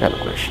we do the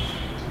calculation.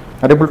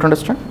 Are you able to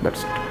understand?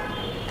 That's it.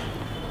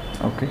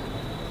 Okay.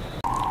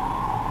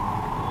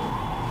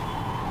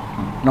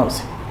 Now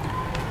see.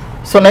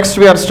 So next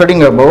we are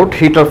studying about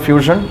heat of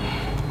fusion,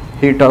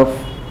 heat of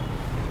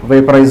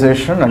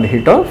vaporization and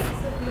heat of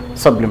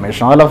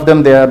sublimation. All of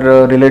them they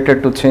are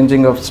related to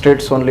changing of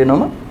states only,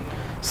 no?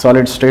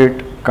 Solid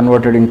state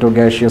converted into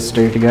gaseous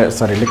state,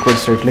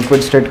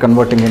 liquid state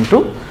converting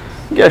into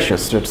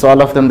gaseous state. So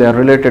all of them they are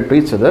related to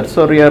each other.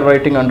 So we are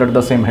writing under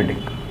the same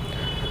heading.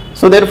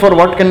 So therefore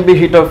what can be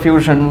heat of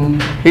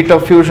fusion? Heat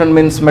of fusion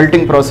means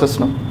melting process,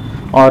 no?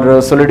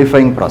 Or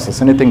solidifying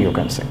process, anything you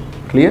can say.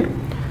 Clear?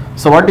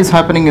 So what is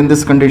happening in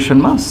this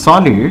condition, ma?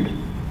 Solid,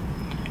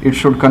 it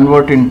should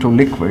convert into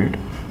liquid,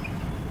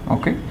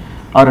 okay?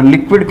 Or a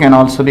liquid can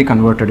also be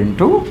converted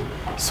into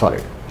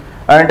solid.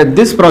 And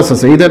this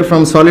process, either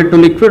from solid to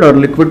liquid or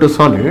liquid to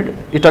solid,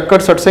 it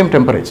occurs at same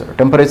temperature.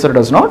 Temperature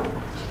does not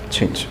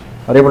change.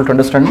 Are you able to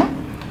understand, ma?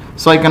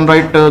 So I can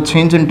write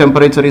change in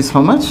temperature is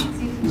how much?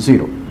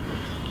 0.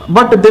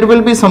 But there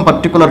will be some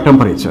particular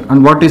temperature.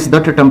 And what is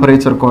that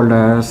temperature called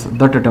as?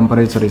 That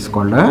temperature is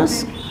called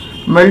as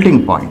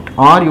melting point,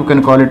 or you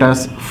can call it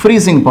as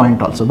freezing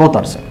point also. Both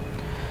are same.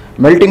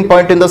 Melting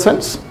point in the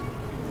sense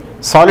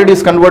solid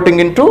is converting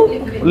into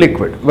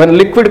liquid. When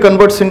liquid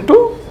converts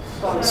into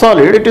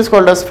solid, it is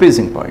called as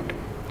freezing point.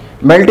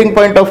 Melting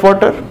point of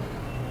water,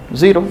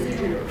 0.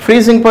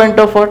 Freezing point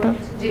of water,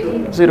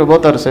 0.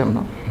 Both are same,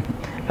 no?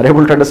 Are you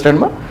able to understand,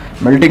 ma?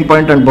 Melting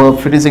point and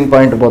freezing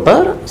point both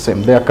are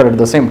same. They occur at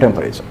the same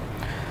temperature.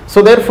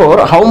 So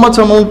therefore, how much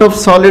amount of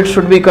solid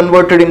should be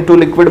converted into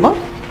liquid?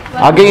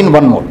 Again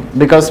 1 mole,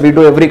 because we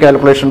do every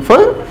calculation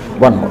for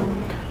 1 mole.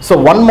 So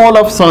 1 mole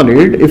of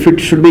solid, if it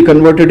should be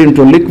converted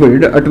into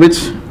liquid, at which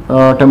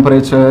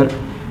temperature?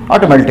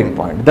 At a melting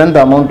point. Then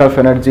the amount of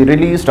energy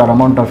released or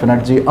amount of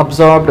energy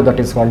absorbed, that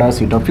is called as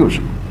heat of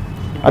fusion.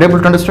 Are you able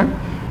to understand?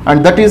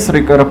 And that is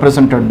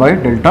represented by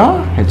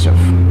delta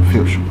HF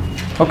fusion.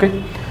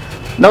 Okay.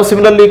 Now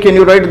similarly, can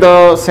you write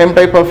the same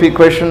type of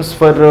equations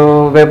for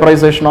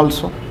vaporization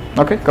also?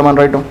 Okay, come on,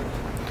 write down.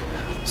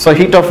 So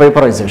heat of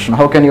vaporization,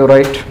 how can you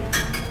write?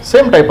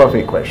 Same type of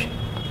equation.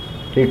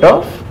 Heat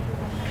of,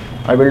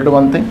 I will do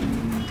one thing.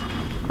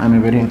 I am a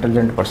very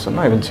intelligent person,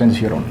 I will change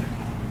here only.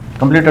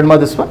 Completed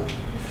this one?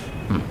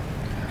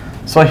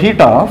 So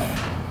heat of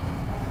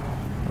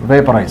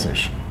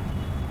vaporization.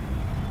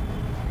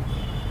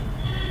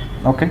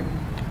 Okay.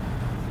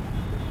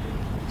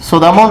 So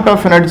the amount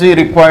of energy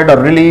required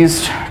or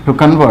released to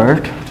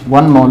convert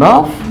 1 mole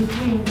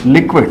of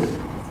liquid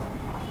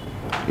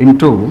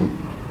into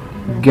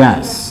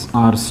gas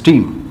or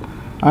steam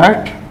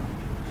at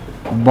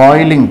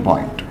boiling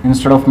point.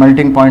 Instead of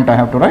melting point, I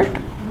have to write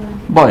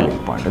boiling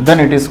point. Then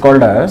it is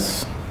called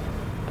as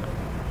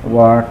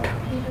what?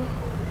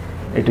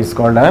 It is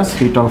called as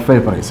heat of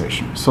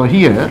vaporization. So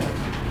here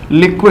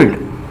liquid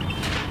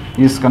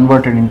is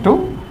converted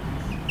into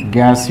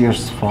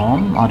gaseous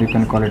form, or you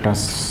can call it as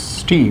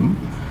steam,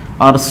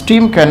 or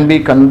steam can be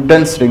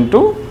condensed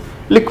into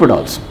liquid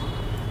also.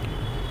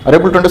 Are you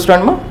able to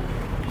understand, ma?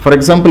 For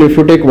example, if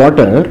you take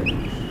water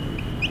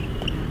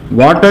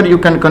you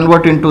can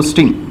convert into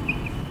steam.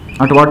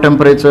 At what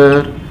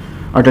temperature?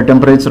 At a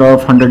temperature of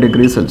 100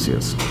 degrees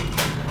Celsius.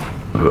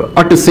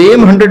 At the same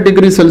 100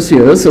 degrees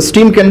Celsius,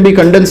 steam can be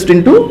condensed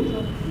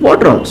into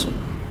water also.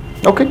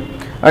 Okay.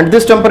 At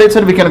this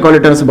temperature we can call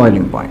it as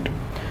boiling point.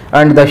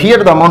 And here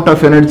the amount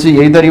of energy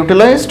either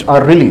utilized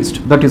or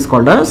released, that is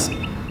called as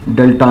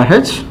delta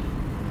H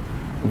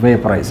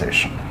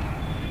vaporization.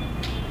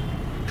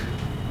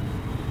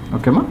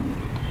 Okay, ma?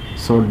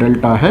 So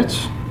delta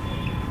H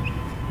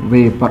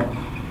vapor.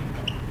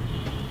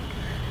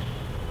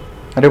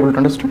 Are you able to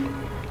understand?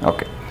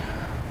 Okay.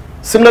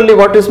 Similarly,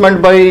 what is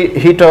meant by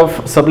heat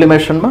of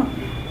sublimation, ma?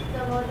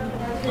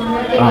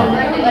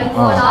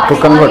 To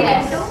convert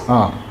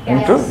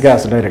into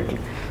gas directly.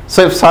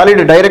 So if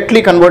solid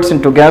directly converts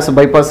into gas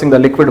bypassing the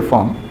liquid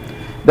form,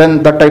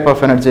 then that type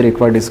of energy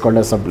required is called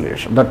as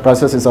sublimation. That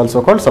process is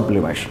also called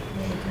sublimation.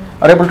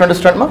 Are you able to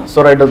understand, ma?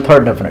 So write the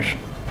third definition.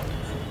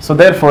 So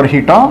therefore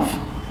heat of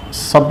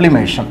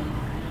sublimation.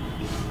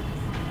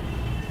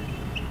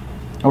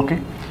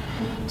 Okay.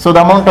 So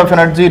the amount of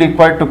energy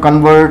required to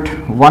convert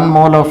 1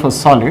 mole of a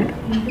solid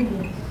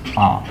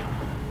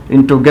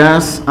into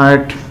gas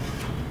at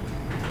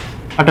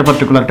a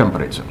particular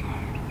temperature.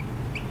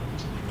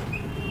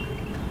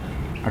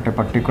 At a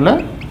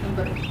particular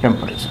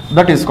temperature.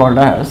 That is called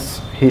as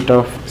heat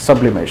of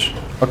sublimation.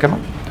 Okay,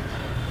 ma'am?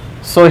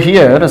 So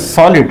here a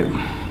solid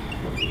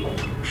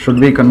should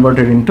be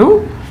converted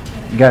into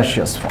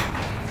gaseous form.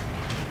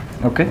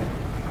 Okay.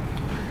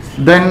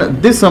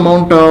 Then this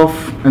amount of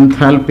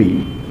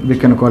enthalpy we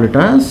can call it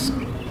as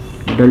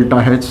delta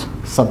H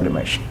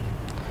sublimation.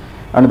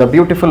 And the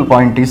beautiful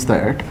point is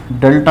that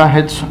delta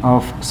H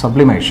of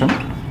sublimation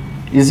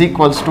is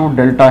equals to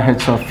delta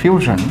H of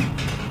fusion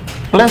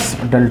plus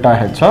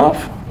delta H of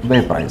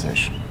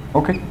vaporization.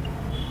 Okay.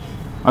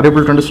 Are you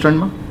able to understand,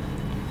 ma?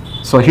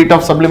 So heat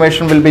of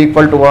sublimation will be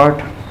equal to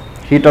what?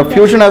 Heat of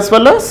fusion as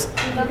well as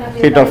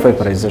heat of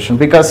vaporization,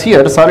 because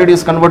here solid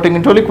is converting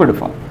into liquid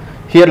form.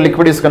 Here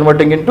liquid is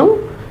converting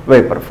into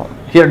vapor form.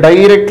 Here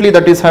directly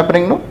that is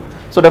happening, no?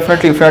 So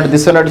definitely if you add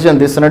this energy and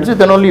this energy,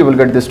 then only you will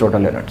get this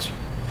total energy.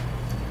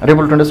 Are you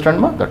able to understand,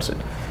 ma? That's it.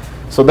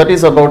 So that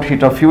is about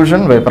heat of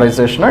fusion,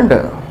 vaporization and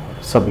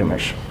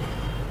sublimation.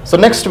 So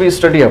next we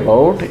study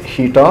about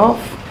heat of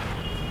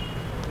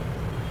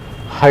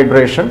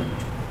hydration,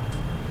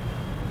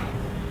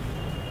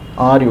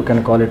 or you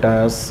can call it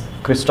as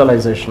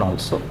crystallization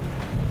also.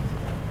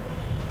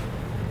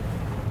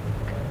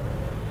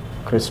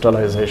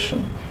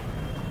 Crystallization,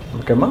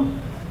 okay, ma?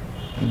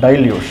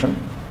 Dilution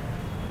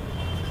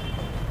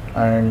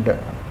and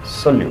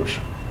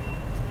solution.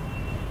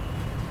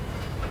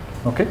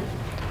 Okay.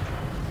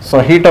 So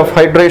heat of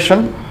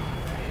hydration,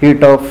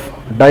 heat of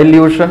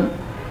dilution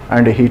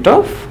and heat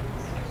of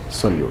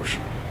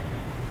solution.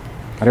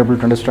 Are you able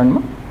to understand,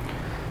 ma?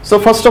 So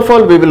first of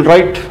all we will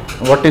write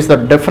what is the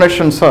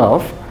definitions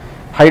of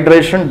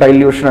hydration,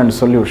 dilution and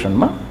solution,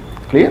 ma?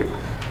 Clear?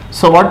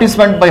 So what is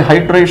meant by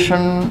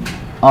hydration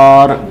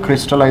or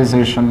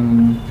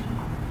crystallization?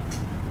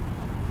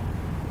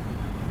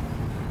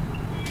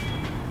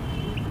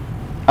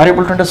 Are you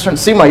able to understand?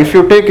 See, ma, if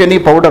you take any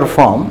powder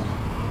form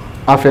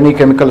of any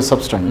chemical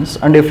substance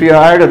and if you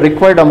add a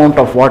required amount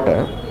of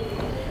water,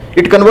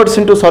 it converts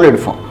into solid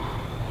form.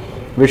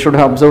 We should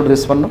have observed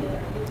this one, no?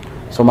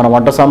 So మన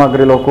వంట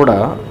సామాగ్రిలో కూడా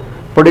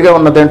పొడిగా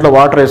ఉన్న దేంట్లో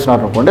water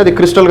వేసినారు అనుకోండి, అది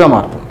క్రిస్టల్గా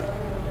మారుతుంది.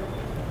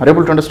 Are you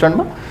able to understand,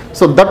 ma?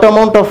 So that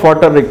amount of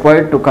water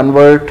required to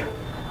convert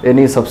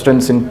any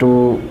substance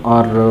into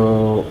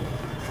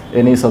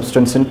any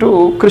substance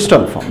into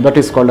crystal form, that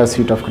is called as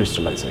heat of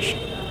crystallization.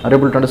 Are you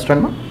able to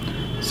understand, ma?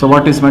 So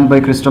what is meant by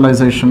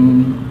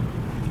crystallization?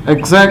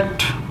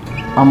 Exact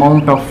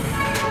amount of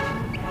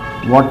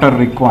water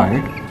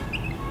required,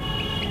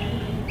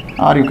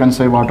 or you can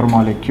say water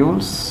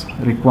molecules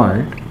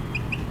required,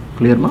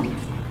 clear, ma?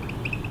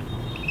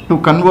 To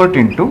convert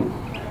into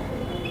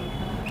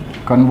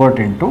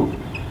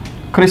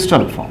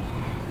crystal form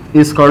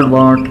is called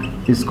what?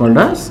 Is called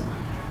as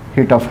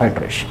heat of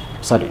hydration.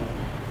 Sorry,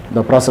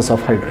 the process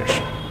of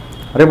hydration.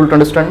 Are you able to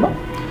understand, ma?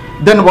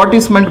 Then what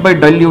is meant by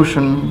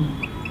dilution?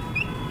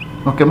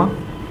 Okay, ma?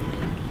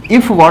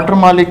 If water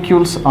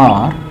molecules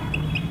are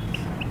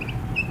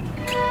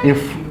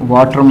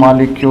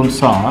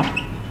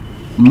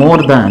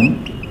more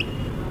than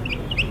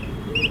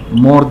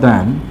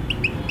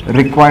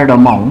required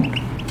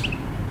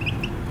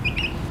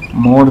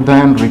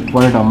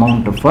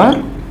amount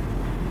for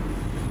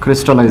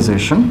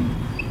crystallization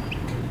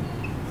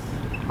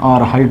or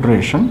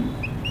hydration,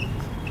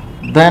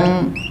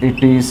 then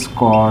it is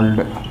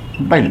called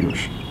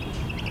dilution.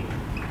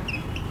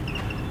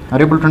 Are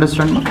you able to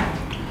understand, ma?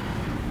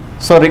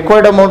 So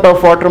required amount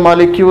of water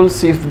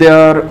molecules, if they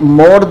are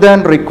more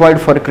than required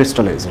for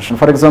crystallization.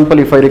 For example,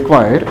 if I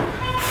require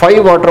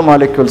 5 water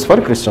molecules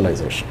for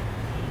crystallization,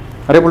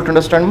 are you able to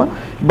understand, ma?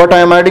 But I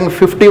am adding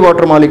 50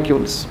 water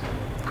molecules.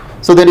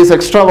 So there is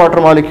extra water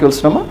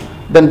molecules, no, ma?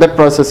 Then that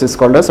process is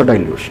called as a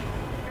dilution.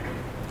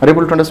 Are you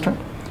able to understand?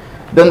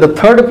 Then the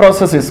third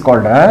process is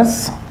called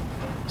as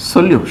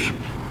solution.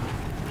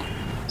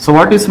 So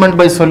what is meant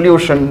by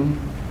solution?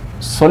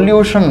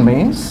 Solution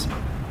means,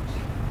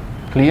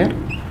 clear?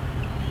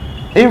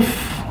 If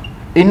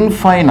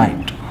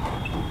infinite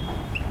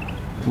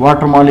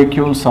water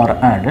molecules are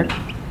added,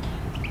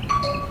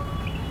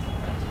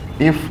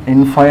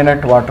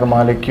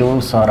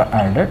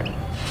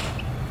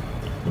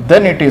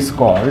 then it is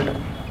called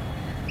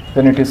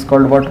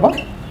what, ma?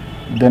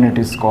 Then it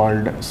is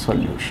called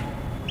solution.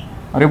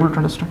 Are you able to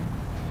understand?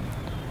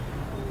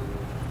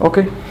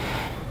 Okay.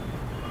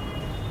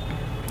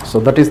 So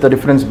that is the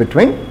difference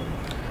between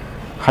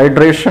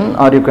hydration,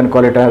 or you can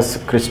call it as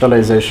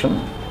crystallization,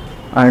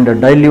 and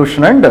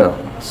dilution and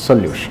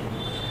solution.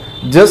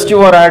 Just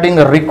you are adding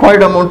a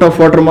required amount of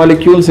water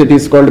molecules, it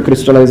is called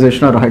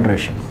crystallization or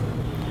hydration.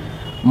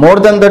 More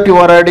than that you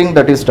are adding,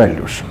 that is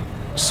dilution.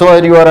 So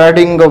you are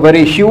adding a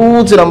very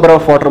huge number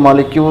of water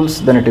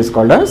molecules, then it is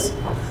called as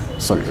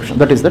solution.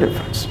 That is the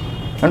difference.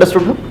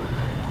 Understood, no?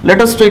 Let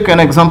us take an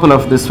example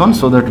of this one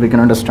so that we can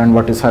understand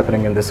what is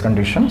happening in this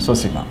condition. So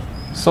sigma.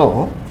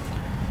 So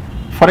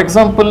for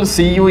example,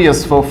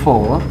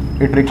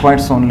 CuSO4, it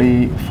requires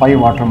only 5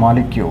 water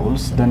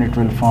molecules, then it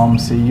will form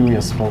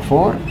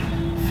CuSO4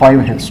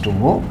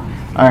 5H2O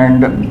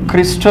and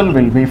crystal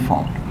will be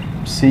formed.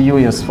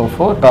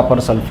 CuSO4 copper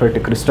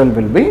sulfate crystal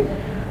will be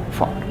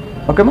formed.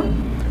 Okay, ma?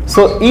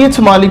 So each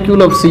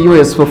molecule of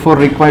CuSO4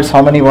 requires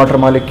how many water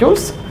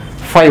molecules?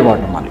 5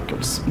 water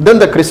molecules. Then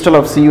the crystal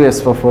of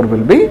CuSO4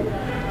 will be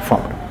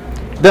formed.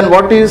 Then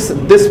what is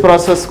this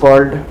process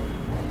called?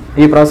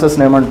 This process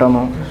name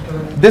antamu.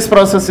 This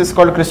process is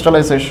called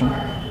crystallization.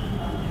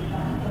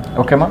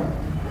 Okay, ma?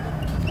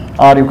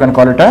 Or you can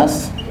call it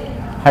as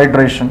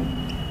hydration.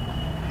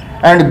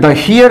 And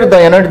here the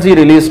energy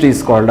released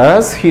is called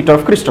as heat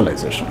of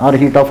crystallization or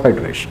heat of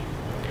hydration.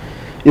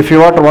 If you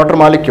want water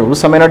molecule,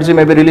 some energy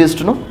may be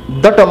released, no?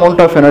 That amount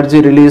of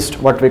energy released,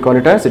 what we call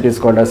it as, it is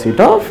called as heat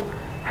of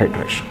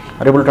hydration.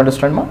 Are you able to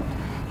understand, ma?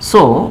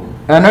 So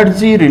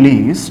energy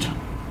released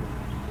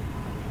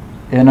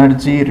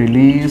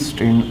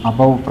in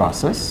above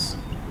process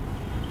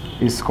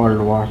is called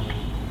what?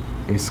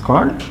 Is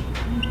called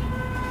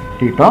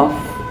heat of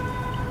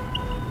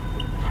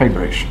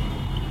hydration.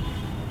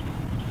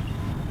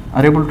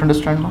 Are you able to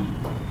understand, ma?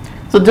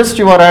 So just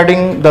you are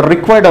adding the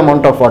required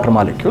amount of water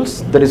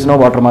molecules, there is no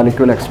water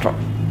molecule extra.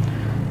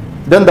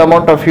 Then the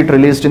amount of heat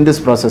released in this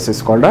process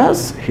is called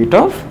as heat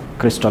of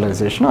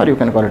crystallization, or you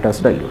can call it as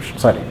dilution,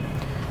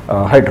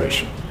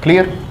 hydration.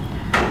 Clear?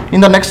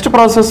 In the next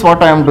process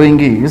what I am doing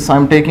is, I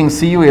am taking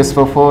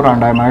CuSO4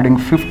 and I am adding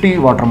 50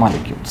 water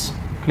molecules.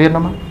 Clear,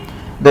 na?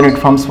 Then it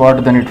forms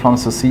what? Then it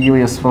forms a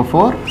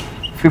CuSO4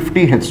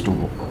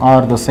 50H2O,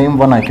 or the same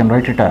one I can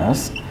write it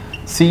as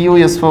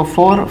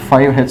CuSO4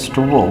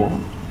 5H2O,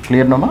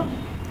 clear, no,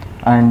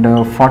 and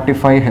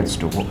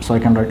 45H2O. So I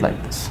can write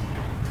like this.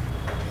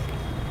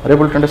 Are you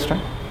able to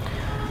understand?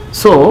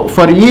 So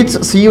for each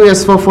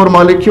CuSO4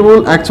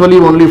 molecule, actually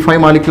only 5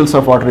 molecules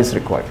of water is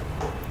required.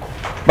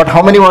 But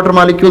how many water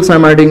molecules I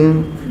am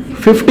adding?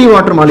 50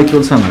 water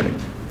molecules I am adding.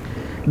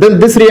 Then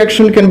this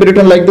reaction can be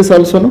written like this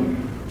also, no?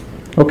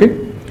 Okay.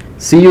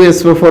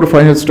 CuSO4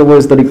 5H2O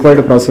is the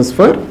required process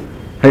for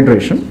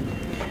hydration.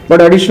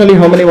 But additionally,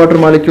 how many water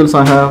molecules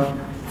I have?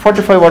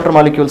 45 water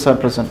molecules are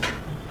present.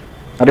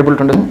 Are you able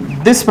to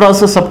understand? This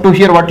process up to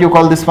here, what you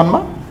call this one,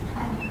 ma?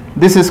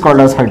 This is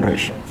called as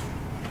hydration.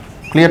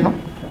 Clear, no?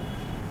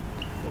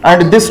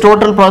 And this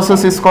total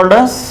process is called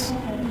as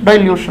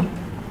dilution.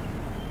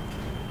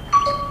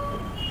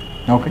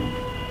 Okay,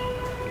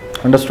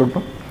 understood,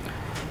 no?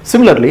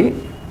 Similarly,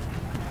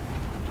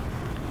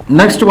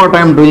 next what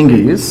I am doing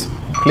is,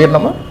 clear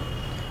number?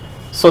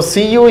 So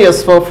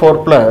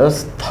CuSO4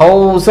 plus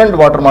 1000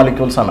 water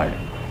molecules I am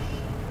adding.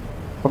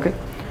 Okay,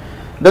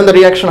 then the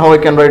reaction, how I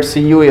can write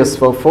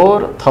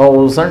CuSO4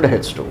 1000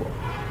 H2O.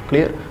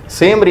 Clear?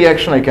 Same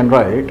reaction I can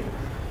write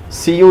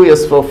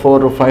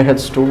CuSO4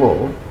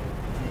 5H2O,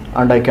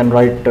 and I can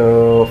write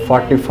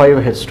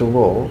 45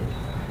 H2O,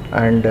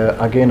 and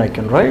again I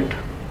can write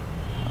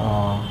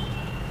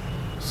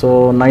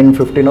so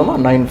 950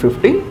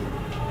 950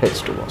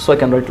 H2O. So I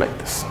can write like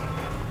this.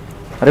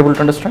 Are you able to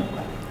understand?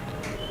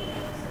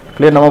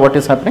 Clear now what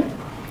is happening?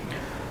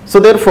 So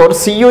therefore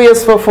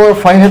CuSO4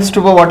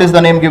 5H2O, what is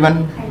the name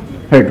given?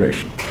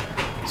 Hydration.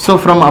 So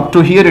from up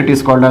to here it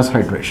is called as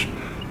hydration.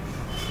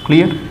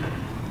 Clear?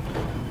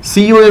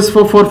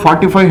 CuSO4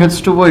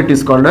 45H2O, it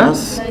is called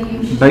as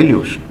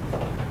dilution.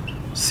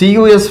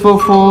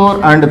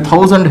 CuSO4 and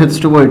 1000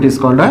 H2O, it is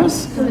called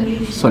as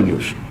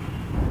solution.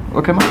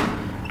 Okay, ma?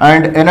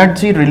 And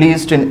energy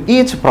released in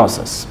each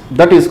process,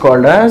 that is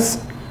called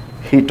as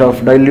heat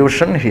of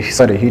dilution, heat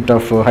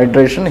of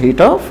hydration,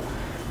 heat of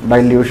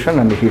dilution,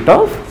 and heat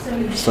of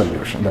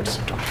solution. That's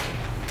it.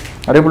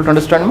 Are you able to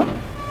understand, ma?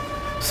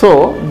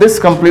 So this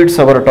completes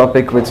our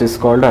topic, which is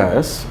called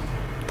as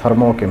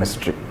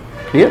thermochemistry.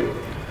 Clear?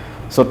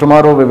 So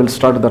tomorrow we will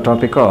start the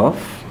topic of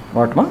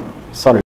what, ma? Solid.